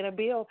to get a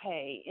bill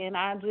paid, and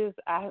I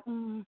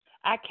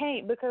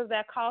can't because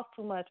that costs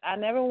too much. I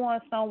never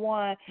want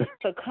someone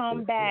to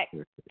come back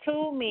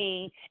to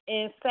me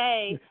and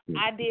say,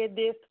 I did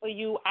this for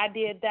you, I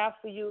did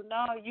that for you.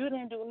 No, you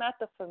didn't do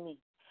nothing for me.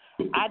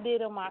 I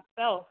did it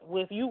myself.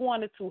 If you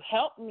wanted to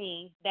help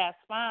me, that's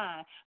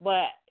fine,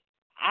 but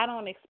I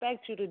don't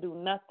expect you to do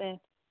nothing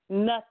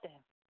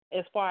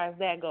as far as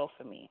that goes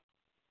for me.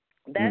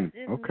 That's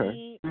just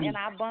me, and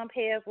I bump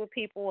heads with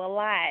people a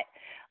lot.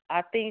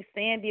 I think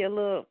Sandy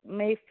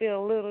may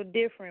feel a little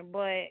different,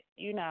 but,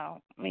 you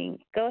know, I mean,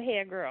 go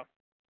ahead, girl.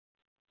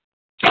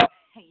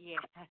 Yeah.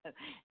 It's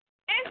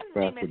the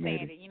same as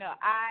Sandy. You know,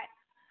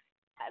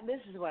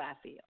 this is what I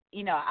feel.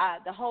 You know,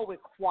 the whole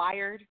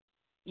required,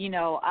 you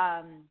know,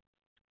 I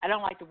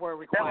don't like the word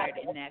required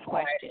in that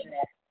question.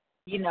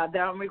 You know, they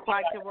don't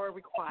require the word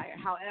required.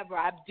 However,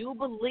 I do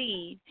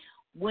believe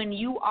when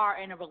you are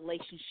in a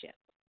relationship,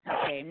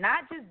 okay,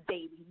 not just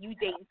dating, you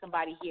dating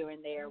somebody here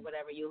and there,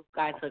 whatever you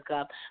guys hook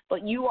up,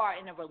 but you are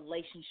in a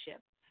relationship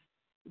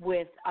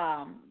with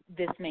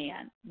this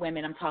man,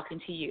 women, I'm talking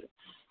to you,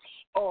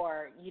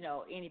 or, you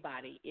know,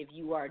 anybody, if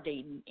you are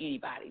dating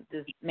anybody,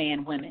 this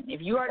man, women,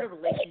 if you are in a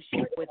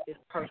relationship with this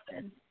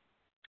person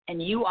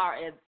and you are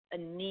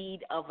in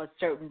need of a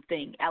certain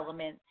thing,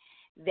 element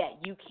that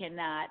you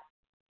cannot,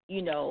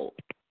 you know,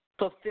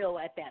 fulfill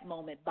at that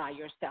moment by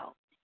yourself.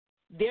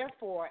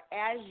 Therefore,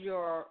 as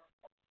your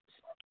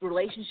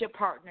relationship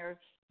partner,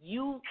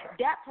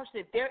 that person,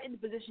 if they're in the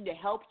position to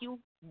help you,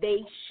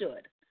 they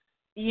should.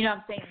 You know what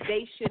I'm saying?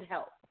 They should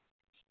help.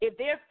 If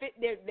they're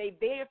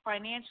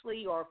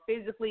financially or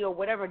physically or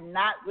whatever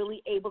not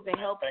really able to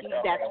help you,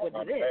 that's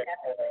what it is.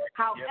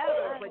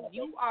 However, when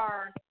you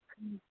are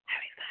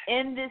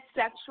in this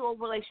sexual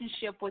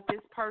relationship with this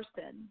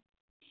person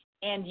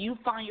and you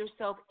find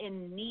yourself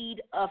in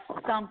need of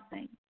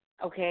something,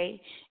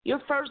 okay, your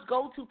first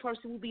go-to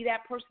person will be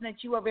that person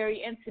that you are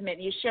very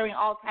intimate. You're sharing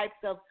all types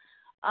of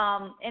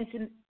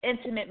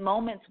intimate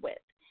moments with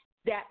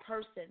that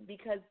person,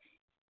 because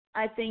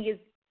I think as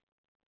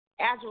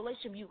a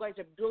relationship, you guys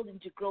are building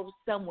to grow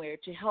somewhere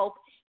to help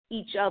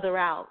each other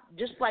out.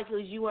 Just like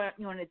as you're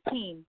on a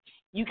team,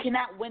 you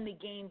cannot win the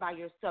game by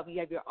yourself. You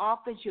have your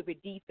offense, you have your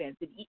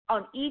defense. And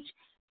on each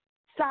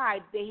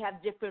side, they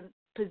have different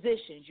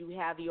positions. You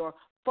have your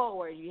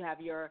forward, you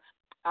have your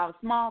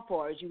small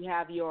forwards, you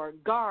have your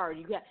guard,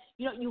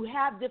 you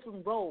have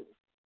different roles.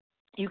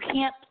 You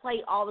can't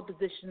play all the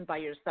positions by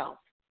yourself.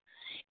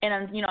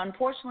 And, you know,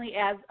 unfortunately,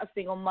 as a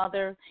single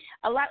mother,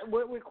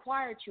 we're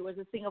required to. As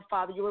a single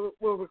father,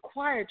 we're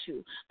required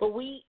to. But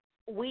when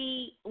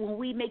we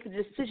make the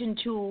decision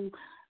to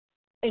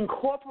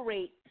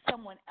incorporate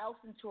someone else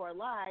into our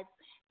lives,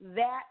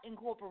 that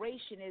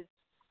incorporation is,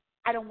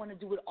 I don't want to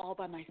do it all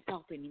by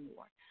myself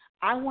anymore.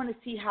 I want to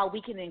see how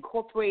we can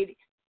incorporate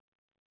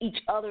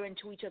each other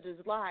into each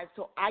other's lives,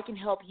 so I can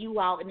help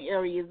you out in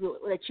areas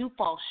that you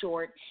fall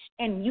short,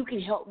 and you can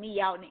help me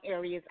out in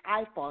areas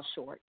I fall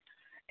short,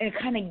 and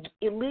kind of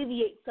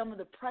alleviate some of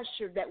the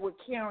pressure that we're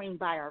carrying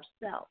by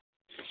ourselves.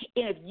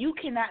 And if you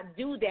cannot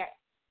do that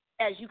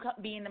as you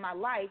be into my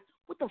life,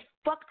 what the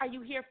fuck are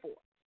you here for?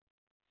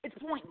 It's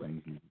pointless.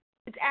 Mm-hmm.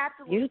 It's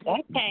absolutely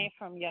pointless. That came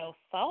from your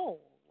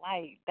soul.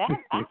 Like, that,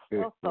 I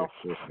feel so...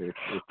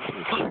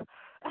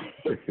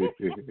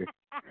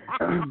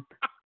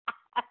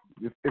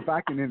 If I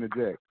can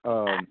interject,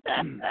 a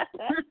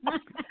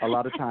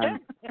lot of times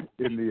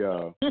in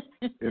the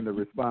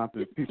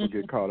responses, people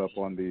get caught up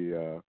on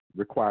the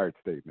required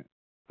statement.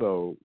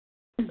 So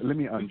let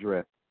me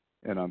undress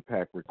and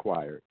unpack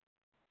required.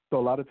 So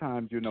a lot of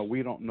times, you know,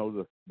 we don't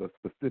know the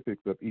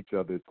specifics of each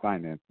other's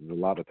finances a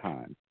lot of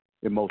times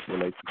in most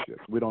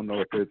relationships. We don't know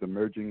if there's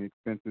emerging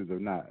expenses or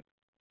not.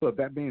 So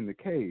that being the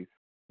case,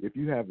 if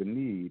you have a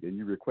need and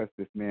you request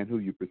this man who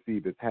you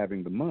perceive as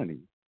having the money,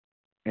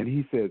 and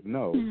he says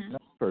no,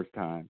 first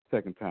time,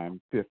 second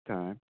time, fifth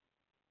time,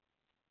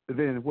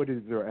 then what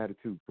is your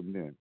attitude from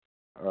then?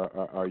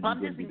 Are you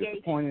going to be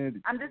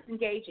disappointed? I'm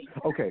disengaging.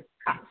 Okay.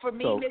 For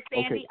me, Miss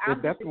Sandy,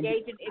 I'm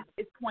disengaging.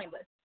 It's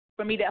pointless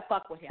for me to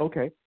fuck with him.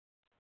 Okay.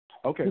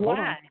 Okay. Hold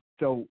on.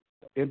 So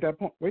at that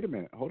point, wait a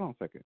minute. Hold on a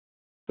second.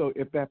 So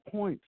if that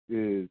point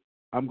is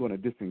I'm going to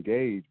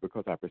disengage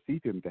because I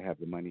perceive him to have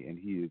the money and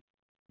he is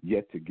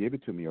yet to give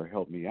it to me or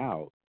help me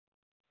out,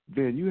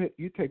 then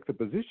you take the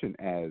position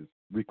as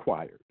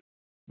required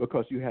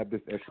because you have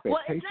this expectation.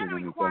 Well, it's not a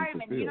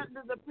requirement. You know,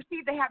 the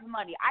perceive they have the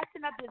money. I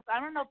sent out this. I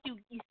don't know if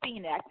you've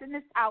seen it. I sent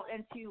this out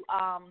into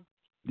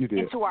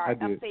into our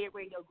Say It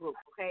Radio group.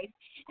 Okay,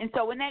 and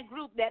so in that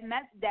group, that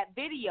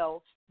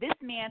video, this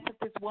man took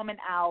this woman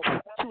out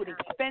to an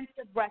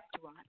expensive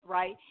restaurant.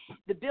 Right,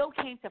 the bill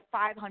came to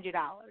 $500.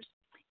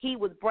 He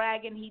was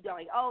bragging. He'd be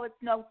like, oh, it's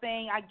no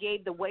thing. I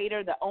gave the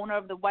waiter, the owner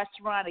of the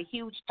restaurant, a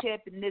huge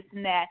tip and this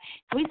and that.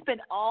 So he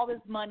spent all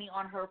this money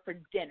on her for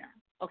dinner,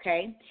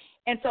 okay?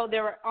 And so they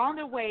were on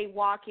their way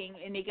walking,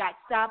 and they got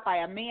stopped by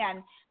a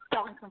man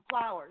selling some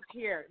flowers.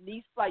 Here,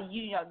 these, like,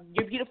 you know,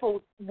 your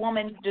beautiful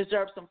woman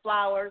deserves some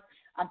flowers.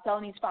 I'm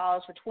selling these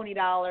flowers for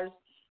 $20.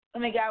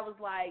 And the guy was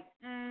like,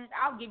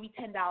 I'll give you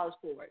 $10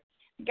 for it.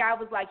 The guy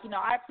was like, you know,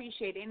 I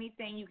appreciate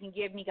anything you can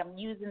give me. I'm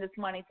using this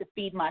money to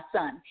feed my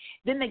son.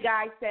 Then the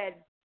guy said,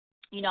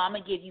 you know, I'm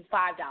going to give you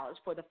 $5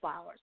 for the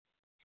flowers.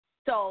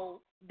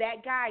 So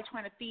that guy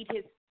trying to feed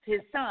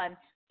his son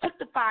took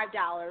the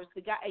 $5,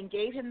 the guy, and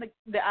gave him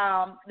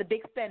the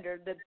big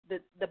spender,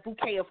 the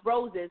bouquet of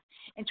roses,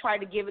 and tried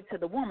to give it to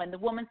the woman. The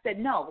woman said,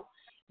 no,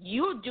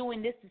 you're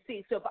doing this to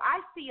see. So if I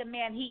see a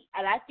man,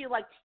 and I feel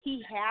like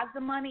he has the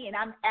money and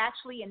I'm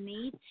actually in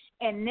need,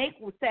 and Nick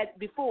said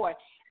before,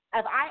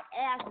 if I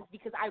ask, it's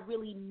because I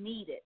really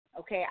need it,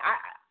 okay?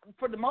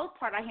 For the most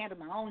part, I handle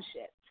my own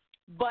shit.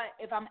 But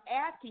if I'm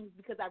asking, it's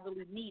because I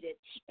really need it.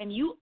 And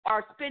you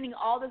are spending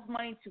all this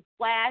money to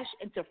flash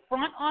and to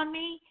front on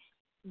me,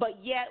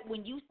 but yet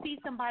when you see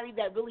somebody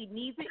that really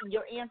needs it and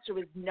your answer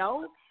is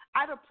no,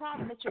 I have a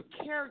problem. That's your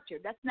character.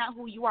 That's not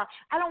who you are.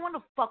 I don't want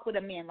to fuck with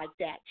a man like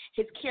that.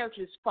 His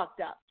character is fucked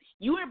up.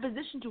 You're in a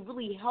position to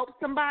really help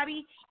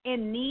somebody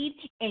in need,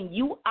 and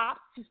you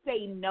opt to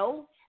say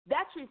no.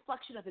 That's a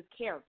reflection of his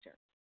character.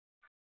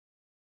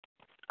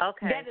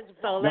 Okay. That is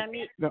so let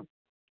me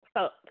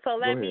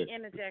let me ahead.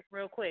 interject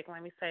real quick.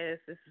 Let me say this.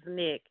 This is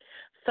Nick.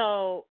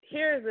 So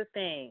here's the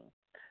thing.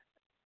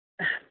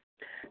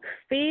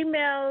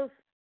 Females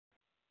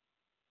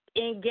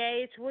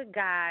engage with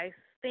guys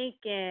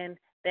thinking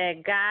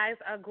that guys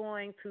are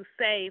going to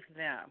save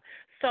them.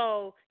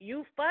 So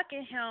you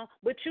fucking him,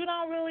 but you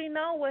don't really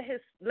know what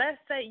let's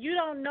say you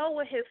don't know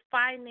what his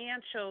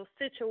financial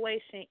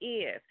situation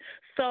is.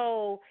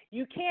 So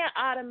you can't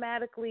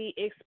automatically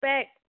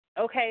expect,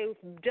 okay,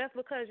 just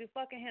because you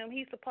fucking him,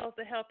 he's supposed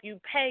to help you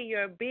pay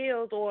your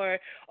bills or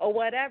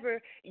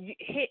whatever.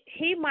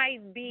 He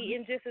might be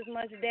in just as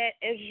much debt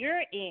as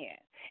you're in.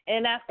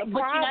 And that's the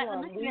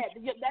problem.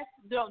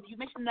 You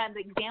mentioned that in the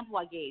example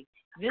I gave.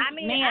 This I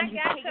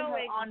got your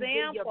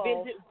example.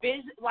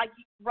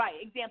 Right,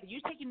 example.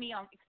 You're taking me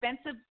on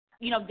expensive,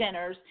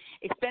 dinners,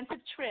 expensive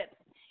trips,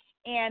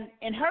 and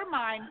in her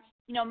mind,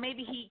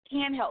 maybe he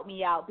can help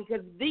me out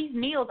because these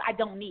meals I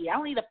don't need. I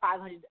don't need a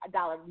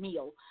 $500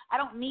 meal. I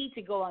don't need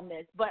to go on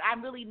this, but I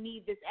really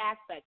need this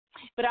aspect.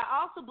 But I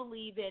also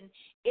believe in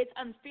it's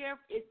unfair.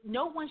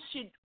 No one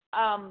should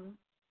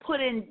put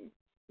in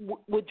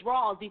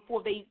withdrawals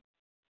before they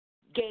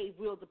gave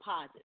real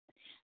deposits.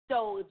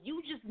 So if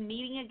you just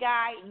meeting a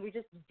guy and you're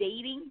just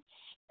dating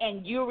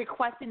and you're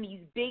requesting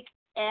these big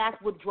ass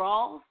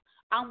withdrawals,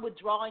 I'm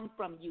withdrawing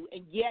from you,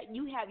 and yet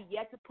you have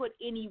yet to put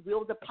any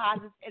real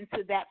deposits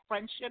into that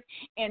friendship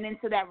and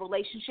into that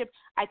relationship,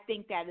 I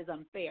think that is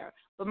unfair.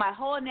 But my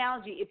whole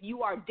analogy, if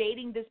you are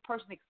dating this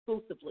person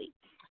exclusively,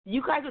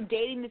 you guys are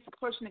dating this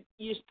person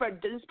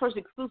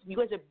exclusively, you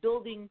guys are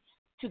building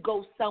to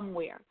go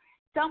somewhere.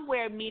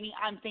 Somewhere meaning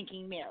I'm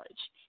thinking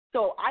marriage.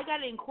 So I got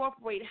to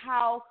incorporate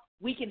how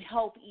we can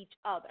help each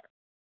other.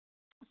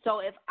 So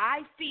if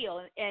I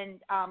feel, and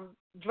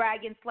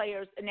Dragon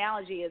Slayer's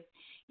analogy is,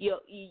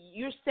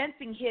 you're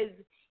sensing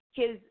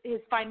his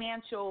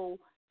financial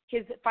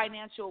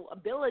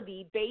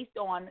ability based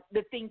on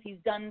the things he's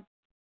done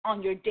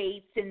on your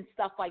dates and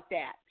stuff like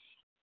that.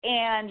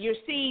 And you're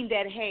seeing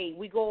that, hey,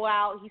 we go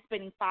out, he's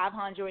spending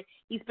 $500,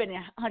 he's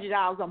spending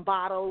 $100 on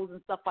bottles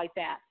and stuff like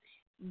that.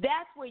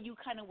 That's where you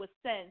kind of would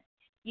sense,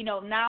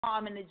 now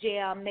I'm in the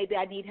jam, maybe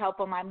I need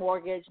help on my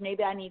mortgage,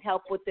 maybe I need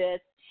help with this.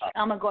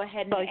 I'm going to go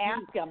ahead and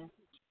ask him.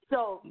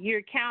 So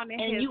you're counting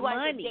and his you guys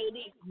money. Are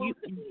dating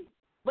exclusively.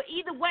 But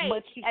either way,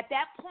 at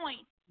that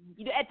point,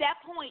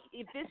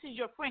 if this is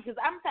your friend, because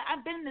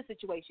I've been in this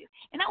situation,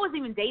 and I wasn't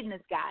even dating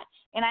this guy,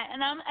 and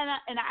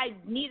I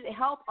needed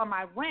help on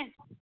my rent,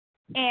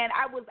 and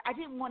I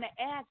didn't want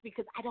to ask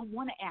because I don't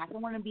want to ask. I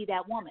want to be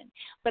that woman,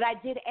 but I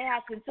did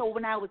ask, and so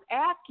when I was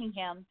asking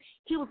him,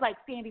 he was like,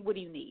 "Sandy, what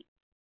do you need?"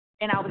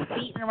 And I was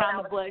beating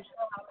around the bush.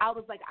 I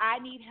was like, I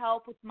need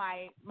help with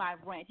my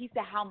rent. He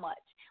said, how much?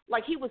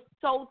 Like, he was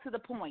so to the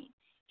point.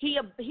 He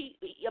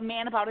a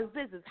man about his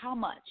business. How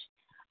much?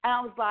 And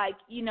I was like,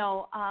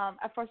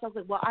 at first I was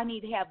like, well, I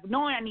need to have,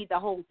 knowing I need the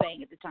whole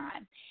thing at the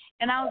time.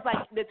 And I was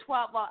like, the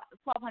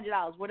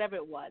 $1,200, whatever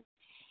it was.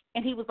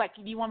 And he was like,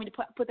 do you want me to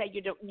put that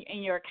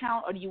in your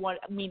account, or do you want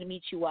me to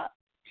meet you up?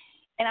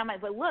 And I'm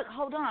like, but look,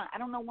 hold on. I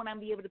don't know when I'm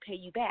going to be able to pay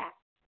you back.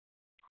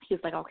 He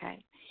was like, okay.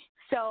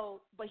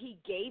 So, but he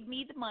gave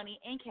me the money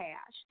in cash.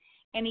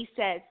 And he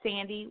said,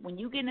 Sandy, when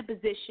you get in a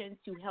position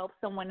to help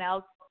someone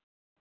else,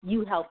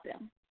 you help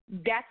them.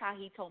 That's how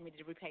he told me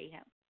to repay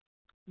him.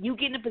 You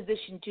get in a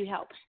position to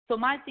help. So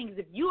my thing is,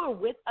 if you are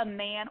with a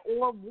man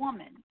or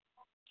woman,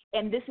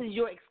 and this is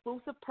your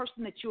exclusive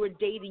person that you are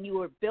dating, you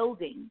are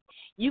building,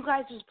 you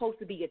guys are supposed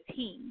to be a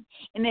team.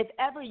 And if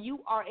ever you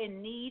are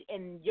in need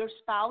and your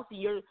spouse,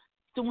 your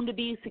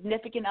soon-to-be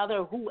significant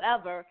other,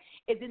 whoever,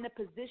 is in a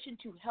position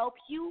to help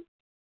you,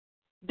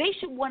 they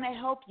should want to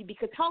help you,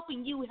 because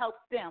helping you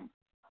helps them,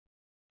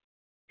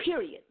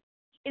 period.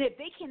 And if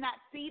they cannot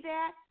see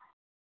that,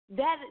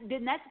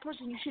 then that's the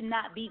person you should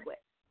not be with.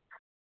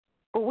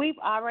 But we've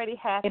already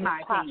had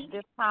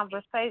this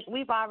conversation.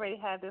 We've already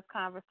had this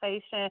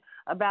conversation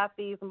about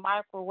these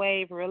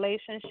microwave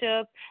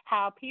relationships.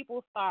 How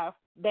people start,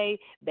 they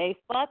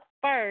fuck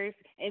first,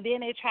 and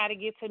then they try to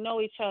get to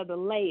know each other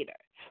later.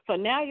 So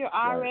now you're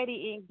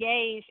already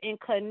engaged and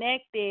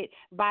connected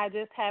by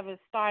just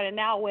starting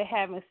out with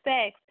having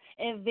sex,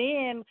 and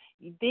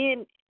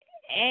then.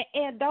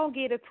 And don't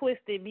get it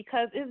twisted,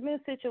 because it's been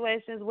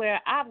situations where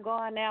I've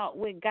gone out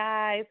with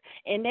guys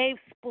and they've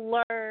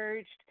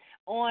splurged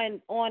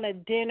on a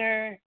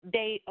dinner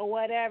date or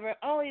whatever,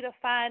 only to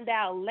find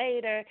out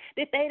later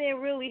that they didn't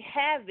really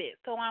have it.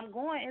 So I'm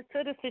going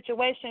into the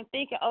situation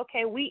thinking,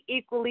 okay, we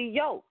equally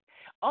yoked,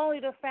 only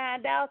to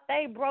find out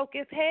they broke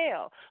as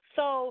hell.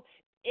 So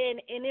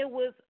and it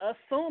was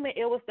assuming,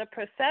 it was the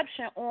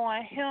perception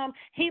on him,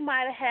 he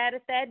might have had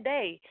it that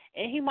day,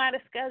 and he might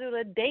have scheduled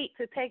a date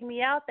to take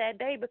me out that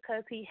day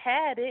because he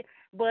had it.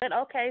 But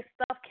okay,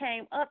 stuff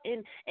came up,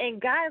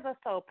 and guys are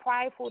so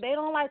prideful. They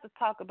don't like to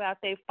talk about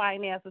their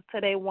finances to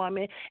their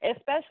woman,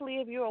 especially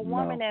if you're a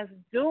woman that's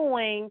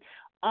doing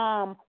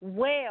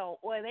well,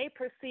 or they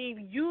perceive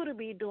you to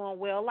be doing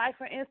well. Like,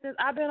 for instance,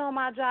 I've been on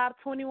my job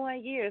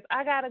 21 years.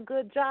 I got a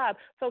good job.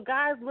 So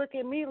guys look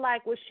at me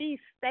like, well, she's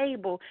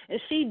stable and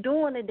she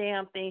doing the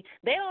damn thing.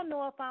 They don't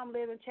know if I'm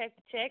living check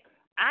to check.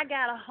 I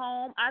got a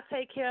home. I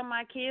take care of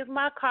my kids.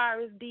 My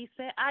car is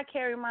decent. I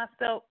carry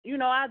myself.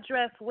 I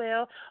dress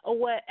well or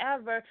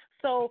whatever.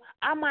 So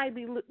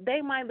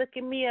they might look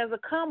at me as a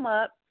come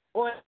up,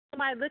 or they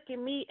might look at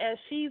me as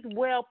she's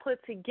well put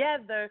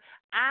together.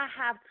 I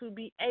have to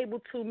be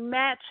able to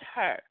match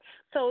her.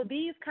 So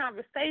these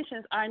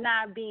conversations are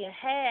not being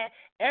had.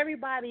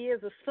 Everybody is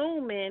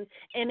assuming,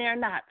 and they're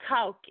not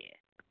talking.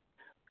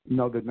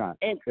 No, they're not.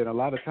 And a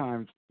lot of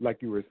times,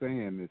 like you were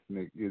saying,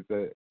 Nik, is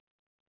that,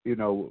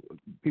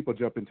 people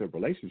jump into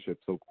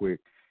relationships so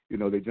quick.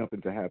 They jump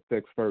into have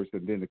sex first,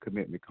 and then the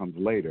commitment comes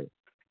later.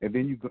 And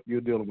then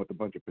you're dealing with a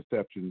bunch of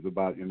perceptions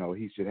about,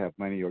 he should have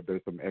money, or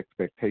there's some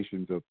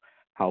expectations of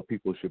how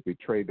people should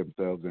portray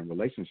themselves in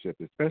relationships,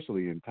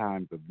 especially in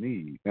times of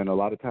need. And a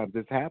lot of times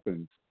this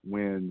happens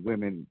when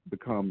women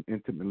become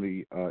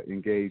intimately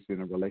engaged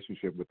in a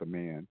relationship with a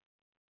man,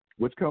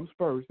 which comes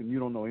first, and you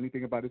don't know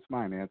anything about his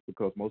finance,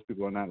 because most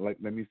people are not like,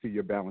 let me see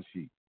your balance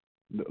sheet.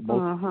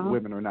 Most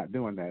women are not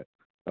doing that.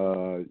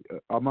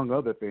 Among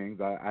other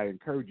things, I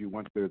encourage you,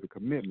 once there's a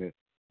commitment,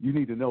 you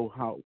need to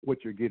know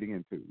what you're getting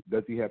into.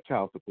 Does he have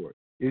child support?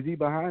 Is he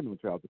behind on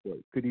child support?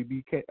 Could he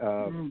be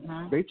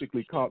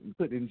basically caught and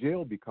put in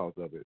jail because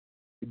of it?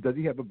 Does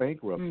he have a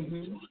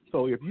bankruptcy?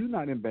 So if you're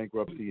not in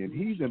bankruptcy and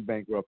he's in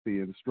bankruptcy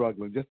and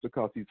struggling just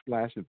because he's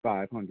flashing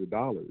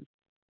 $500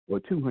 or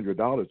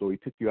 $200, or he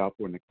took you out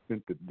for an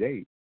expensive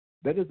date,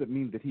 that doesn't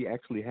mean that he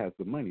actually has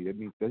the money. That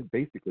means that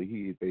basically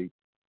he is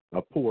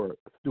a poor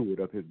steward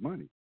of his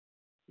money.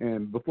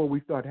 And before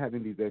we start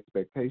having these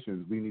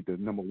expectations, we need to,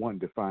 number one,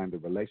 define the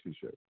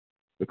relationship.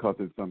 Because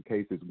in some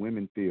cases,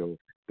 women feel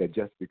that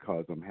just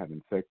because I'm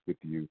having sex with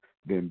you,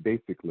 then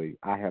basically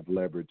I have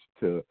leverage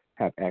to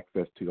have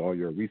access to all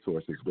your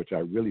resources, which I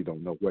really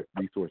don't know what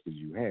resources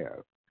you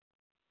have.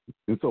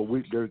 And so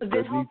there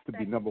needs to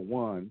be, number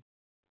one.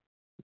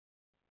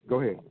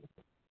 Go ahead.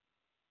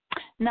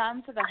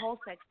 None to the whole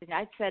sex thing.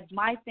 I said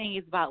my thing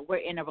is about we're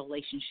in a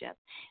relationship.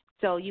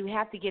 So you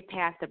have to get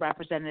past the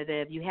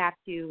representative. You have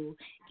to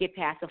get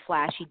past the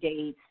flashy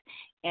dates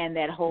and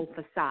that whole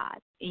facade,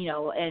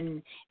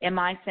 and in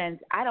my sense,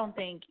 I don't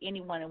think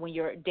anyone, when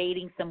you're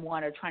dating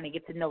someone or trying to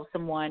get to know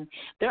someone,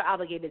 they're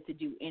obligated to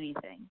do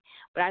anything.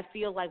 But I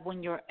feel like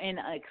when you're in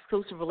an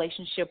exclusive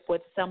relationship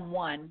with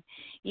someone,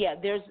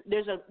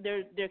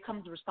 there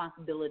comes a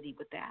responsibility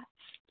with that.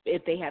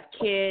 If they have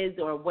kids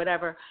or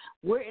whatever,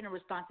 we're in a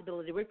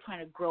responsibility. We're trying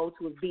to grow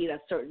to be at a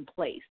certain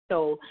place.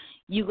 So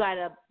you got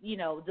to,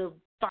 to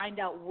find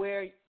out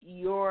where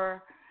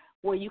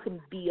you can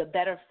be a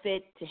better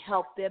fit to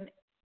help them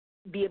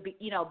be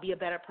a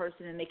better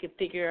person, and they can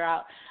figure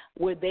out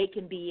where they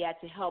can be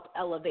at to help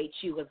elevate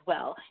you as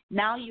well.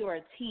 Now you're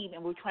a team,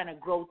 and we're trying to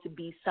grow to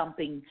be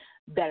something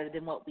better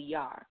than what we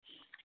are.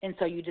 And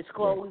so you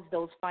disclose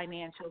those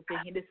financials,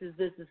 saying, this is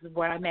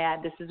where I'm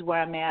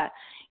at,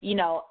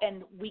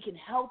 and we can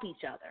help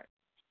each other.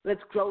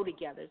 Let's grow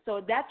together.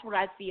 So that's what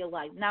I feel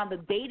like. Now the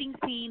dating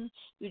scene,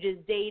 you're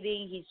just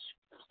dating, he's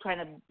trying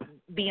to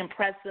be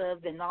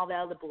impressive and all that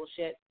other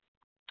bullshit.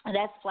 And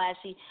that's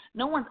flashy.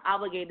 No one's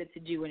obligated to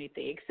do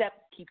anything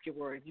except keep your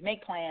word. You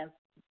make plans,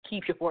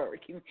 keep your word.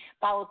 You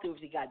follow through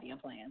with your goddamn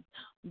plans.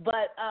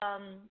 But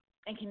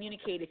and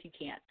communicate if you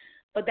can.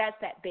 But that's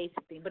that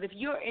basic thing. But if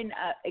you're in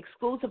an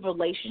exclusive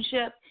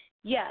relationship,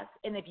 yes.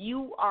 And if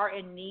you are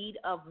in need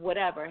of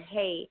whatever,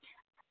 hey,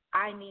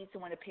 I need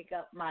someone to pick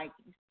up my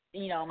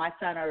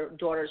son or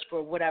daughters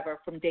for whatever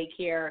from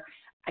daycare.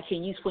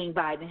 Can you swing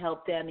by and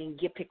help them and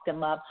pick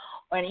them up?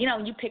 Or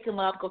you pick them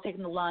up, go take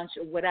them to lunch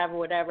or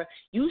whatever.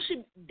 You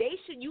should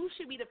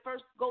be the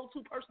first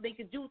go-to person they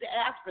could do to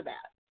ask for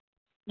that.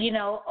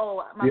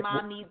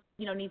 Mom needs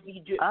me to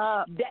do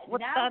now we're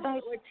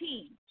a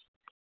team.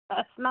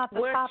 That's not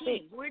the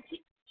topic. We're a team.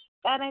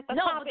 That ain't the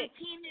But topic.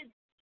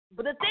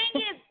 but the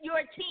thing is,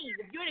 you're a team.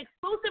 If you're in an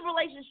exclusive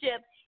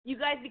relationship, you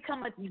guys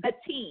become a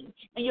team,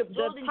 and you're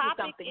building to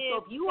something.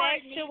 So if you are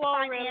in sexual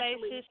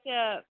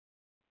relationship,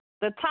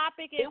 the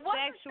topic is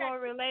sexual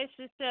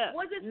relationship,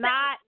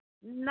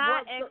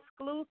 not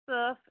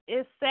exclusive.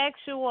 It's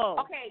sexual.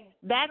 Okay.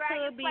 That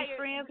could be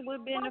friends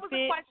with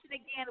benefits.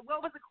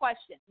 What was the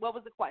question?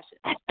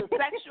 So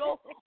sexual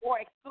or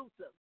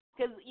exclusive?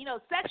 Because,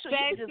 sexual, you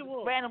can just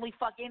randomly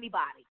fuck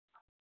anybody.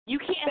 You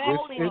can't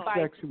hold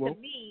anybody to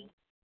me.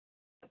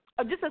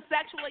 Or just a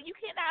sexual, you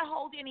cannot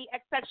hold any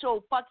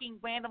sexual fucking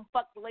random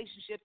fuck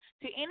relationships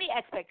to any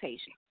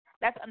expectation.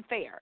 That's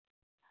unfair.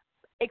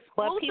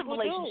 Exclusive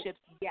relationships,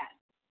 yes.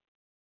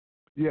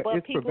 Yeah, but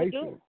it's people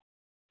pervasive.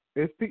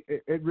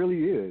 It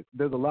really is.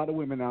 There's a lot of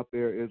women out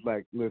there. It's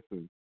like,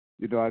 listen,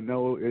 I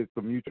know it's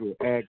a mutual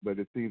act, but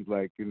it seems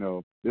like,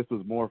 this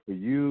was more for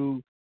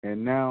you.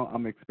 And now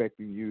I'm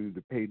expecting you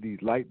to pay these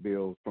light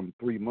bills from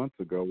 3 months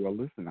ago. Well,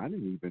 listen, I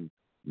didn't even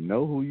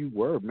know who you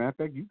were. Matter of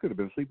fact, you could have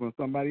been sleeping with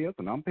somebody else,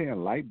 and I'm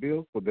paying light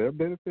bills for their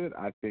benefit.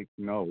 I think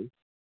no.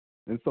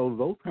 And so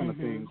those kind of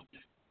things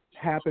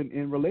happen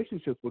in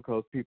relationships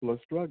because people are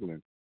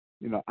struggling.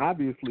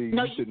 Obviously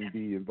you shouldn't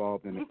be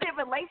involved in it. You said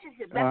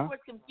relationships. That's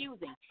what's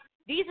confusing.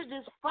 These are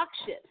just fuck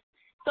ships.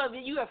 So if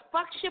you're a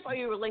fuck ship or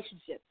you're a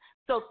relationship.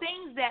 So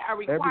things that are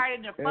required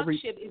in a fuck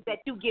ship is that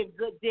you give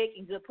good dick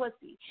and good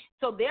pussy.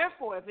 So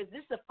therefore, if it's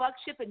just a fuck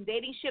ship and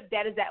dating ship,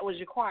 that was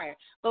required.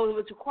 But if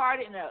it's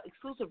required in an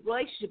exclusive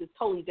relationship, it's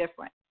totally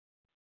different.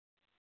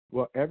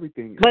 Well,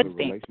 everything is a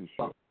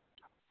relationship.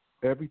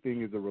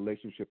 Everything is a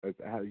relationship as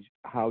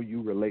how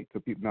you relate to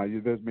people. Now,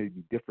 there's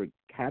maybe different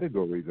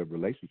categories of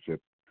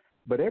relationships,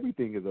 but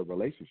everything is a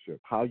relationship.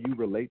 How you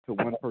relate to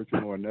one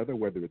person or another,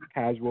 whether it's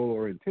casual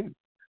or intense.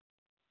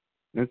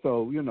 And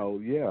so, we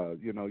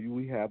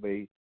have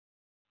a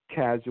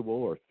casual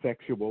or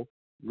sexual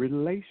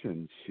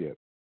relationship.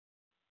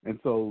 And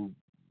so,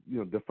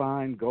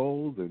 define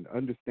goals and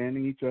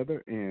understanding each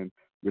other and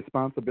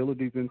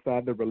responsibilities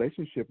inside the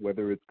relationship,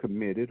 whether it's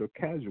committed or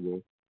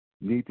casual,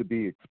 need to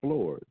be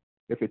explored.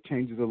 If it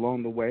changes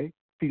along the way,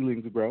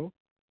 feelings grow,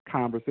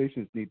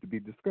 conversations need to be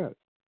discussed.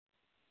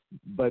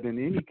 But in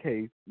any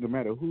case, no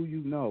matter who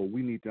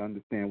we need to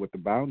understand what the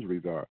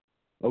boundaries are.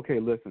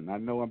 Okay, listen, I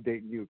know I'm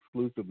dating you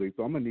exclusively,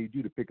 so I'm going to need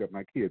you to pick up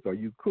my kids. Are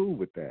you cool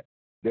with that?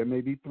 There may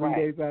be 3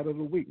 days out of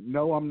the week.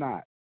 No, I'm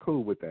not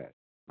cool with that.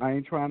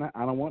 I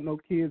don't want no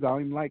kids. I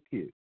don't even like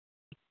kids.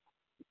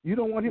 You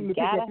don't want him to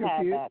pick up your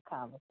kids? You got to have that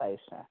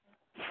conversation.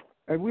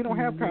 And we don't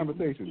have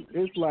conversations.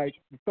 It's like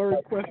the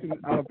third question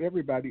out of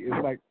everybody is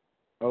like,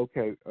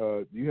 okay,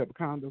 do you have a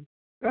condom?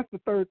 That's the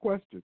third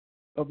question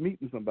of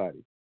meeting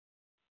somebody.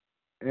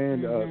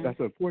 And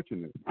that's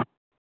unfortunate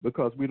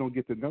because we don't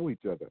get to know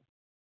each other.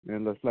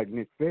 And just like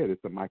Nick said,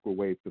 it's a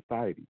microwave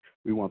society.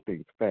 We want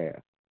things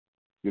fast.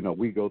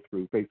 We go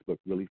through Facebook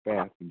really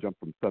fast and jump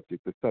from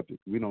subject to subject.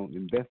 We don't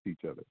invest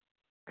each other.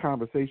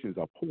 Conversations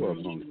are poor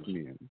amongst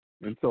men.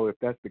 And so if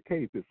that's the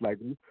case, it's like,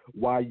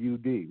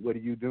 YUD, what are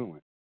you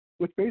doing?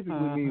 Which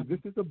basically means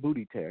this is a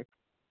booty text.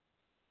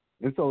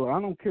 And so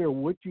I don't care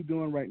what you're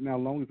doing right now,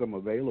 as long as I'm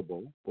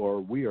available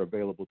or we are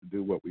available to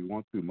do what we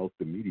want to most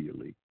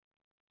immediately.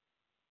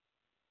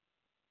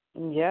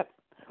 Yep.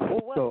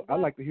 So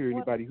I'd like to hear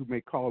anybody who may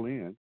call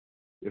in.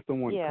 If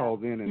someone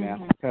calls in and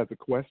has a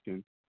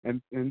question,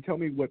 and tell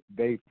me what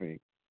they think,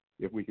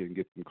 if we can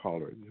get some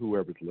callers,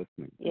 whoever's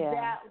listening.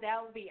 Yeah.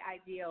 That would be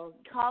ideal.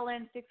 Call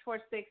in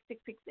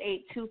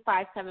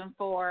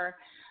 646-668-2574.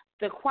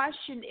 The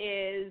question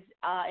is,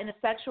 in a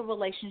sexual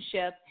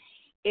relationship,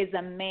 is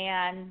a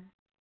man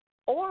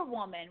or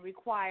woman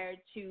required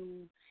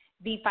to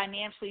be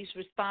financially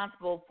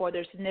responsible for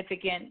the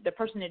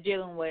person they're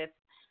dealing with,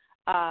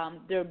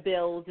 their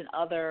bills and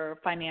other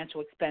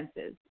financial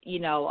expenses,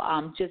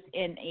 just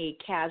in a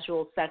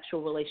casual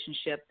sexual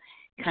relationship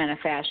kind of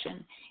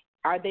fashion?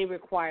 Are they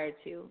required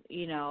to?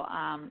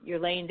 You're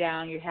laying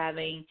down, you're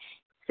having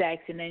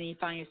sex, and then you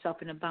find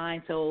yourself in a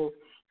bind, so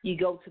you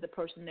go to the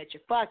person that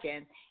you're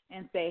fucking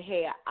and say,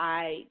 hey,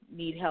 I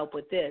need help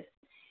with this.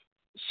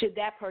 should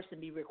that person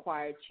be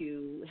required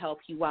to help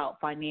you out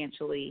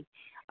financially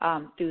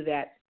through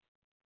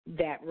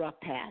that rough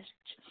patch?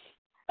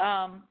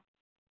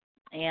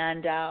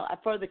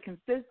 For the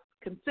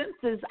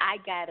consensus I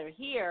gather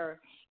here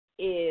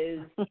is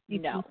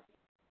no.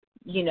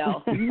 They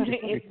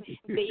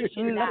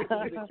should not be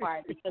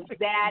required because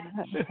that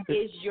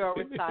is your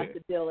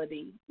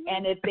responsibility.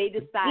 And if they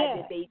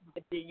decide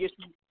that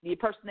the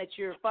person that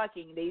you're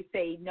fucking, they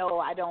say no,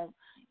 I don't,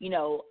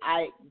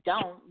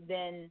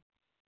 then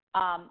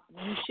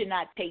you should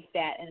not take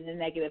that in a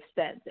negative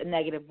sense, a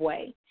negative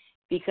way,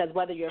 because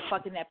whether you're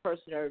fucking that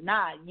person or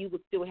not, you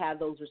would still have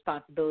those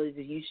responsibilities,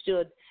 and you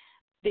should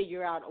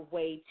figure out a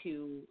way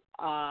to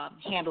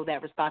handle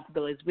that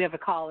responsibilities. We have a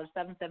caller,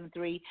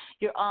 773.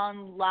 You're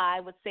on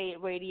live with Say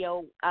It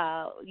Radio.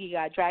 You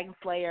got Dragon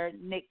Slayer,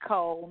 Nik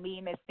Cole,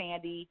 me, Miss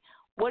Sandy.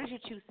 What is your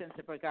 2 cents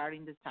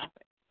regarding this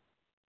topic?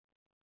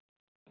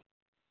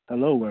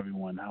 Hello,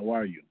 everyone. How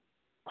are you?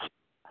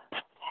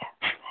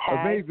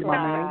 Amazing, my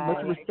man.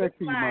 Much respect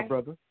to you, my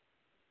brother.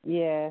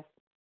 Yes.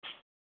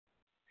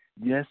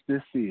 Yes,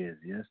 this is.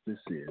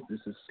 This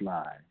is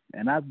Sly.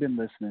 And I've been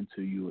listening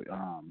to you,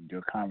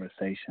 your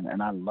conversation,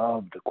 and I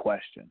love the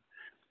question.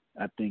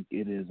 I think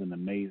it is an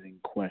amazing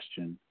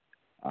question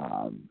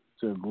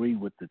to agree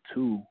with the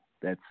two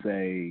that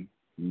say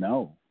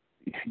no.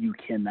 You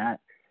cannot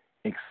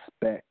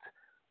expect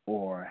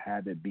or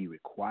have it be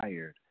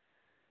required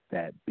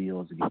that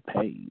bills get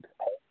paid.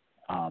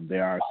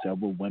 There are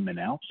several women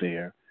out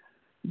there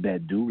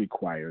that do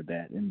require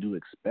that and do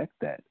expect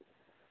that.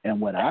 And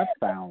what I've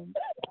found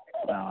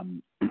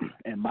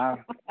in my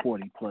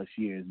 40-plus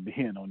years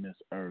being on this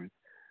earth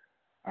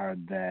are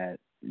that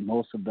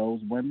most of those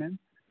women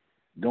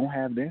don't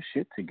have their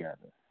shit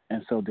together.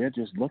 And so they're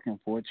just looking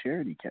for a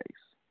charity case.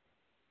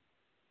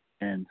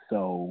 And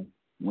so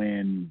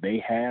when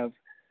they have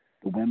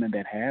the women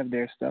that have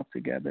their stuff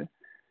together,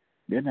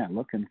 they're not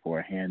looking for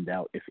a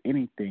handout. If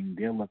anything,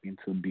 they're looking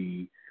to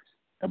be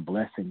a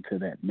blessing to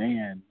that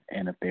man.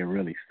 And if they're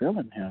really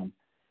feeling him,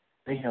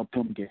 they help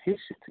him get his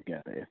shit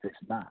together if it's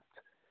not.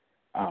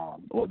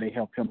 Or they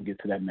help him get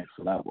to that next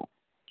level.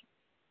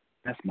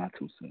 That's my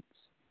 2 cents.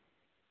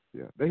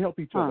 Yeah, they help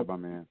each other, my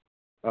man.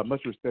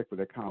 Much respect for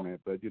that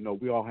comment, but,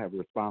 we all have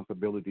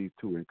responsibilities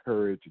to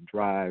encourage,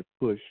 drive,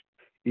 push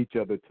each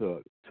other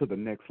to the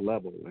next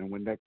level. And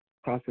when that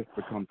process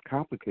becomes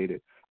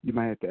complicated, you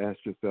might have to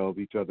ask yourself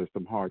each other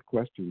some hard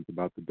questions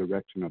about the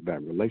direction of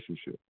that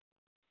relationship.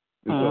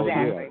 And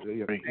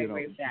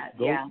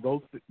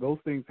those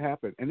things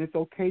happen, and it's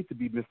okay to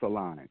be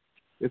misaligned.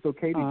 It's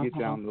okay to get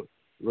down the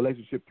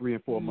relationship 3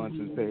 and 4 months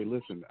and say,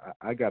 listen,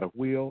 I got a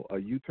wheel, a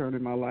U-turn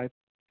in my life,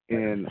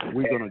 and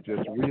we're going to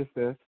just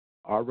reassess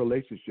our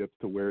relationships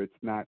to where it's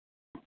not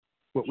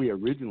what we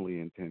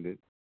originally intended,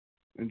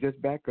 and just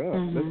back up.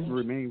 Let's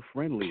remain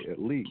friendly at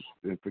least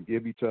and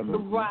forgive each other.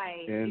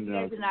 Right. And you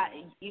guys are not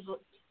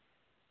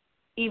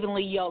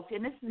evenly yoked.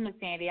 And this is Miss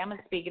Sandy. I'm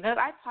speaking.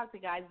 I talk to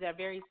guys that are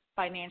very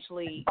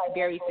financially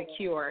very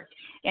secure,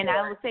 and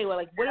I would say, well,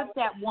 like, what if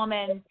that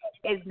woman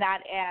is not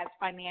as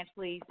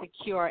financially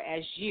secure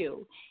as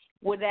you?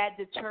 Would that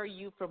deter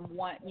you from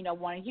wanting?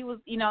 He was,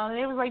 it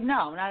was like,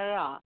 no, not at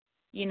all.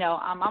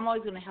 I'm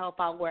always going to help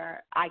out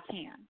where I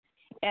can,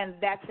 and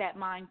that's that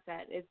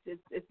mindset.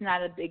 It's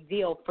not a big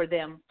deal for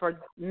them, for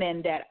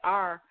men that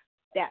are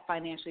that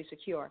financially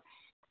secure.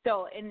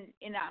 So,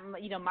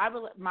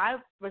 my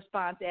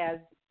response as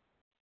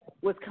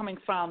was coming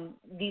from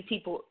these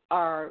people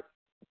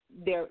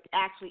they're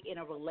actually in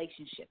a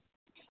relationship,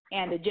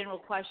 and the general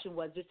question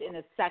was just in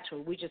a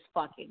sexual, we just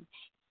fucking,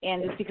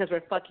 and just because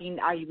we're fucking,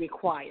 are you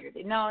required?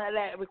 No,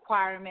 that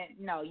requirement,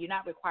 no, you're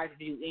not required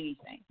to do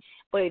anything.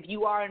 But if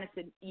you are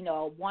in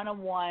a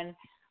one-on-one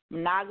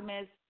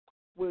monogamous,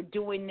 we're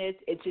doing this,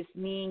 it's just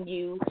me and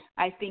you,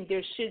 I think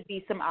there should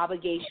be some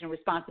obligation and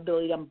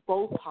responsibility on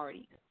both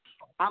parties.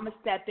 I'm going to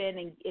step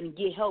in and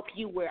help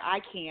you where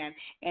I can,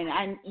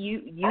 and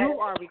you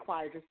are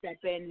required to step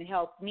in and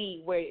help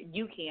me where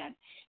you can.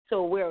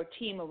 So we're a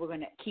team, and we're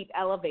going to keep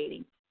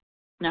elevating.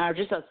 Now,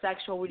 just a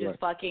sexual, we're just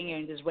fucking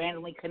and just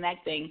randomly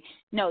connecting.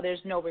 No,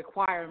 there's no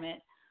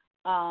requirement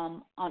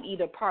on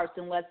either parts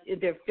unless if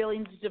their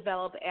feelings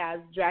develop, as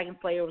Dragon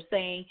Slayer was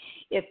saying.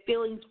 If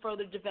feelings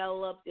further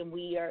develop, then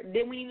we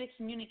need to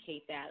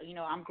communicate that.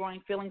 I'm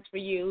growing feelings for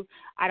you.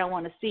 I don't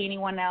want to see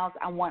anyone else.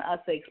 I want us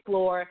to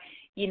explore.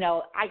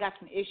 I got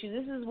some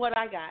issues. This is what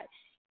I got,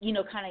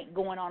 kind of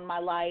going on in my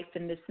life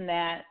and this and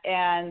that.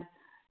 And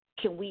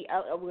are we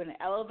going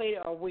to elevate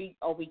it or we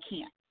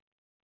can't?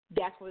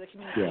 That's where the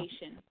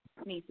communication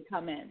needs to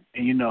come in.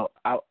 And,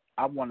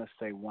 I want to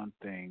say one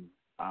thing.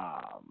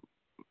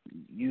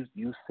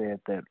 You said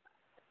that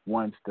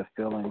once the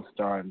feelings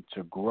starting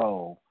to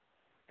grow,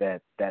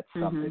 that's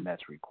something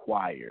that's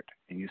required.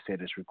 And you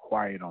said it's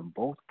required on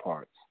both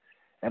parts.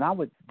 And I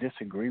would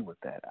disagree with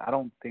that. I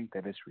don't think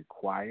that it's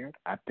required.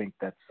 I think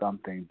that's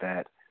something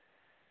that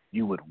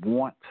you would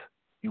want,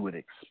 you would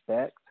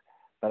expect,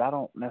 but I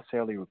don't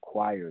necessarily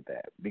require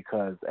that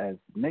because, as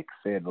Nick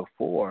said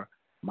before,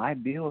 my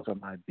bills are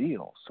my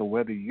bills. So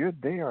whether you're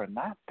there or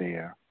not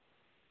there,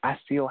 I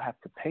still have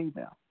to pay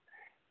them.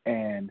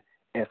 And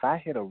if I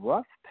hit a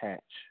rough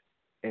patch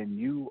and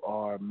you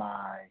are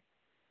my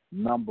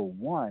number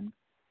one,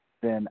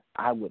 then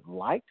I would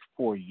like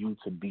for you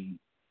to be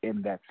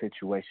in that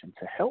situation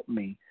to help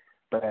me.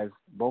 But as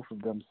both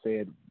of them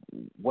said,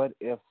 what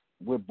if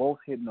we're both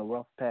hitting a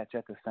rough patch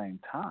at the same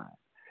time?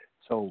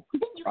 So you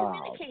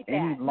communicate that.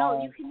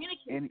 You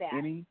communicate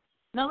that.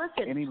 No,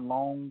 listen. Any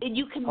loan? And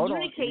you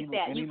communicate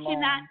that.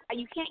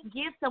 You can't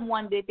give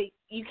someone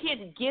you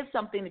can't give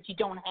something that you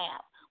don't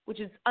have, which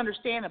is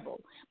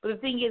understandable. But the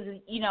thing is,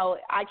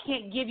 I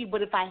can't give you,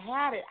 but if I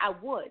had it, I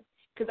would,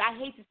 because I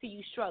hate to see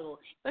you struggle.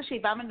 Especially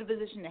if I'm in a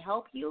position to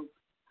help you,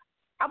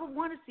 I would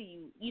want to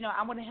see you.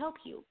 I want to help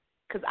you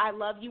because I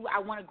love you. I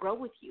want to grow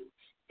with you.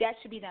 That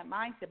should be that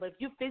mindset. But if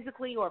you're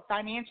physically or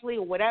financially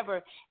or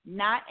whatever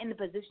not in the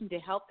position to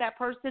help that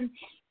person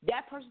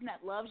that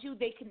loves you,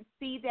 they can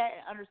see that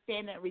and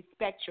understand and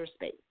respect your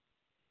space.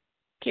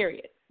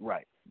 Period.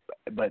 Right.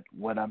 But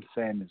what I'm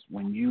saying is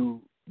when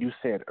you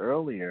said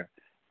earlier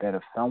that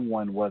if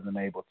someone wasn't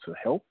able to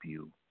help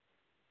you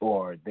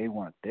or they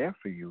weren't there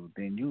for you,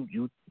 then you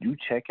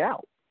check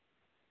out.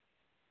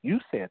 You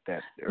said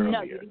that earlier.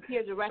 No, you didn't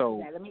hear the rest of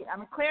that. I'm going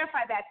to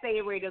clarify that. Say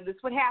it, radio.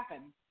 This would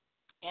happen.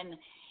 And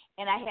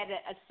I had to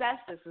assess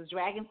this. As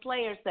Dragon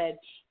Slayer said,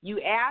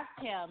 you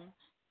asked him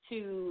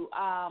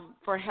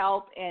for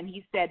help, and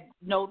he said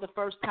no the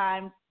first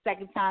time,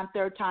 second time,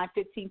 third time,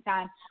 15th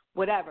time,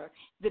 whatever.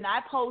 Then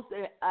I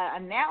posted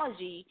an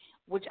analogy,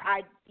 which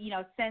I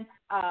sent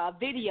a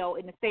video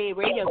in the Say It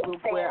Radio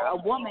group where a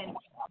woman,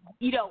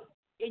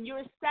 and you're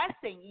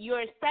assessing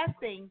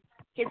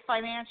his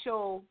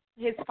financial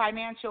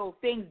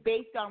things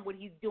based on what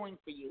he's doing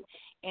for you.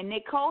 And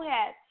Nik Cole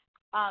had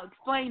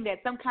explained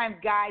that sometimes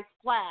guys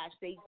flash.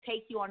 They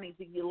take you on these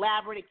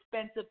elaborate,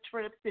 expensive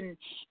trips and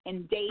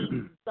dates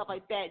and stuff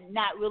like that,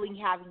 not really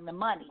having the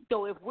money.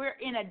 So if we're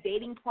in a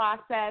dating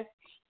process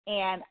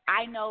and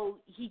I know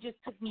he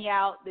just took me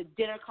out, the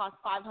dinner cost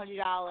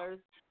 $500,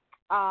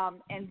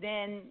 and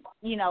then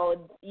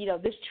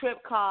this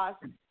trip cost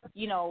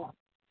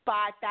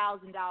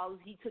 $5,000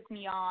 he took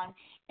me on,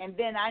 and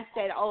then I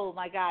said, oh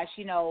my gosh,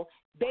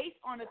 based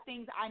on the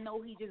things I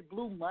know he just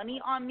blew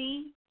money on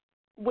me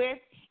with,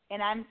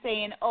 and I'm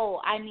saying,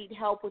 oh, I need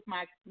help with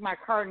my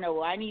car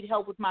note, I need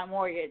help with my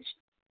mortgage.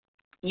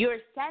 You're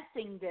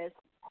assessing this,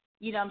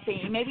 what I'm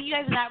saying? Maybe you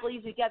guys are not really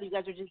together, you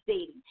guys are just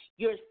dating.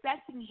 You're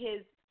assessing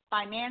his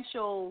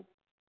financial,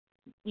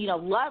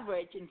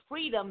 leverage and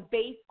freedom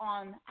based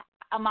on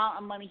amount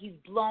of money he's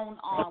blown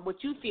on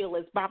what you feel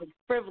is probably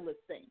frivolous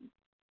things,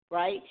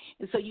 right?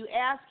 And so you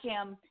ask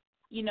him,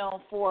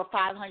 for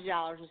 $500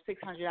 or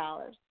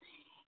 $600,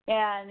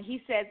 and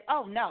he says,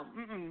 oh, no,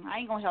 I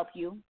ain't going to help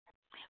you.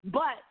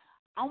 But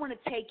I want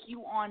to take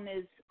you on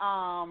this.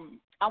 I'm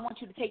going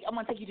to take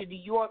you to New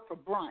York for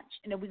brunch,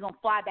 and then we're going to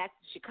fly back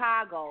to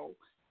Chicago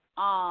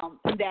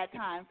that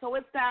time. So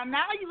it's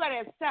now you got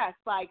to assess,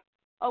 like,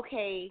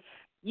 okay,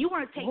 you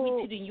want to take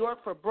me to New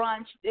York for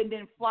brunch and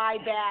then fly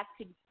back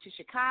to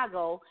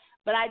Chicago,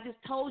 but I just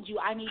told you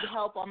I need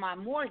help on my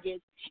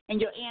mortgage,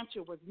 and your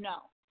answer was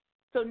no.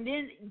 So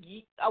then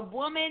a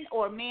woman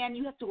or a man,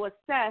 you have to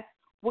assess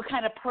what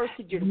kind of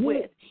person you're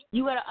with.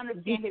 You got to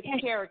understand his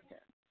character.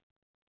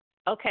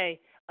 Okay,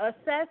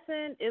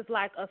 assessing is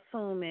like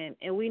assuming,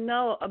 and we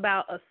know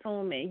about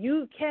assuming.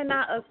 You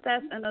cannot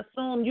assess and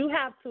assume. You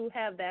have to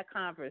have that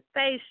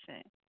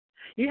conversation.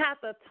 You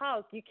have to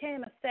talk. You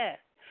can't assess.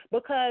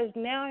 Because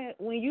now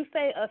when you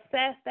say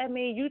assess, that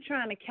means you're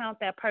trying to count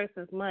that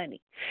person's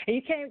money. And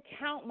you can't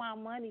count my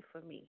money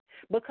for me.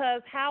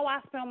 Because how I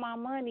spend my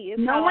money is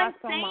how I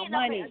spend my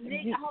money.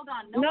 Hold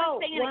on. No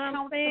one's saying to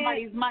count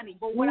somebody's money.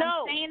 But what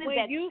I'm saying is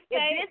that if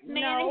this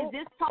man has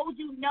just told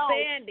you no,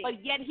 Sandy,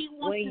 but yet he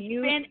wants to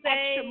spend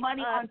extra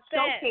money on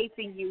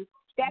showcasing you,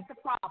 that's a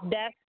problem.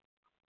 That's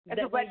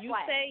a red flag.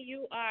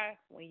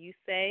 When you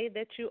say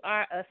that you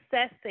are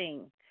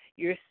assessing,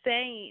 you're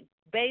saying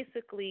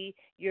basically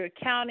you're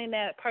counting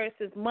that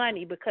person's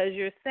money because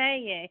you're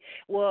saying,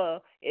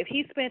 well, if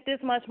he spent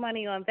this much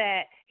money on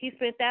that, he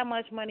spent that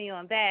much money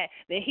on that,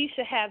 then he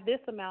should have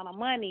this amount of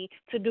money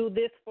to do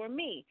this for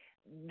me.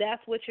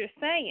 That's what you're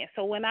saying.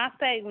 So when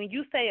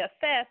you say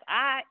assess,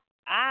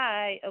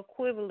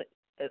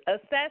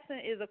 assessing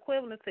is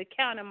equivalent to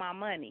counting my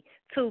money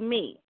to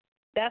me.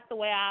 That's the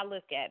way I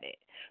look at it.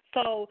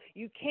 So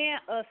you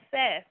can't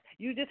assess.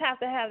 You just have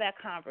to have that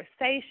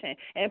conversation.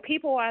 And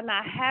people are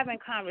not having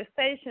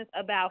conversations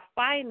about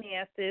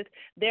finances.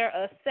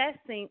 They're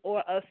assessing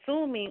or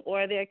assuming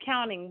or they're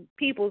counting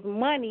people's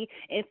money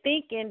and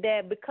thinking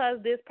that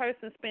because this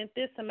person spent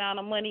this amount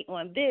of money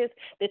on this,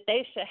 that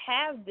they should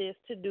have this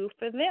to do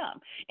for them.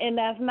 And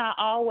that's not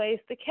always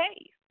the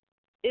case.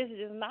 It's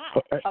just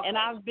not. And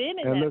I've been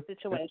in that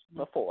situation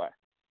before.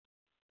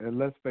 And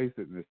let's face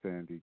it, Miss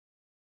Sandy,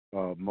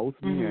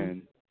 most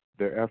men,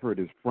 their effort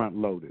is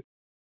front-loaded.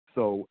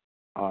 So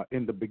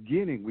in the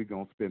beginning, we're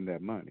going to spend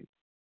that money.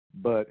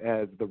 But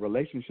as the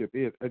relationship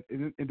is,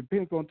 it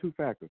depends on two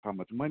factors, how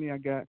much money I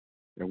got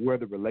and where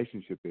the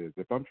relationship is.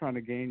 If I'm trying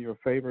to gain your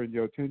favor and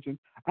your attention,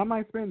 I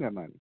might spend that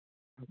money.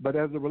 But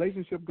as the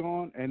relationship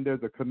gone and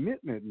there's a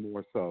commitment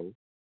more so,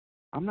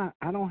 I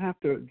don't have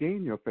to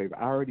gain your favor.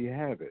 I already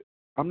have it.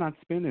 I'm not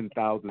spending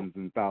thousands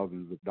and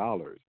thousands of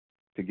dollars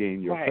to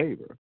gain your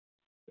favor.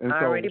 And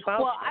I already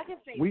bought. Well, I can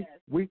say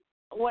this.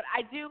 What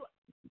I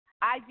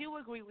do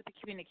agree with the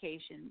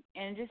communication,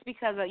 and just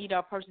because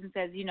a person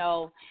says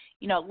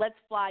let's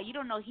fly. You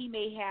don't know, he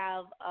may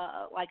have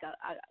like a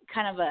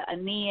kind of a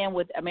knee-in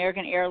with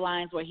American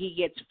Airlines where he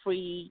gets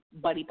free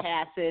buddy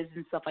passes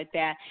and stuff like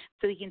that,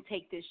 so he can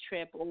take this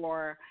trip,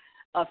 or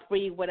a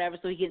free whatever,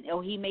 so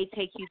he may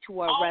take you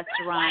to a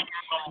restaurant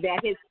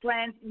that his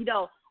friend,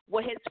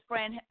 what his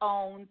friend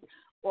owns,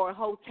 or a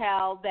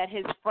hotel that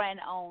his friend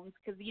owns.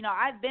 Because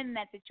I've been in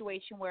that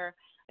situation where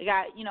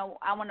I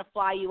want to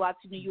fly you out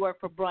to New York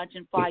for brunch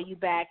and fly you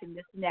back and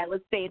this and that.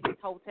 Let's stay at this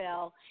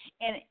hotel.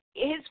 And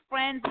his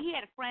friends, he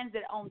had friends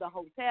that owned the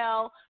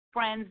hotel,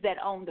 friends that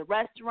owned the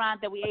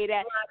restaurant that we ate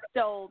at.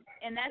 So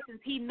in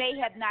essence, he may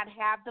not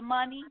have the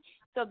money.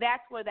 So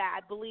that's where I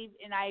believe,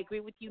 and I agree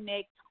with you,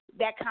 Nick,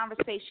 that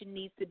conversation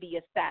needs to be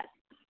assessed.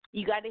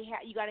 You have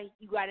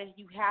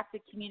to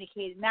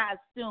communicate and not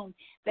assume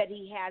that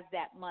he has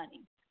that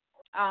money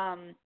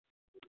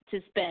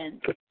to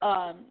spend.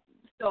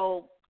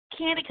 So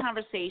candid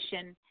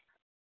conversation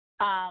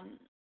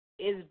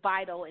is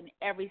vital in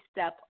every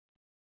step,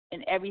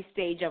 in every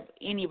stage of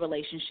any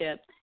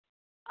relationship.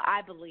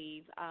 I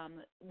believe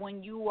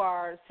when you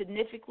are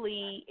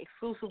significantly,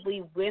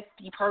 exclusively with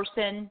the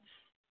person,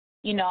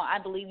 I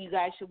believe you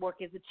guys should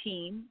work as a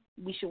team.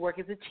 We should work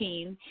as a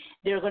team.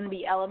 There are going to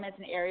be elements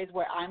and areas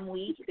where I'm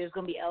weak. There's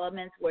going to be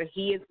elements where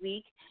he is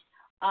weak,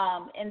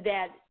 and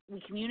that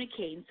we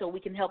communicate so we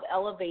can help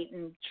elevate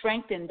and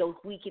strengthen those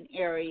weakened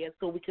areas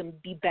so we can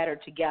be better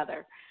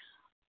together.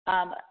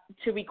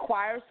 To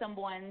require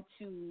someone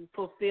to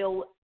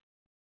fulfill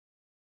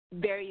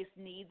various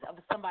needs of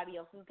somebody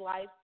else's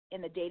life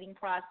in the dating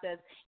process,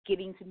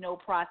 getting to know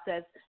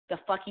process, the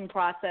fucking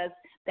process,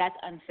 that's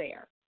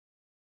unfair.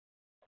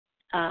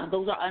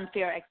 Those are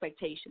unfair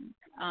expectations.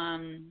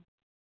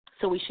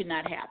 So we should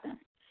not have them.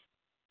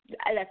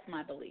 That's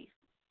my belief.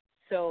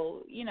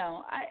 So,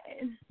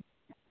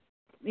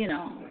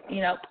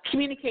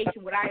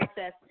 communication, what I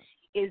assess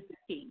is the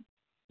key.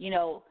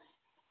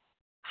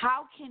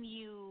 How can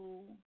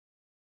you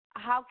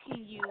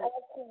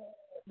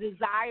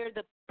desire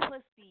the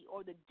pussy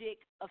or the dick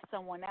of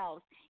someone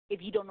else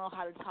if you don't know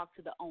how to talk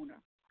to the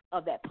owner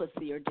of that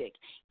pussy or dick?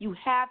 You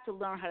have to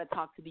learn how to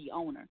talk to the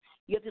owner.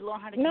 You have to learn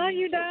how to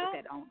communicate with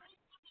that owner.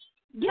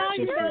 Yes,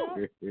 you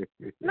do.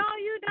 No,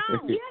 you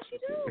don't. Yes, you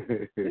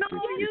do. No,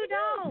 you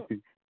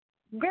don't.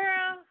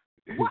 Girl.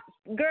 What?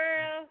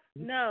 Girl,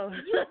 no.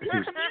 You have to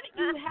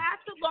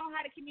learn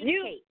how to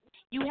communicate.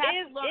 You have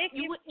to learn.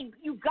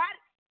 You got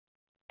it.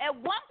 At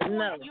one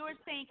point, you were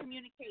saying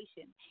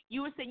communication.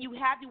 You were saying you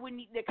have to.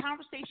 The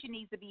conversation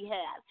needs to be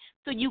had.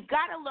 So you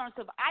got to learn.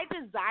 So if I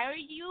desire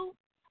you,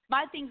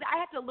 my things, I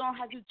have to learn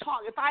how to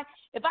talk. If I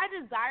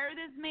desire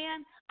this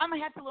man, I'm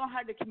gonna have to learn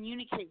how to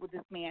communicate with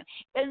this man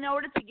in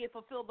order to get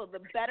fulfilled with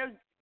the better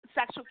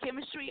sexual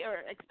chemistry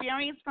or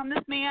experience from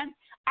this man.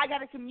 I got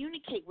to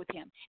communicate with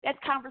him. That's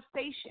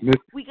conversation.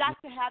 We got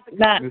to have the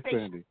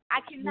conversation. I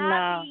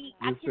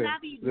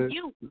cannot be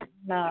mute.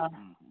 No.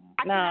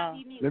 I cannot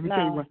be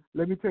mute.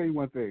 Let me tell you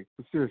one thing.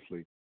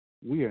 Seriously,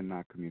 we are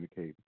not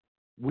communicating.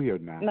 We are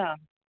not. No.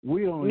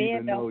 We don't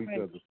even know each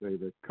other's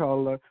favorite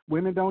color.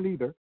 Women don't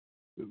either.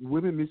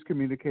 Women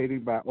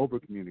miscommunicating by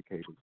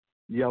over-communicating,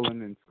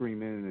 yelling and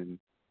screaming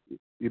and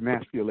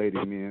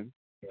emasculating men.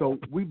 So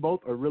we both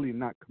are really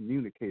not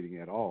communicating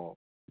at all.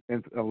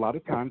 And a lot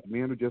of times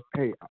men are just,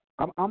 hey,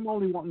 I'm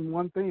only wanting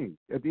one thing.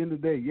 At the end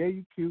of the day, yeah,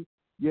 you cute.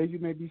 Yeah, you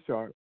may be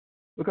sharp.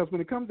 Because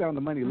when it comes down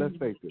to money, let's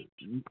face it,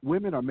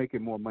 women are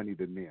making more money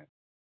than men.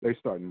 They're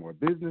starting more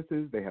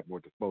businesses. They have more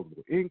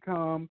disposable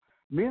income.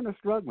 Men are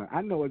struggling.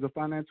 I know as a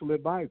financial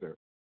advisor,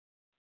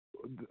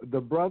 the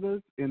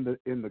brothers in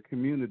the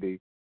community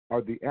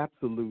are the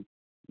absolute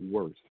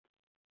worst.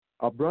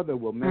 A brother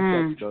will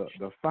mess up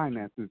the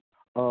finances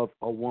of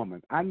a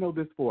woman. I know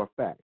this for a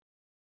fact.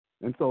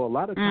 And so a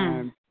lot of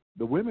times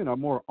the women are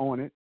more on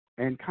it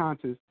and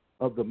conscious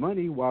of the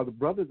money while the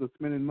brothers are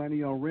spending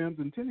money on rims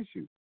and tennis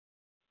shoes.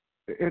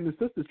 And the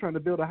sister's trying to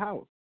build a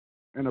house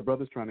and the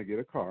brother's trying to get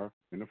a car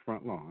in the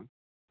front lawn.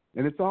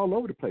 And it's all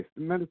over the place.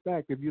 As a matter of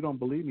fact, if you don't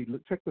believe me,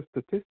 check the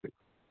statistics.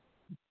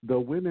 The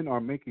women are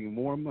making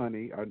more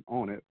money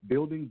on it,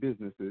 building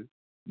businesses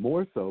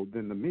more so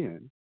than the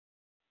men.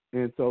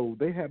 And so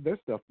they have their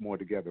stuff more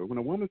together. When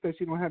a woman says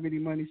she don't have any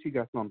money, she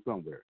got some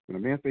somewhere. When a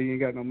man says he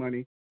ain't got no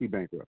money, he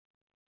bankrupt.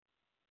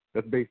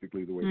 That's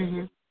basically the way that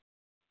works.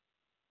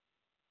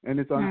 And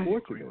it's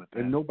unfortunate.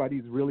 And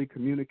nobody's really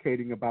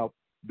communicating about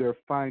their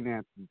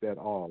finances at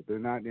all. They're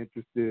not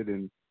interested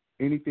in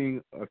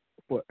anything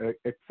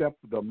except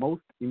the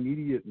most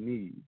immediate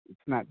needs. It's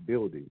not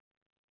building.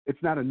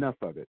 It's not enough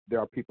of it. There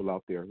are people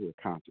out there who are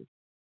conscious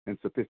and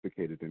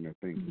sophisticated in their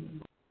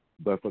thinking.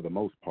 But for the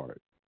most part,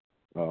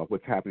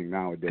 what's happening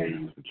nowadays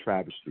is a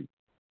travesty.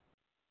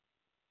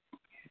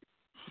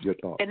 Your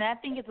thoughts? And I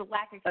think it's a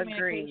lack of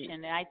communication.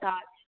 And I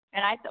thought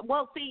And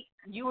see,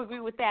 you agree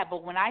with that,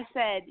 but when I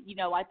said,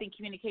 I think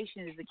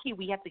communication is the key.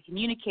 We have to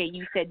communicate.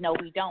 You said no,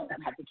 we don't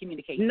have to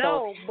communicate.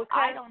 No, so because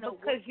I don't know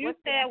you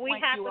said we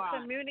have to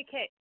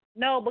communicate.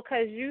 No,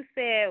 because you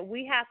said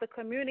we have to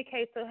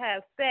communicate to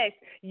have sex.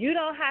 You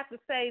don't have to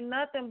say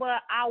nothing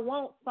but I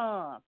want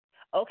some.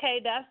 Okay,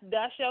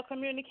 that's your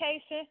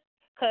communication.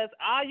 Because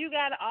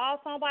all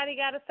somebody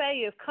got to say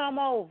is come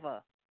over.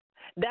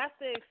 That's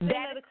the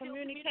extent of the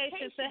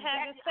communication to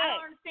having sex. I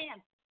don't understand.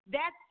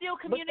 That's still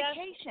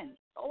communication.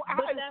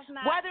 But that's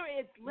not, whether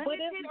it's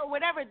limited or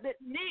whatever,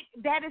 Nick,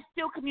 that is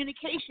still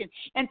communication.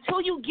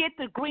 Until you get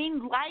the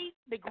green light,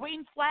 the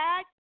green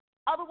flag,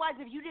 otherwise,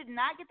 if you did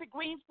not get the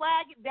green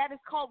flag, that is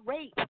called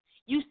rape.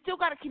 You still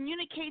got to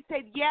communicate,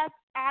 say, yes,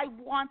 I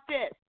want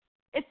this.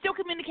 It's still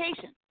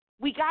communication.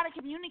 We got to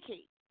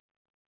communicate.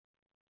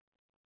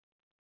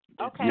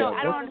 Okay, yeah,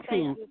 I don't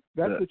understand.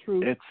 That's the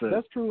truth.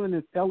 That's true in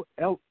its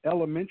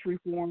elementary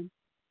form.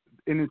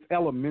 In its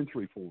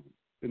elementary form.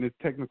 In its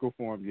technical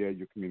form, yeah,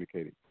 you're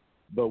communicating.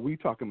 But we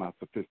talking about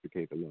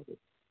sophisticated levels.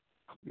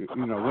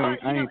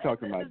 I ain't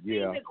talking about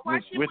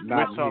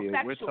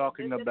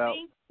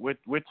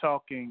We're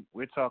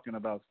talking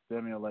about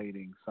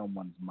stimulating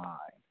someone's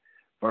mind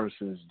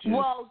versus just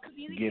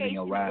getting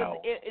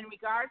aroused. In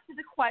regards to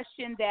the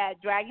question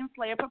that Dragon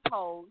Slayer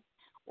proposed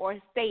or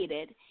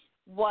stated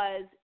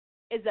was,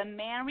 is a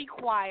man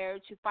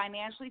required to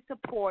financially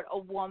support a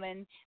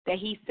woman that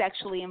he's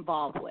sexually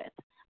involved with?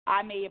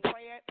 I may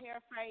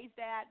paraphrase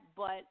that,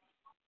 but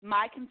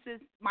my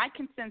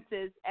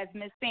consensus as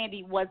Miss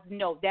Sandy was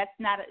no. That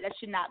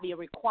should not be a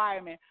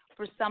requirement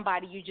for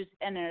somebody you just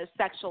enter a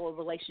sexual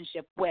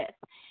relationship with.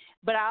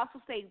 But I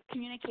also say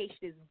communication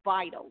is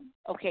vital.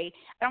 Okay,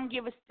 I don't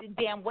give a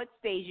damn what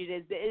stage it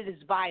is. It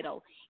is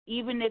vital,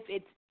 even if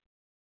it's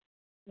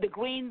the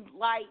green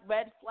light,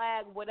 red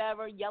flag,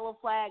 whatever, yellow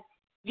flag.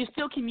 You're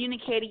still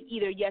communicating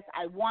either yes,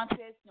 I want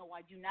this, no,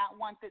 I do not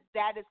want this.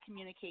 That is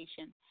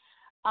communication.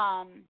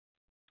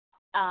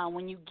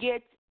 When you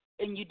get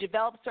and you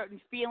develop certain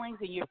feelings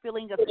and you're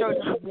feeling a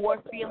certain war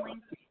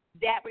feeling,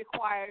 that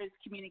requires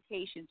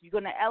communication. You're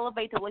going to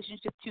elevate the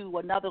relationship to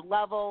another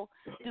level.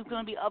 There's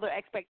going to be other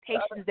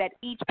expectations that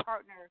each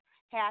partner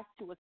has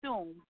to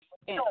assume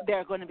and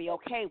they're going to be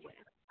okay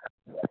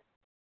with.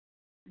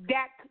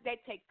 That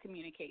takes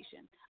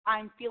communication.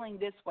 I'm feeling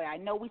this way. I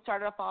know we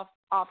started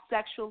off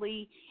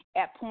sexually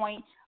at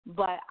point,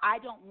 but I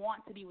don't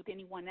want to be with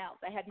anyone else.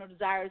 I have no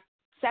desires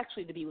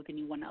sexually to be with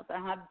anyone else. I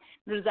don't have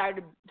no desire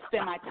to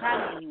spend my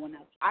time with anyone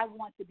else. I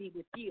want to be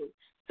with you.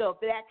 So if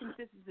that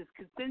consistency is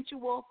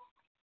consensual,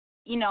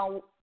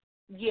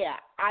 yeah,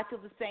 I feel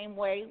the same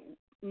way.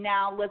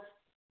 Now let's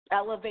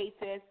elevate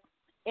this.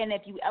 And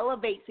if you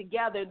elevate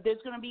together, there's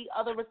going to be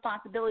other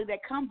responsibility that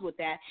comes with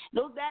that.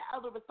 That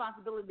other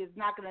responsibility is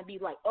not going to be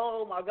like,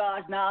 oh, my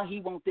gosh, now he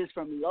wants this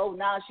from me. Oh,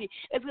 now she.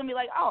 It's going to be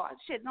like, oh,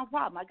 shit, no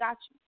problem. I got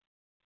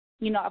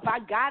you. If I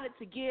got it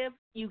to give,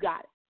 you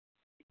got it,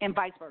 and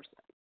vice versa.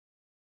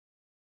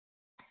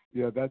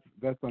 Yeah,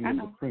 that's under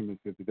the premise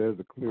if there's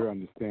a clear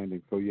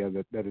understanding. So, yeah,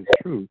 that is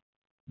true.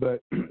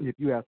 But if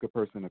you ask a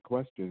person a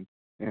question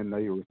and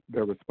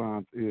their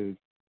response is,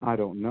 I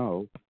don't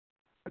know,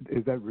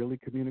 is that really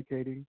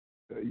communicating?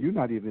 You're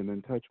not even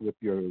in touch with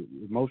your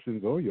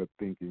emotions or your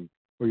thinking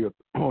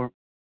or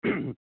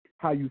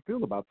how you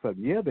feel about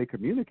something. Yeah, they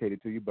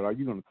communicated to you, but are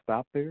you going to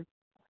stop there?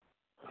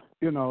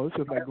 It's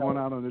just like going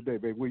out on a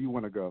date, babe. Where you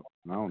want to go?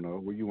 I don't know.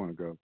 Where you want to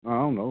go? I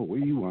don't know. Where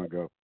you want to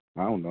go?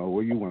 I don't know.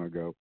 Where you want to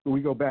go? So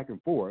we go back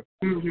and forth.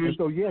 Mm-hmm. And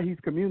so, yeah, he's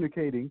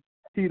communicating.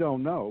 He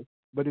don't know.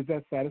 But is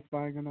that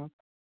satisfying enough?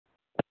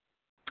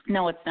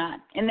 No, it's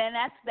not. And then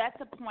that's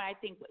the point I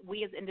think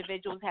we as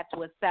individuals have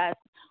to assess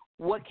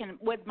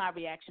what's my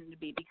reaction to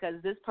be, because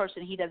this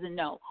person, he doesn't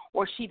know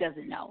or she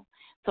doesn't know.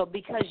 So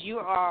because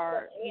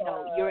you're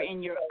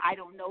in your I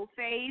don't know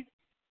phase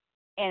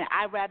and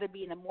I'd rather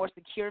be in a more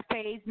secure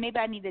phase, maybe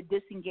I need to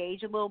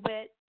disengage a little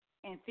bit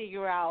and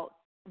figure out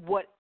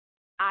what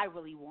I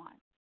really want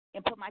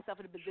and put myself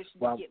in a position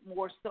to get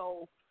more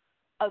so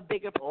a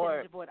bigger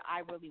percentage of what I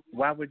really want.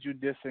 Why would you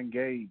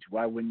disengage?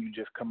 Why wouldn't you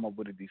just come up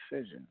with a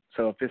decision?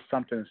 So if it's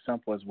something as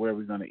simple as where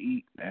we're going to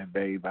eat, and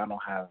babe, I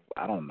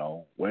don't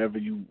know, wherever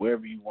you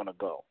want to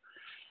go,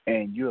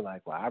 and you're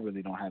like, well, I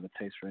really don't have a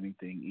taste for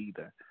anything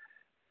either.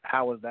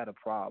 How is that a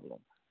problem?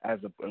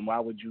 And why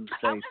would you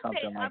say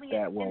something like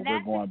that? Well,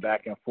 we're going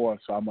back and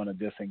forth, so I'm going to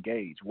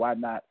disengage. Why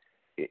not?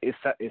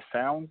 It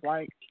sounds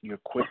like you're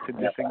quick to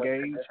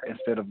disengage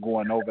instead of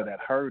going over that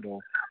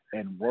hurdle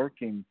and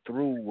working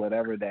through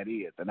whatever that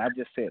is. And I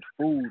just said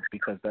food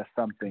because that's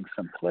something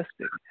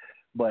simplistic,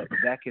 but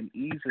that can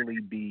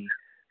easily be,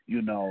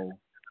 a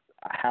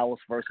house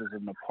versus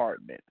an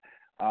apartment.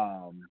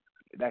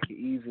 That can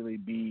easily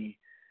be,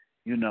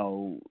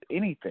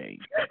 anything.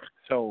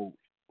 So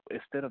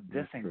instead of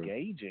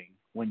disengaging,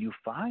 when you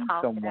find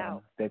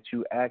someone that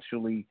you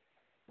actually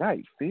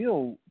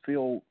feel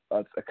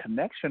a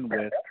connection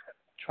with,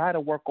 try to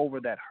work over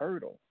that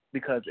hurdle.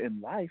 Because in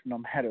life, no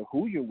matter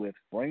who you're with,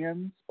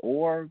 friends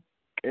or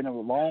in a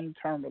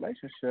long-term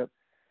relationship,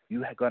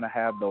 you're going to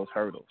have those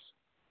hurdles.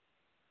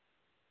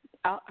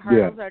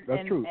 Hurdles are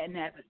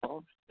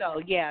inevitable.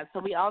 So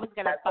we always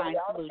got to find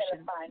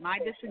solutions. My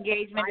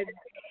disengagement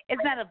is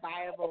not a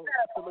viable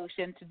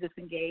solution to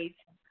disengage,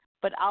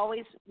 but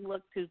always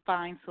look to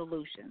find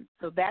solutions.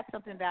 So that's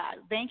something that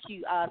thank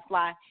you,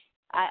 Sly.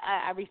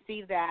 I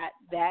received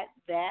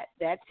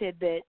that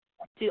tidbit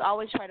to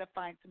always try to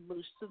find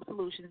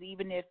solutions,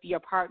 even if your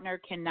partner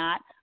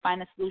cannot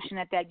find a solution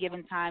at that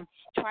given time.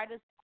 Try to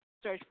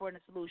search for a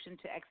solution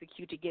to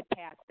execute to get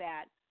past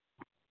that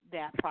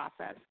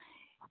process.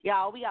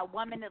 Y'all, we got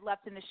 1 minute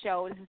left in the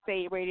show. This is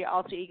Say Radio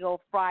Alter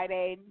Ego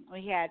Friday.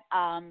 We had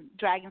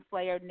Dragon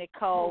Slayer, Nik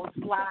Cole,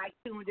 Sly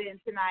tuned in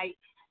tonight.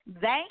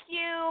 Thank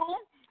you.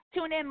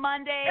 Tune in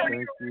Monday.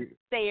 Thank you.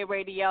 Say It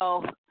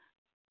Radio.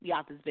 We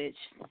out this bitch.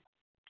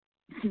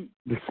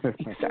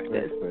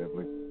 Later,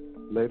 family.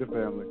 Later,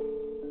 family.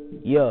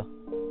 Yeah.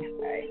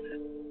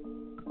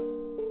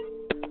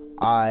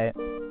 Alright.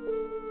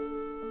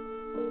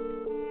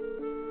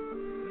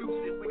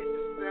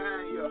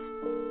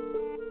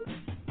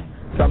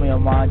 Tell me your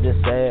mind, just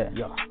say it.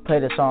 Play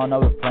the song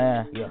over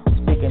playing.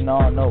 Speaking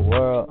on the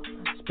world,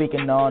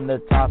 speaking on the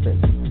topic.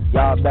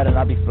 Y'all better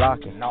not be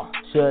flocking.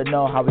 Should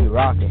know how we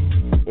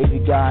rockin'. If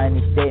you got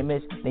any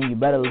statements, then you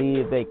better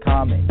leave a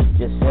comment.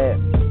 Just say it,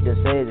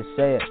 just say it, just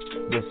say it,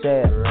 just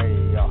say it.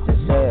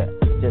 Just say it,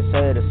 just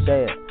say it, just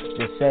say it,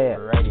 just say it.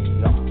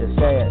 Just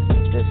say it,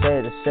 just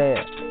say it, just say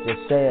it,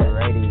 just say it.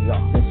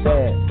 Just say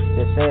it,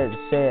 just say it,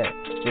 just say it,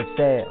 just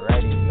say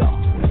it.